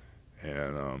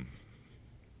 and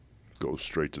go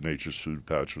straight to Nature's Food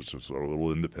Patch, which is our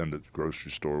little independent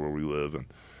grocery store where we live, and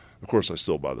of course I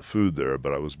still buy the food there,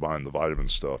 but I was buying the vitamin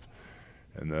stuff.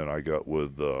 And then I got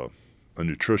with a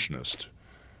nutritionist,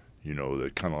 you know,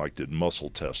 that kind of like did muscle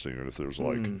testing. And if there's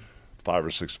like 5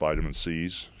 or 6 vitamin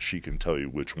C's, she can tell you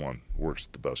which one works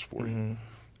the best for you,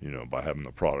 you know, by having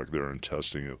the product there and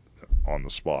testing it on the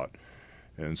spot.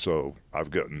 And so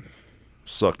I've gotten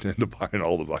sucked into buying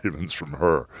all the vitamins from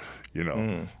her, you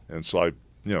know. And so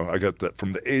I got that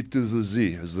from the A to the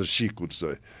Z, as the Sheik would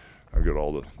say. I got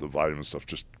all the vitamin stuff.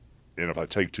 And if I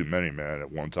take too many, man,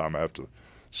 at one time I have to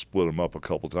split them up a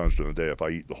couple times during the day. If I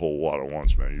eat the whole wad at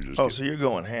once, man, you just so you're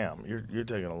going ham. You're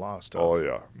taking a lot of stuff. Oh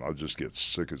yeah, I'll just get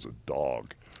sick as a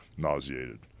dog,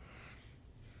 nauseated.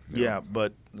 Yeah,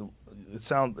 but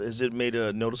has it made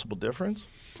a noticeable difference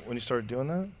when you started doing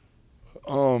that?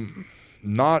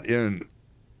 Not in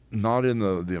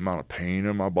the amount of pain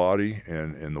in my body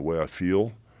and the way I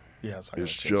feel. Yeah,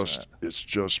 it's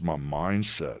just my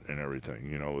mindset and everything.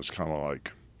 You know, it's kind of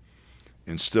like,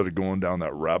 instead of going down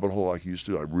that rabbit hole like I used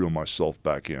to, I reel myself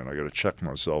back in. I got to check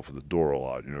myself at the door a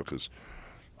lot, you know, because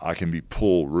I can be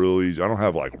pulled really easy. I don't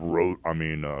have like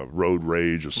road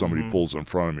rage if somebody pulls in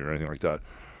front of me or anything like that.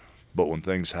 But when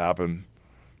things happen,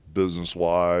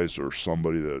 business-wise, or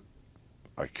somebody that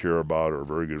I care about or a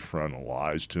very good friend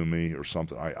lies to me or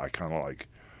something, I kind of like,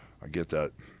 I get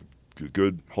that the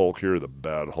good Hulk here, the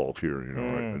bad Hulk here, you know,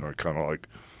 and I kind of like,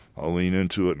 I'll lean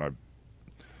into it, and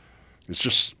it's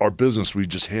just our business. We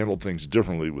just handle things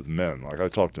differently with men. Like I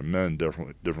talk to men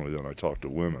differently than I talk to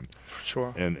women. For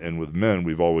sure. And with men,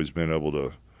 we've always been able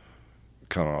to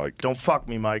kind of like, don't fuck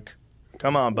me, Mike.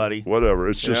 Come on, buddy. Whatever.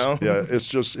 It's just,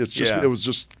 it was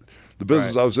just, the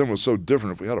business I was in was so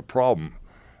different. If we had a problem,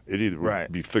 it either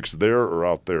would be fixed there or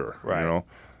out there, you know?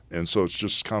 And so it's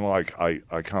just kind of like,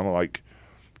 I kind of like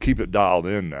keep it dialed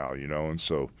in now, you know? And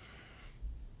so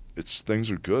things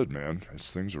are good, man.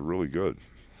 Things are really good.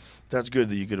 That's good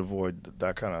that you could avoid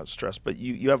that kind of stress. But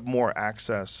you have more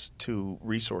access to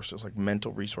resources, like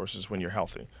mental resources, when you're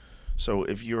healthy. So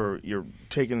if you're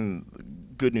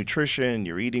taking good nutrition,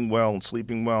 you're eating well and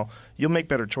sleeping well, you'll make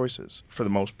better choices for the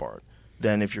most part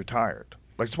than if you're tired.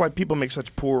 Like, that's why people make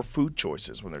such poor food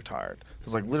choices when they're tired.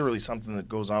 There's like literally something that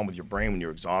goes on with your brain when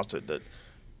you're exhausted that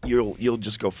you'll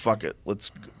just go, fuck it,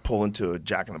 let's pull into a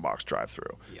Jack in the Box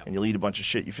drive-through. Yep. And you'll eat a bunch of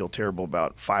shit you feel terrible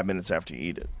about 5 minutes after you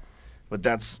eat it. But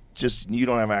that's just, you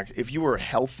don't have access. If you were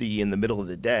healthy in the middle of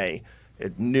the day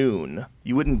at noon,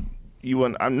 you wouldn't,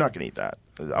 I'm not going to eat that.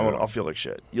 I'll feel like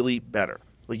shit. You'll eat better.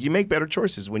 Like, you make better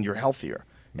choices when you're healthier.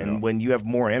 And when you have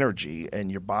more energy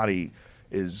and your body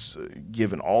is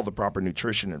given all the proper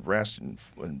nutrition and rest and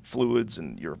fluids,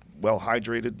 and you're well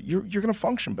hydrated, you're going to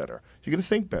function better. You're going to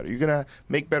think better. You're going to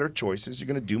make better choices. You're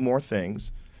going to do more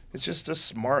things. It's just a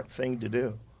smart thing to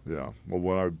do. Yeah. Well,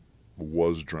 when I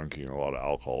was drinking a lot of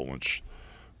alcohol,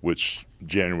 which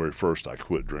January 1st I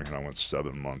quit drinking. I went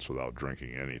 7 months without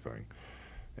drinking anything.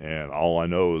 And all I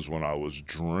know is when I was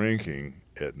drinking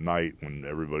at night, when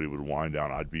everybody would wind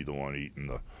down, I'd be the one eating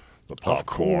the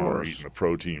popcorn or eating the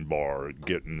protein bar, or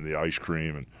getting the ice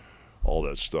cream and all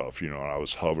that stuff, you know. And I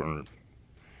was hovering,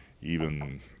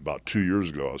 even about 2 years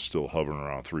ago, I was still hovering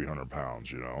around 300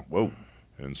 pounds, you know. Whoa.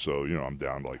 And so, you know, I'm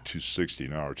down to like 260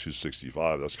 now, or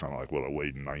 265. That's kind of like what I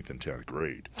weighed in 9th and 10th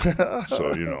grade.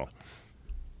 So, you know,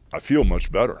 I feel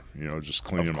much better, you know, just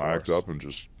cleaning my act up, and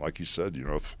just, like you said, you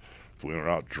know, if we went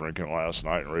out drinking last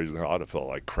night and raising hell, I'd have felt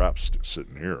like crap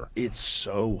sitting here. It's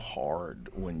so hard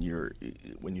when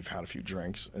you've had a few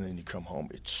drinks and then you come home.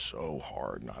 It's so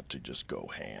hard not to just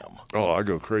go ham. Oh, I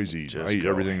go crazy. I eat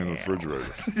everything in the refrigerator.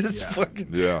 Just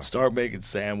fucking start making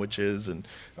sandwiches, and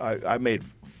I made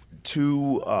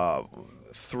 2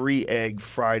 3-egg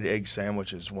fried egg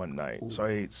sandwiches one night. Ooh. So I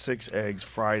ate 6 eggs,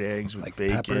 fried eggs with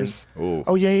bacon. Peppers?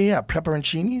 Oh yeah.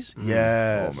 Pepperoncinis?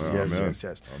 Yes, oh, man,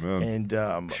 yes.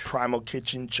 And Primal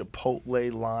Kitchen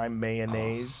Chipotle lime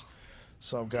mayonnaise.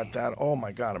 So I've got that. Oh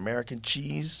my God, American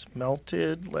cheese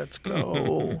melted. Let's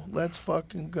go. Let's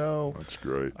fucking go. That's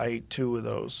great. I ate 2 of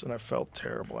those, and I felt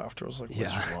terrible after. I was like,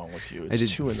 what's wrong with you?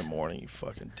 It's 2 in the morning, you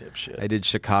fucking dipshit. I did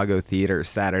Chicago theater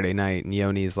Saturday night, and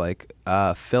Yoni's like,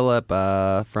 Philip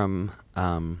from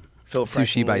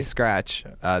Sushi by Scratch.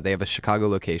 They have a Chicago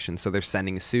location, so they're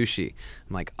sending sushi.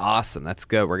 I'm like, awesome, that's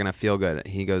good. We're going to feel good.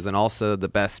 He goes, and also the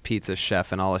best pizza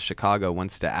chef in all of Chicago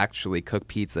wants to actually cook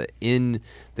pizza in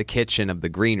the kitchen of the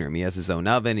green room. He has his own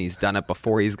oven. He's done it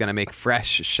before. He's going to make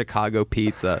fresh Chicago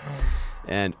pizza.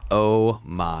 And oh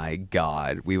my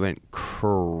God, we went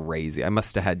crazy. I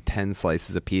must have had 10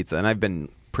 slices of pizza, and I've been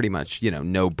pretty much, you know,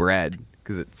 no bread,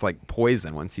 because it's like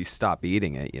poison once you stop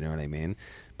eating it, you know what I mean?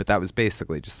 But that was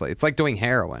basically just like, it's like doing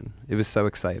heroin. It was so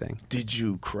exciting. Did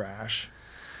you crash?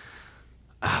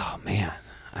 Oh man.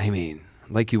 I mean,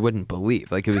 like you wouldn't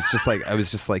believe. Like it was just like, I was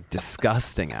just like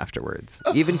disgusting afterwards,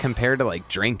 even compared to like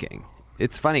drinking.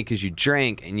 It's funny because you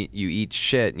drink and you eat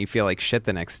shit and you feel like shit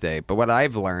the next day. But what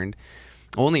I've learned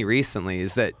only recently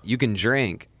is that you can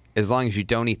drink as long as you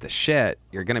don't eat the shit,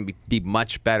 you're going to be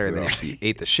much better than if you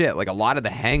ate the shit. Like a lot of the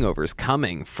hangovers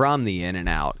coming from the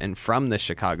In-N-Out and from the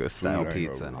Chicago-style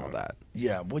pizza and all that.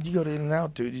 Yeah, when you go to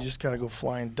In-N-Out, dude, you just got to go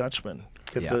Flying Dutchman.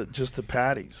 Get just the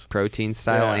patties. Protein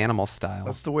style, animal style.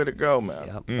 That's the way to go, man.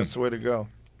 Yep. That's the way to go.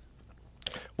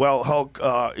 Well, Hulk,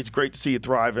 it's great to see you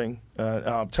thriving.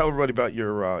 Tell everybody about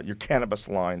your cannabis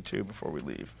line too before we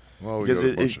leave. Well, because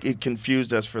it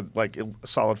confused us for like a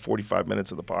solid 45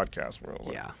 minutes of the podcast. We're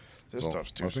like, Yeah. this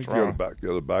stuff's too I think strong. you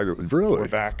got a bag of really. We're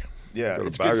back. Yeah, Got a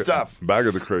it's bag good of, stuff. Bag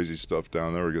of the crazy stuff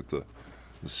down there. We get the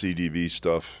CDB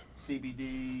stuff. CBD.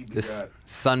 we This got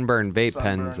sunburn vape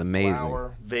pen's sunburn, amazing.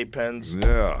 flower, vape pens.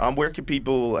 Yeah. Where can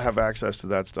people have access to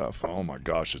that stuff? Oh my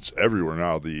gosh, it's everywhere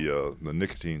now. The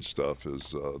nicotine stuff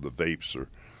is the vapes are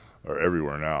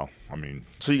everywhere now. I mean,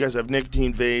 So you guys have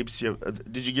nicotine vapes.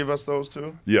 Did you give us those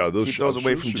too? yeah, those Keep those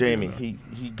away from should be in Jamie.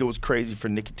 there. He goes crazy for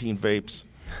nicotine vapes.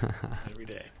 Every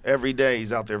day. Every day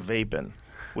he's out there vaping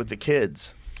with the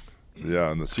kids.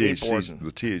 Yeah, and the Skateboarding.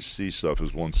 THC stuff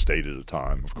is one state at a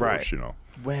time, of course. Right. You know.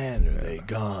 When are they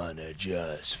gonna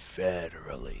just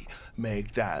federally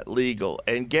make that legal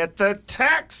and get the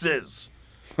taxes?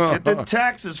 Get the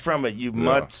taxes from it, you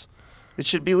mutts. It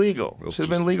should be legal. It Let's should have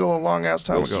been just- legal a long ass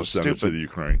time Let's ago. just send it to the Stupid.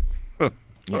 Ukraine.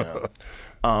 Yeah.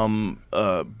 And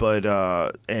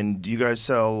do you guys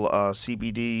sell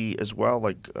CBD as well,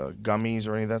 like gummies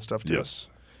or any of that stuff too? Yes.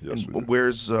 Yes. And we do.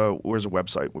 where's a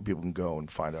website where people can go and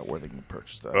find out where they can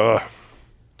purchase that?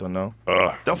 Don't know.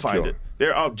 They'll find killing it.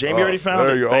 There. Oh, Jamie already found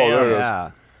there it. you go. Oh, Bam. there it is.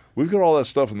 Yeah. We've got all that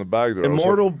stuff in the bag there.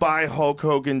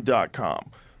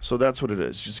 ImmortalbyHulkHogan.com. So that's what it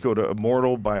is. Just go to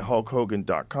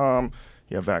ImmortalbyHulkHogan.com.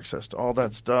 You have access to all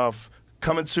that stuff.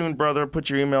 Coming soon, brother.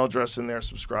 Put your email address in there.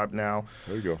 Subscribe now.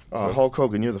 There you go. Hulk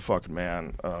Hogan, you're the fucking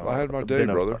man. I had my I've day,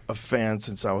 been brother. A fan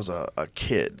since I was a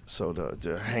kid. So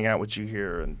to hang out with you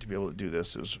here and to be able to do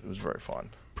this, it was very fun.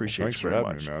 Appreciate Thanks you for very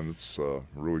having much. me, man. It's a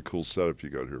really cool setup you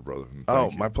got here, brother. And Oh,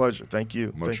 thank you. my pleasure. Thank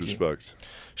you. Much Thank you. respect.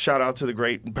 Shout out to the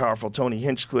great and powerful Tony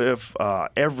Hinchcliffe.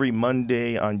 Every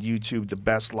Monday on YouTube, the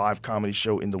best live comedy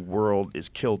show in the world is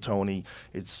Kill Tony.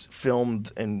 It's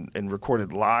filmed and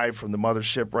recorded live from the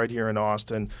mothership right here in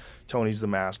Austin. Tony's the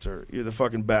master. You're the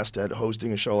fucking best at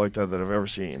hosting a show like that I've ever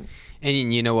seen.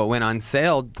 And you know what went on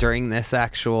sale during this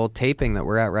actual taping that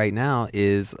we're at right now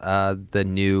is the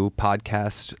new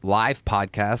podcast, live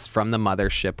podcast from the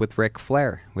mothership with Ric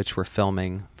Flair, which we're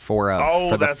filming for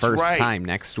the that's first right. time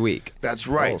next week. That's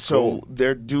right. Oh, So cool.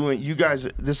 they're doing, you guys,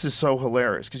 this is so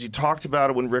hilarious because you talked about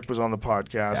it when Rick was on the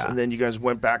podcast Yeah. and then you guys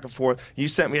went back and forth. You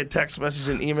sent me a text message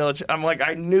and email. I'm like,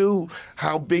 I knew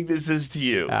how big this is to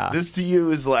you. Yeah. This to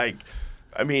you is like,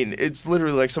 I mean, it's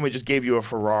literally like somebody just gave you a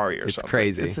Ferrari or It's something.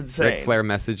 crazy. It's insane. Ric Flair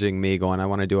messaging me going, I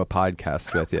want to do a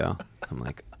podcast with you. I'm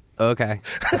like, okay.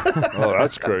 Oh,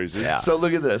 that's crazy. Yeah. So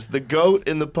look at this. The goat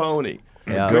and the pony.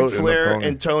 Yeah. Goat Ric and the Flair pony.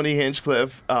 and Tony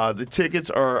Hinchcliffe. The tickets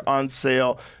are on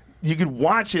sale. You could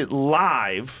watch it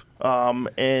live,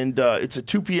 and it's a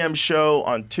 2 p.m. show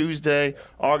on Tuesday,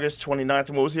 August 29th.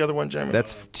 And what was the other one, Jamie?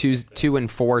 That's 2 and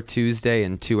 4 Tuesday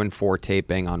and 2 and 4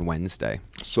 taping on Wednesday.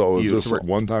 So is this So a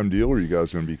one-time deal, or are you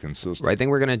guys going to be consistent? I think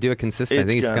we're going to do it consistent. I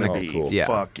think it's he's gonna going be to cool. Yeah.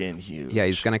 fucking huge. Yeah,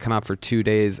 he's going to come out for 2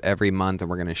 days every month, and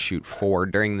we're going to shoot 4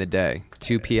 during the day,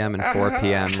 2 p.m. and 4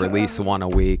 p.m. Release 1 a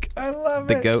week. I love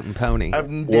The it. Goat and Pony.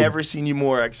 I've never seen you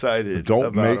more excited. Don't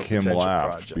about make a him potential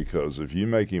laugh, project. because if you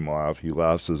make him laugh, he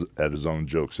laughs at his own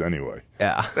jokes anyway.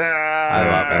 Yeah. I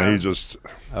love And he just,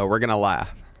 Oh, we're going to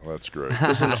laugh. that's great.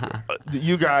 Listen,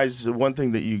 you guys. One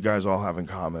thing that you guys all have in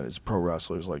common is pro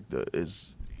wrestlers. Like the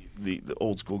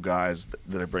old school guys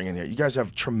that I bring in here. You guys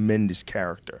have tremendous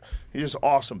character. You're just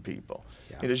awesome people.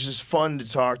 And it's just fun to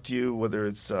talk to you, whether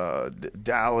it's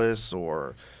Dallas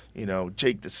or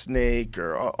Jake the Snake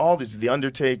or all these, the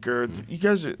Undertaker. You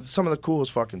guys are some of the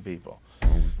coolest fucking people.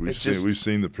 We've It's seen just- we've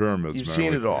seen the pyramids. You've man.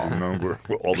 seen it all. We know where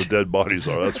all the dead bodies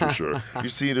are. That's for sure.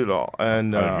 You've seen it all.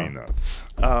 And I didn't mean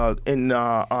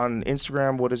that. On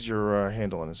Instagram, what is your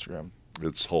handle on Instagram?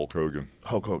 It's Hulk Hogan.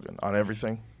 Hulk Hogan on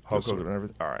everything. Hulk Yes, sir. Hogan on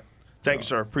everything. All right. Thank you,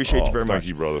 sir. Appreciate you very much. Thank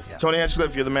you, brother. Tony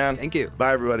Hinchcliffe, you're the man. Thank you.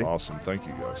 Bye, everybody. Awesome. Thank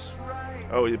you, guys.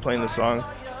 Oh, you're playing the song?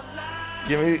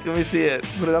 Let me see it.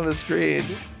 Put it on the screen.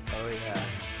 Oh, yeah.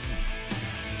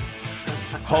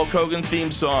 Hulk Hogan theme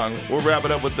song. We'll wrap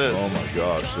it up with this. Oh my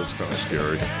gosh, that's kind of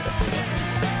scary.